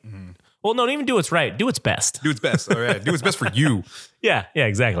right. Mm-hmm. Well, no, don't even do what's right. Do what's best. Do what's best. All right. Do what's best for you. Yeah,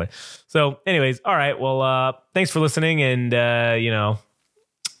 exactly. So, anyways, all right. Well, thanks for listening, and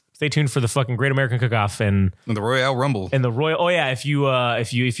stay tuned for the fucking Great American Cook-Off and the Royale Rumble and the Royal. Oh yeah, if you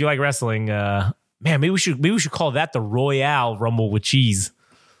like wrestling, man, maybe we should call that the Royale Rumble with cheese.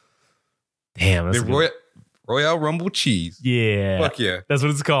 Damn, that's Royale Rumble cheese. Yeah, fuck yeah, that's what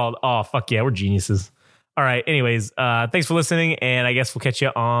it's called. Oh fuck yeah, we're geniuses. All right. Anyways, thanks for listening, and I guess we'll catch you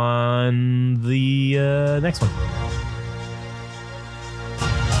on the next one.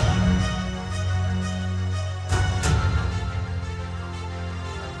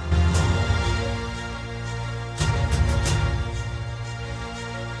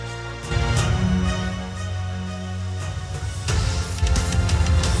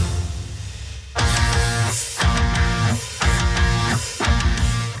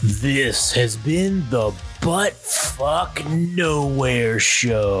 This has been the Butt Fuck Nowhere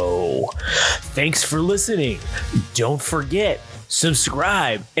Show. Thanks for listening. Don't forget,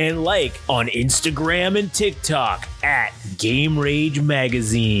 subscribe and like on Instagram and TikTok at Game Rage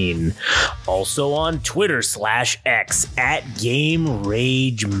Magazine. Also on Twitter/X at Game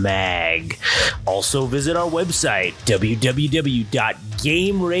Rage Mag. Also visit our website,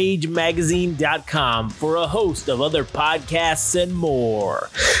 www.GameRageMagazine.com, for a host of other podcasts and more.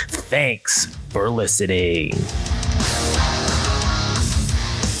 Thanks for listening.